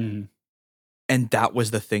 right? Mm-hmm. And that was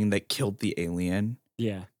the thing that killed the alien.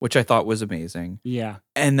 Yeah. Which I thought was amazing. Yeah.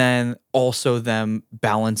 And then also them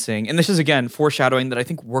balancing, and this is again foreshadowing that I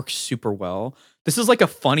think works super well. This is like a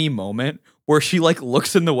funny moment where she like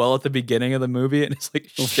looks in the well at the beginning of the movie and it's like,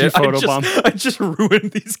 shit, I just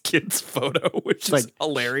ruined these kids' photo, which is like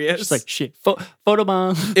hilarious. Just like shit,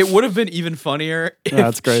 photobomb. It would have been even funnier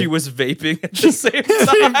if she was vaping at the same time.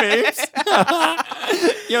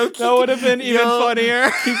 That would have been even funnier.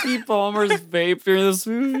 Keke Palmer's vape during this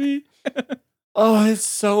movie. Oh, it's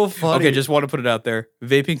so funny. Okay, just want to put it out there.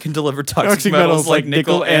 Vaping can deliver toxic metals like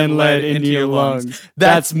nickel and lead into your lungs.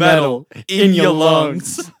 That's metal in your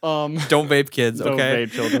lungs. Don't vape, kids, okay?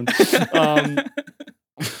 Don't vape, children.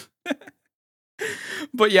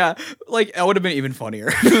 But yeah, like, that would have been even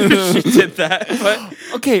funnier if she did that. But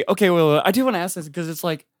okay, well, I do want to ask this because it's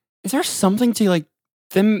like, is there something to like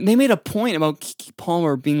them? They made a point about Keke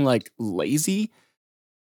Palmer being like lazy.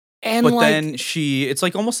 But then it's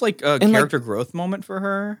like almost like a character growth moment for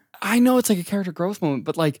her. I know it's like a character growth moment,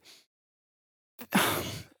 but like,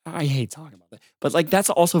 I hate talking about that. But like,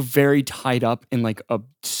 that's also very tied up in like a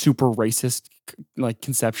super racist like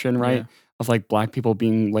conception, right? Yeah. Of like black people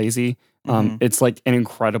being lazy. It's like an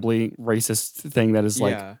incredibly racist thing that is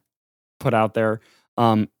like put out there.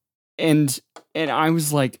 And I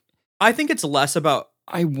was like, I think it's less about.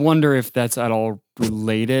 I wonder if that's at all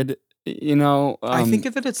related. I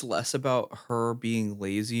think that it's less about her being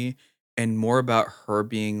lazy and more about her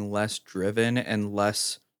being less driven and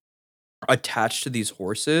less attached to these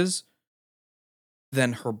horses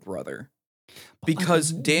than her brother.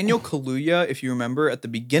 Because Daniel Kaluuya, if you remember at the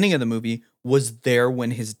beginning of the movie, was there when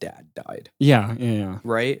his dad died. Yeah.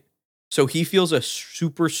 Right? So he feels a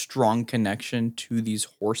super strong connection to these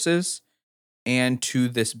horses and to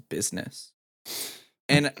this business.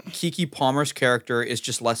 And Keke Palmer's character is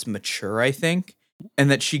just less mature, I think,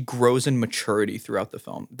 and that she grows in maturity throughout the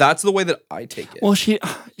film. That's the way that I take it. Well, she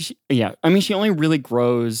yeah. I mean, she only really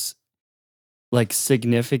grows like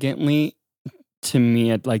significantly to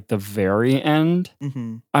me at like the very end.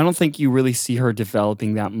 Mm-hmm. I don't think you really see her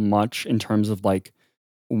developing that much in terms of like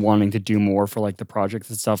wanting to do more for like the projects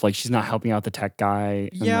and stuff. Like she's not helping out the tech guy.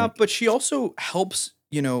 Yeah, like, but she also helps,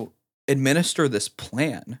 administer this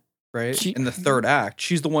plan, right? In the third act.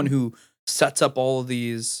 She's the one who sets up all of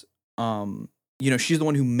these she's the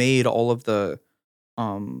one who made all of the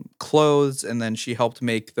clothes, and then she helped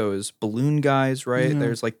make those balloon guys, right? Yeah.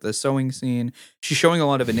 There's like the sewing scene. She's showing a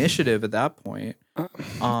lot of initiative at that point.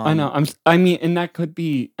 I know. I mean, and that could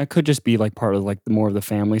just be like part of like more of the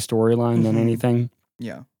family storyline than anything.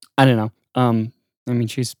 Yeah. I don't know. I mean,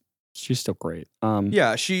 she's still great.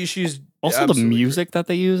 Yeah, she's also the music that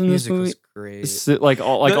they use in this movie was great. Like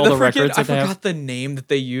all the records that they have. I forgot the name that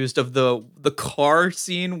they used of the car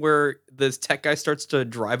scene where this tech guy starts to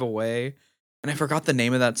drive away. And I forgot the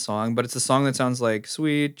name of that song, but it's a song that sounds like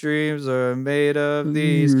 "Sweet dreams are made of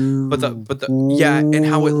these." But the yeah, and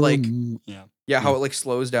how it like how it like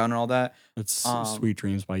slows down and all that. It's "Sweet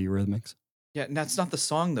Dreams" by Eurythmics. Yeah, and that's not the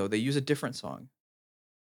song though. They use a different song.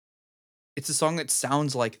 It's a song that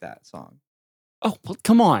sounds like that song. Oh, well,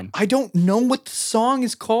 come on! I don't know what the song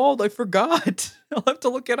is called. I forgot. I'll have to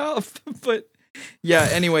look it up. But yeah,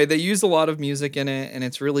 anyway, they use a lot of music in it, and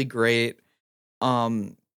it's really great.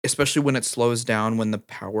 Especially when it slows down, when the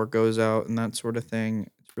power goes out and that sort of thing.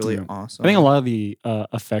 It's really awesome. I think a lot of the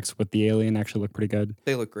effects with the alien actually look pretty good.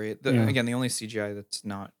 They look great. Again, the only CGI that's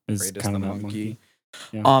not great is the monkey.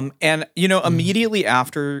 Yeah. And immediately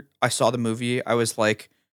after I saw the movie, I was like,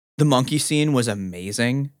 the monkey scene was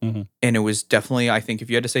amazing. Mm-hmm. And it was definitely, I think, if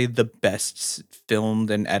you had to say the best filmed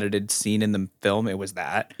and edited scene in the film, it was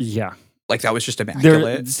that. Yeah. Like that was just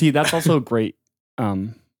immaculate. That's also great.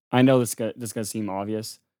 I know this gonna seem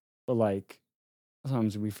obvious, but like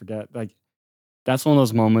sometimes we forget. Like that's one of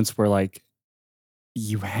those moments where like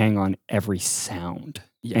you hang on every sound,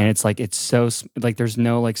 and it's like it's so like there's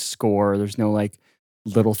no like score, there's no like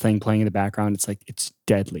little thing playing in the background. It's like it's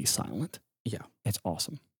deadly silent. Yeah, it's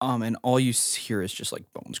awesome. And all you hear is just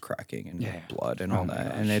like bones cracking and blood and all that,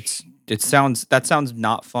 gosh. and it sounds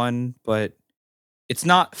not fun, but it's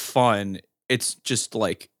not fun. It's just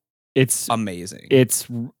like it's amazing. It's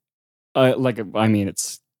like I mean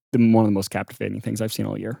it's one of the most captivating things I've seen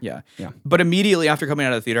all year. Yeah. But immediately after coming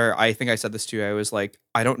out of the theater, I think I said this to you. I was like,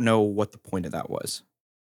 I don't know what the point of that was.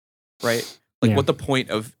 Right? Like what the point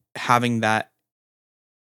of having that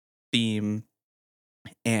theme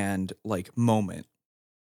and like moment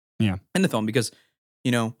in the film, because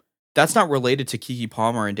that's not related to Keke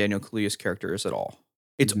Palmer and Daniel Kaluuya's characters at all.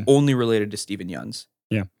 It's only related to Steven Yeun's.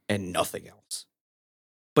 Yeah. And nothing else.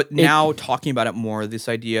 But now talking about it more, this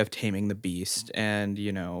idea of taming the beast and,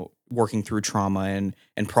 working through trauma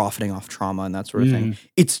and profiting off trauma and that sort of thing,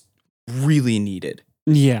 it's really needed.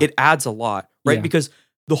 Yeah. It adds a lot, right? Yeah. Because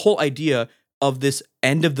the whole idea of this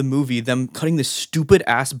end of the movie, them cutting this stupid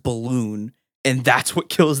ass balloon, and that's what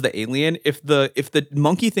kills the alien. If the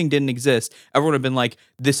monkey thing didn't exist, everyone would have been like,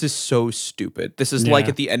 this is so stupid. This is like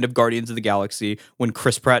at the end of Guardians of the Galaxy when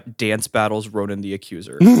Chris Pratt dance battles Ronan the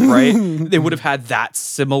Accuser, right? They would have had that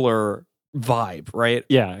similar vibe, right?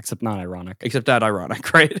 Yeah, except not ironic.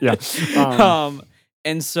 Right? Yeah.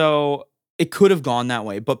 And so it could have gone that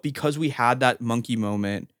way, but because we had that monkey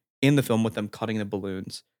moment in the film with them cutting the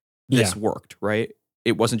balloons, this worked, right?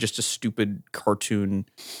 It wasn't just a stupid cartoon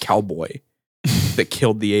cowboy that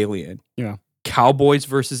killed the alien. Yeah. Cowboys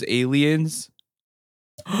versus aliens.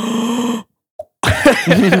 Man,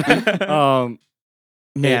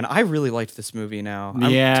 I really liked this movie now.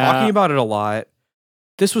 I'm talking about it a lot.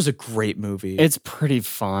 This was a great movie. It's pretty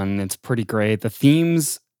fun. It's pretty great. The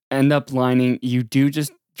themes end up lining.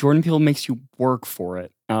 Jordan Peele makes you work for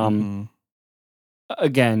it.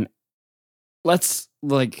 Again, let's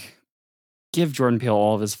like give Jordan Peele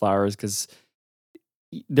all of his flowers, because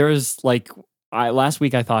there's like last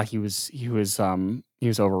week I thought he was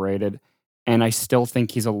overrated, and I still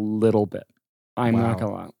think he's a little bit. I'm not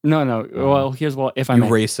gonna lie. No. Well, if I'm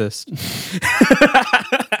racist.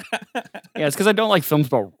 Yeah, it's because I don't like films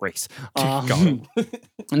about race.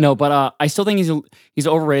 No, but I still think he's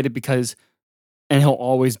overrated and he'll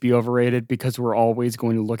always be overrated because we're always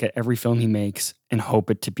going to look at every film he makes and hope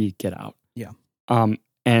it to be Get Out. Yeah.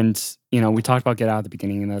 And we talked about Get Out at the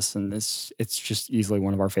beginning of this, and it's just easily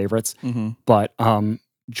one of our favorites. Mm-hmm. But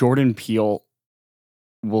Jordan Peele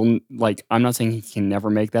I'm not saying he can never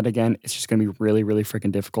make that again. It's just going to be really, really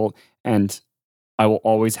freaking difficult. And I will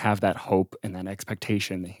always have that hope and that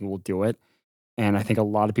expectation that he will do it. And I think a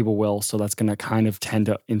lot of people will. So that's going to kind of tend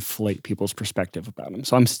to inflate people's perspective about him.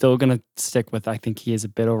 So I'm still going to stick with, I think he is a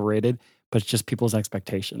bit overrated, but it's just people's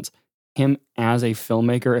expectations. Him as a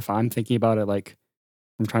filmmaker, if I'm thinking about it, like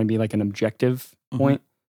I'm trying to be like an objective point,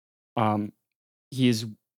 he is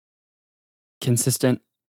consistent.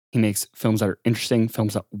 He makes films that are interesting,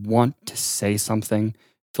 films that want to say something,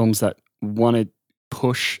 films that want to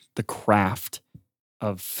push the craft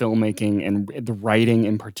of filmmaking and the writing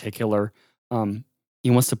in particular. He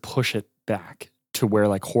wants to push it back to where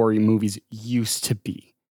like horror movies used to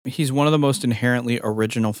be. He's one of the most inherently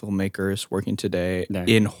original filmmakers working today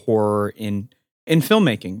in horror, in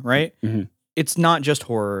filmmaking, right? It's not just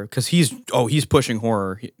horror, because he's pushing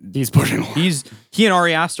horror. He's pushing horror. He and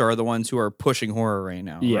Ari Aster are the ones who are pushing horror right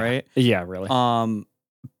now, right? Yeah, really.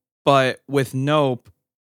 But with Nope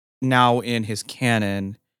now in his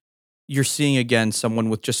canon, you're seeing again someone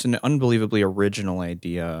with just an unbelievably original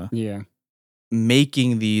idea. Yeah.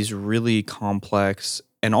 Making these really complex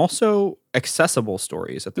and also accessible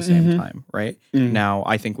stories at the same time, right? Now,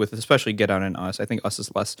 I think with especially Get Out and Us, I think Us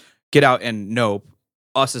is less Get Out and Nope.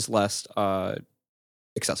 Us is less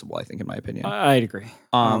accessible, I think, in my opinion. I'd agree.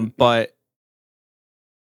 But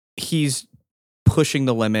he's pushing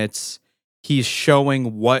the limits. He's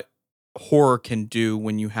showing what horror can do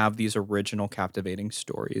when you have these original, captivating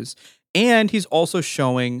stories. And he's also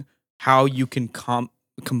showing how you can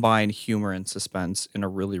combine humor and suspense in a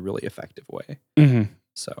really, really effective way.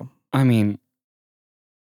 So, I mean,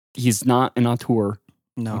 he's not an auteur.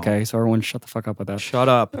 No. Okay, so everyone shut the fuck up with that. Shut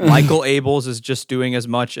up. Michael Abels is just doing as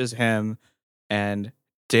much as him, and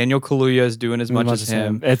Daniel Kaluuya is doing as much as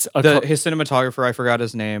him. It's his cinematographer, I forgot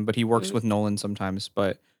his name, but he works with Nolan sometimes,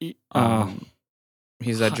 but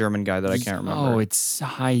he's that German guy that I can't remember. Oh, it's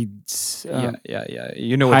Heide's. Yeah.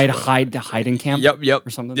 You know what? Heidenkamp? Yep. Or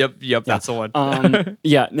something? Yep, that's the one.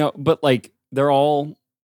 Yeah, no, but like they are all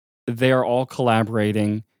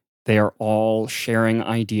collaborating. They are all sharing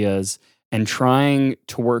ideas and trying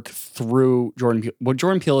to work through Jordan Peele. What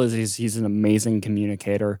Jordan Peele is he's an amazing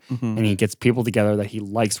communicator, and he gets people together that he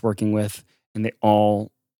likes working with, and they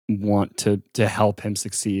all want to help him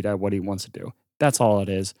succeed at what he wants to do. That's all it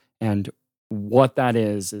is. And what that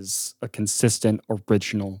is a consistent,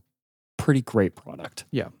 original, pretty great product.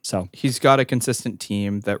 Yeah. So he's got a consistent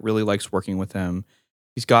team that really likes working with him.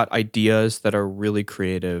 He's got ideas that are really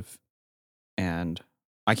creative, and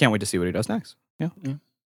I can't wait to see what he does next. Yeah.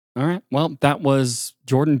 All right. Well, that was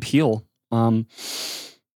Jordan Peele.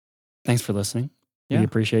 Thanks for listening. Yeah. We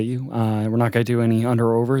appreciate you. We're not going to do any under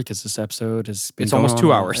or over because this episode has been it's almost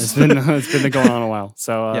 2 hours. It's been going on a while.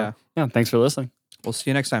 So yeah. Thanks for listening. We'll see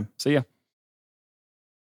you next time. See ya.